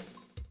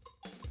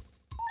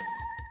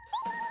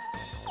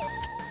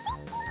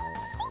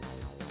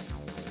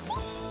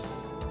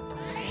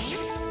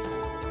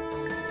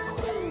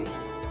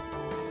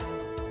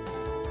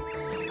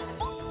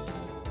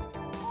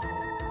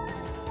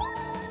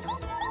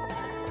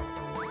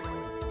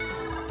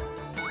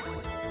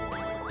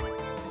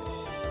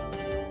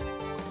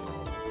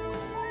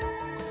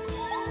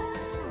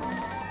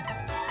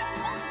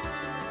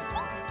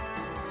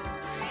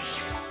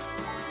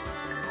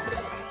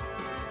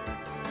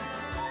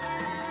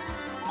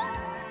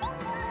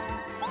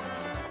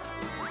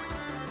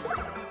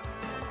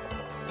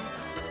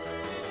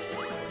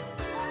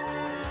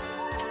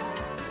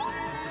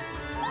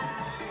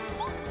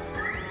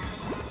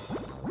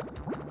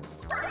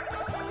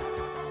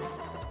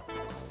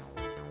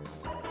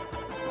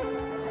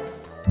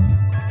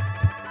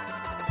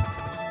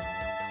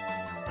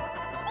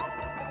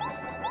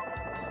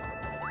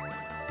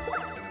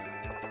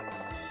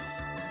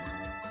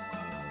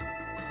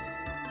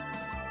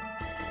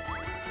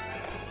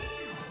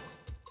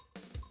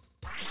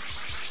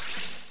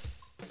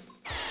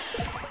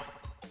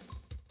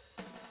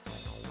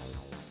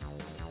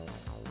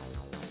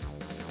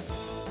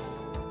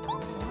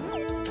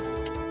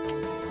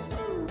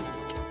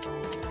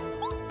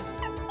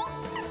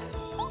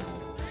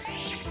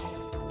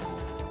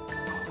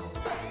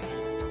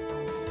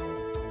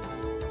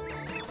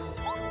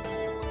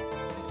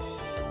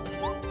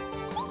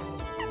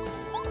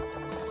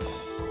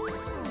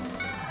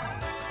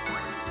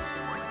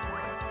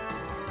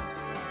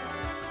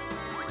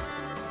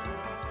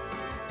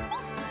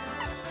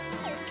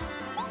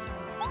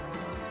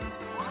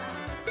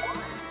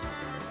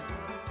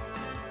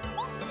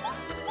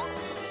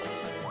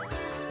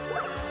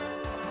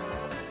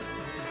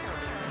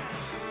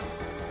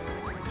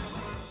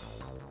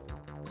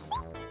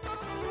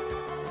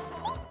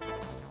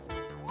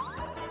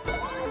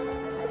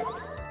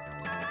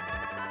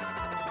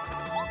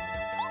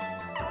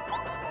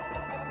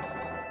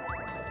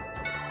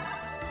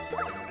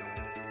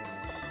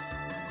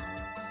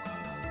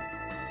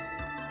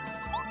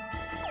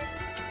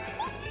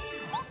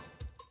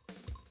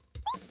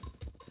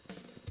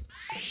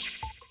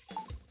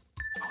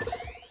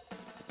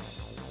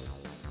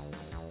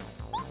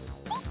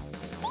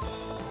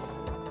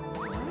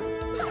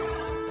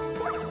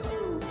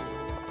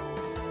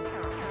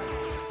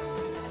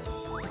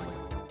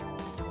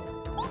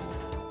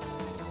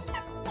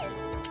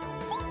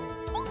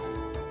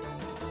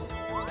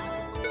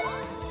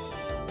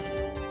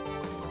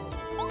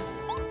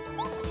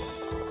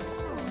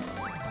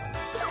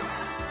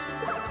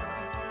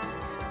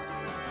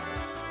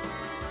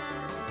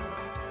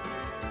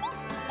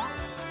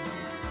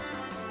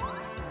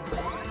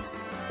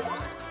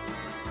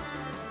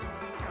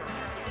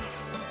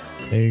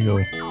 There you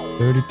go.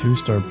 32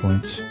 star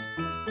points.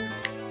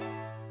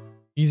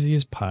 Easy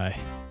as pie.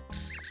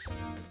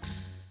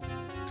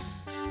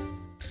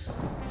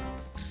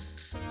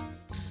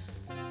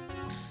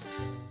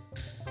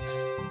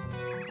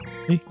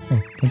 Hey,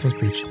 oh, Princess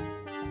Peach.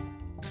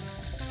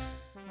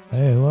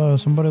 Hey, hello,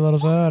 somebody let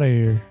us out of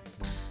here.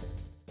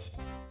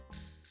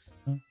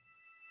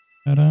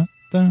 Da-da,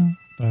 da,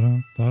 da-da,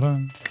 da-da.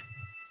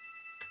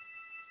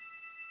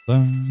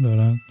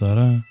 Da-da,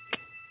 da-da,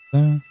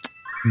 da.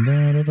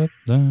 Da, da, da,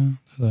 da,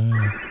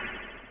 da.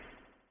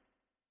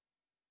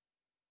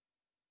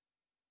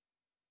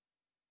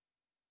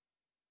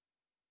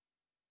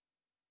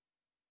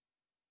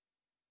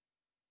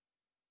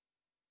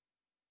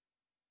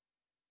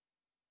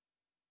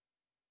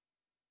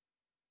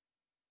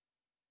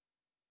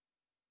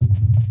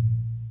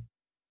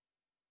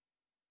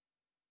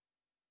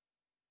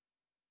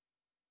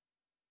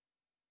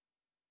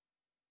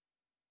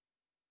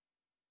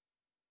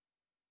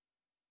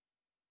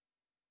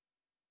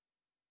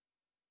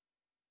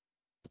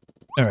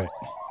 All right.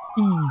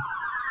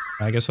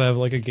 I guess I have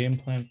like a game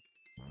plan.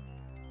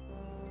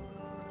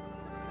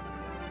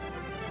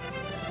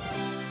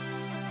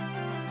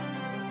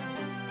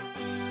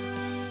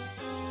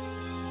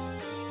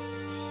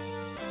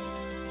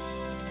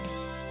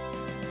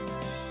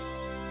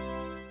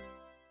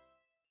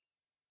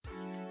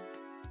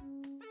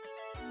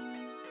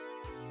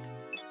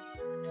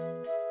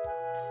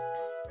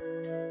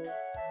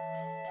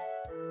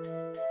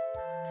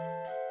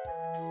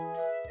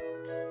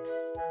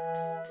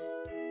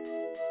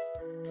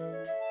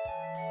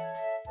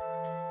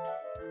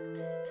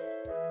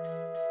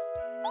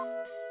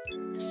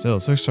 Still,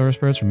 6 Star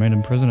Spirits remain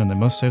in prison and they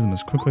must save them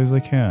as quickly as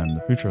they can.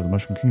 The future of the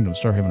Mushroom Kingdom,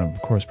 Starhaven, and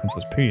of course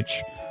Princess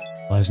Peach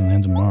lies in the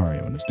hands of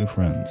Mario and his new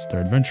friends.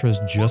 Their adventure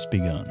has just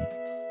begun.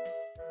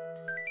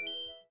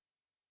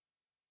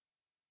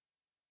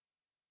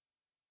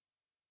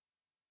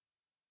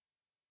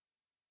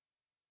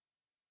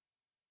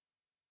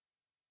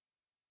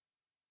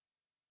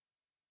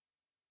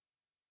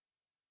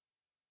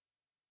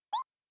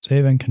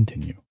 Save and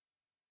continue.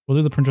 We'll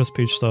do the Princess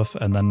Peach stuff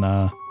and then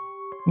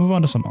move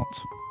on to something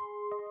else.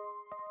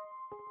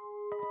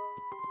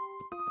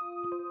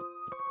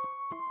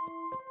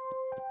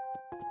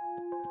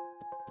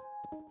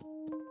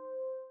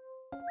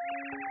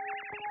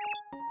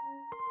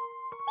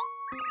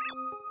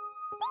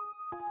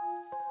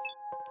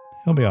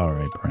 He'll be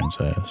alright,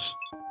 princess.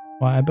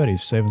 Why, I bet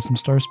he's saving some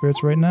star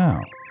spirits right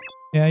now.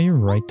 Yeah, you're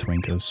right,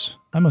 Twinkus.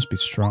 I must be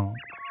strong.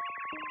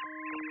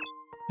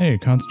 I need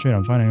to concentrate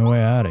on finding a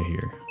way out of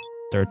here.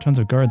 There are tons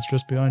of guards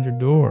just behind your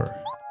door.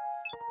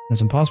 And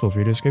it's impossible for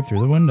you to escape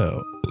through the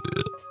window.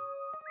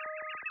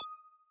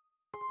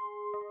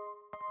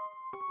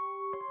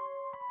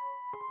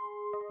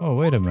 Oh,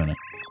 wait a minute.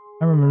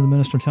 I remember the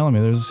minister telling me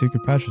there's a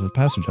secret passage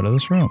out of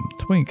this room.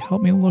 Twink,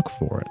 help me look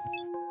for it.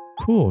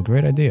 Cool,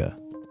 great idea.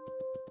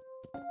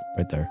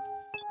 Right there.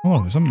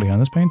 Oh, there's something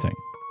behind this painting.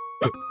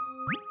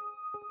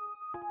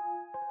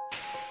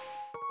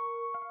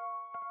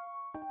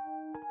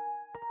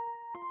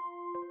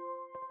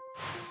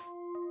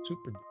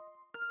 Super.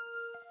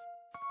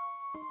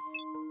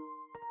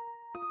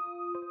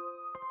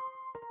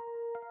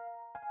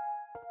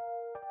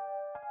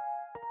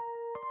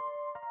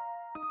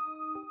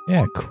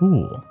 Yeah,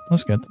 cool.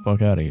 Let's get the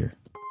fuck out of here.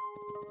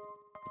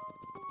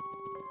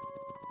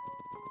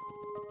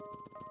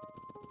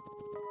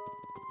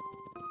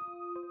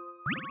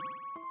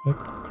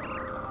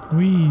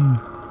 Whee!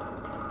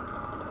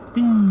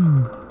 Whee!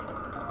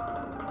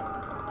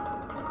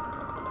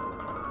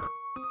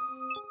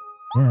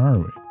 Where are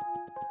we?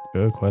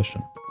 Good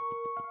question.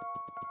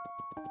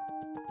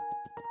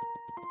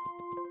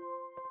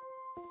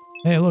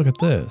 Hey, look at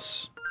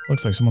this.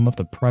 Looks like someone left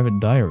a private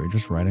diary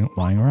just lying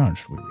around.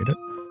 Should we read it?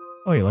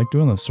 Oh, you like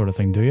doing this sort of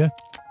thing, do you?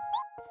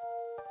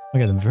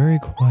 Look at them very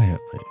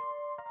quietly.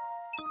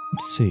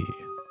 Let's see.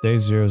 Day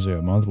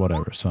 00, month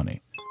whatever,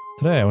 sunny.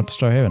 Today I went to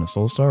Starhaven and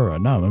stole a star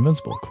rod. Now I'm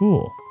invincible.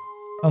 Cool.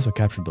 I also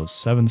captured those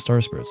 7 star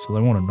spirits, so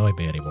they won't annoy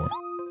me anymore.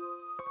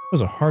 It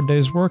was a hard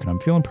day's work and I'm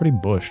feeling pretty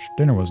bushed.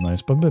 Dinner was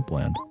nice, but a bit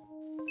bland.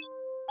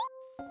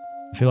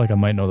 I feel like I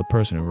might know the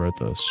person who wrote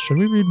this. Should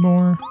we read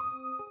more?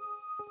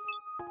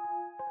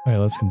 Okay,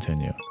 let's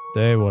continue.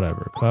 Day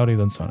whatever. Cloudy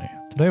then sunny.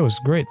 Today was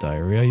great,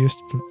 diary. I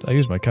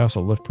used my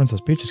castle to lift Princess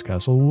Peach's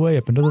castle way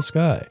up into the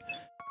sky.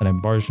 And I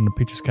barged into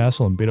Peach's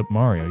castle and beat up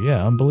Mario.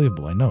 Yeah,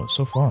 unbelievable, I know,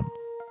 so fun.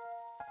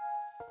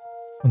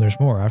 And there's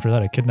more. After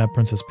that I kidnapped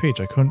Princess Peach.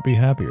 I couldn't be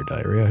happier,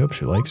 diary. I hope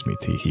she likes me,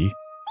 teehee.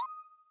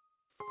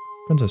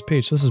 Princess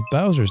Peach, this is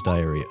Bowser's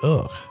diary.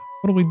 Ugh.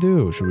 What'll we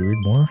do? Should we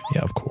read more?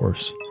 Yeah, of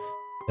course.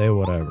 Day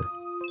whatever.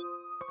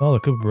 All the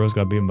Koopa Bros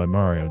got beaten by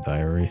Mario,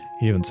 diary.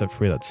 He even set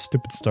free that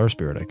stupid star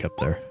spirit I kept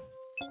there.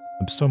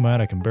 I'm so mad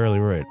I can barely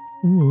write.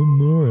 Ooh,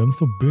 Mario, I'm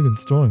so big and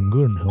strong and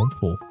good and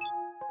helpful.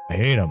 I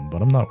hate him,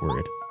 but I'm not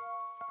worried.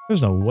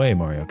 There's no way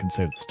Mario can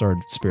save the star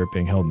spirit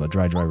being held in the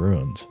Dry Dry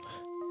Ruins.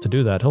 To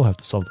do that, he'll have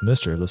to solve the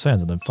mystery of the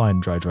sands and then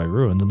find Dry Dry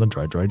Ruins in the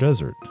Dry Dry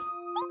Desert.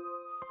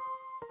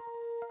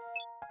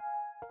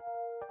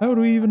 How do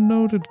we even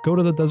know to go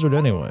to the desert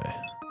anyway?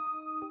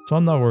 So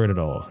I'm not worried at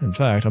all. In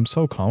fact, I'm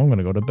so calm I'm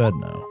gonna go to bed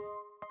now.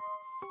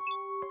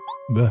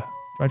 Blech.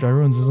 Dry Dry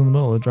Ruins is in the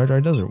middle of the Dry Dry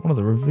Desert. One of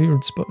the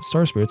revered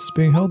star spirits is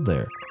being held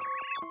there.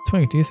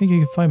 Twink, do you think you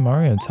can find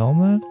Mario and tell him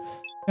that?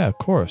 Yeah, of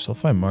course. I'll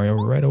find Mario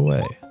right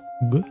away.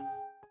 Good.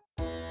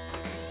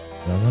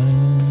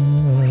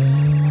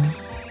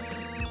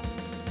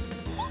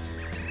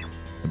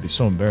 It'd be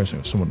so embarrassing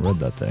if someone read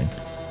that thing.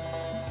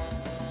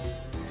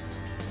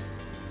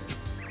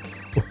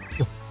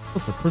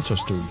 What's the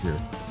princess doing here?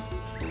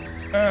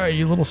 Ah,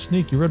 you little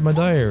sneak, you read my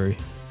diary.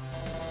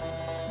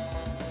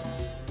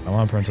 Come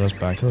on, princess,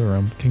 back to the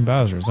room. King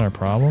Bowser, is that a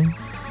problem?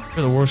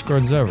 You're the worst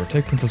guards ever.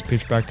 Take Princess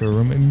Peach back to her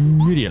room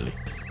immediately.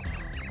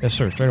 Yes,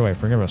 sir, straight away.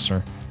 Forgive us,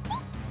 sir.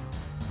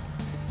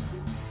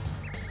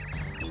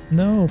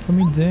 No, put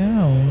me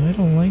down. I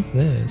don't like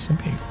this. I'm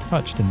being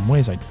touched in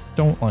ways I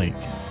don't like.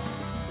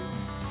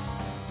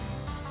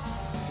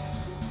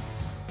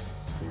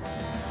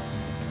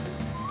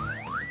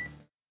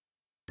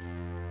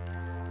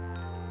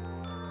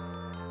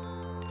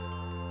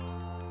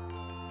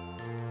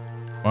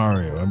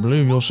 Mario, I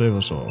believe you'll save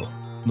us all.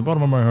 From the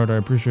bottom of my heart, I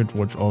appreciate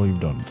all you've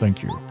done.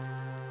 Thank you.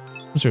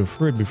 Since you have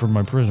freed me from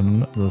my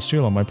prison, the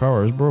seal on my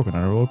power is broken,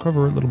 and I will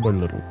recover it little by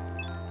little.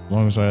 As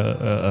long as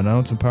an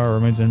ounce of power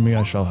remains in me,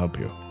 I shall help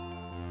you.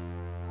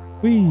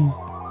 Whee!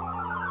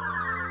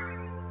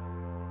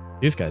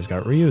 These guys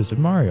got reused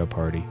in Mario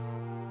Party.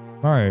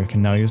 Mario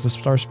can now use the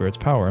Star Spirit's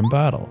power in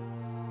battle.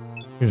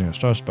 Using a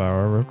Star's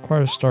power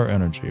requires star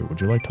energy. Would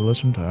you like to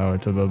listen to how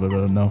it's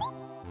no.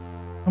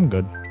 I'm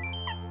good.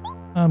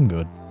 I'm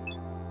good.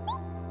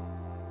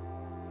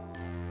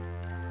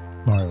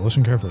 Mario,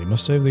 listen carefully. You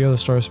must save the other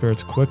star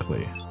spirits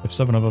quickly. If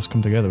 7 of us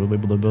come together, we'll be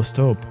able to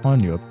bestow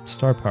upon you a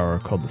star power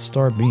called the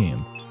Star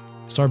Beam.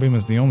 Star Beam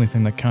is the only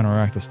thing that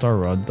counteracts the Star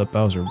Rod that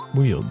Bowser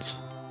wields.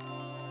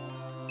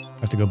 I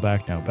have to go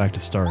back now, back to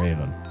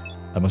Starhaven.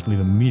 I must leave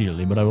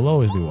immediately, but I will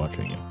always be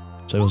watching you.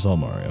 Save us all,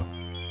 Mario.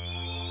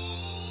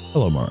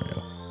 Hello,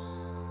 Mario.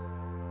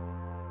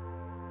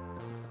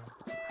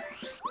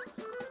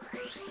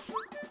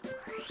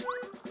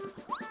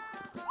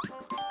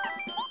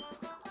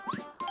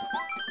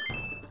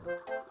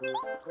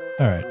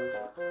 Alright.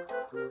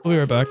 We'll be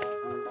right back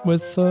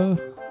with,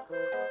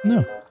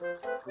 no.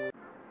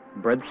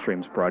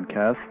 BreadStreams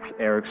broadcasts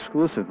air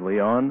exclusively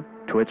on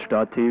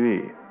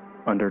Twitch.tv,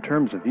 under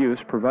terms of use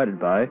provided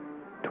by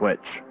Twitch.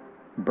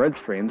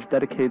 BreadStreams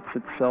dedicates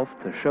itself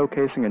to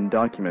showcasing and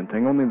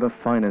documenting only the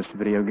finest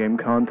video game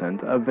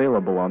content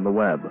available on the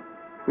web.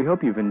 We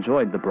hope you've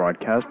enjoyed the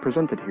broadcast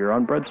presented here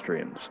on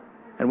BreadStreams,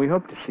 and we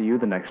hope to see you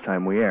the next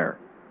time we air.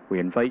 We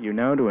invite you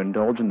now to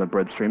indulge in the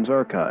BreadStreams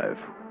archive,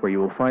 where you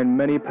will find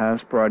many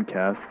past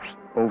broadcasts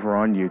over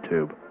on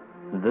YouTube.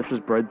 This is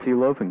Bread T.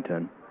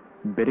 Loafington,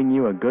 bidding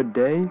you a good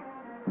day,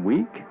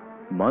 week,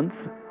 month,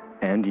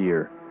 and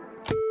year.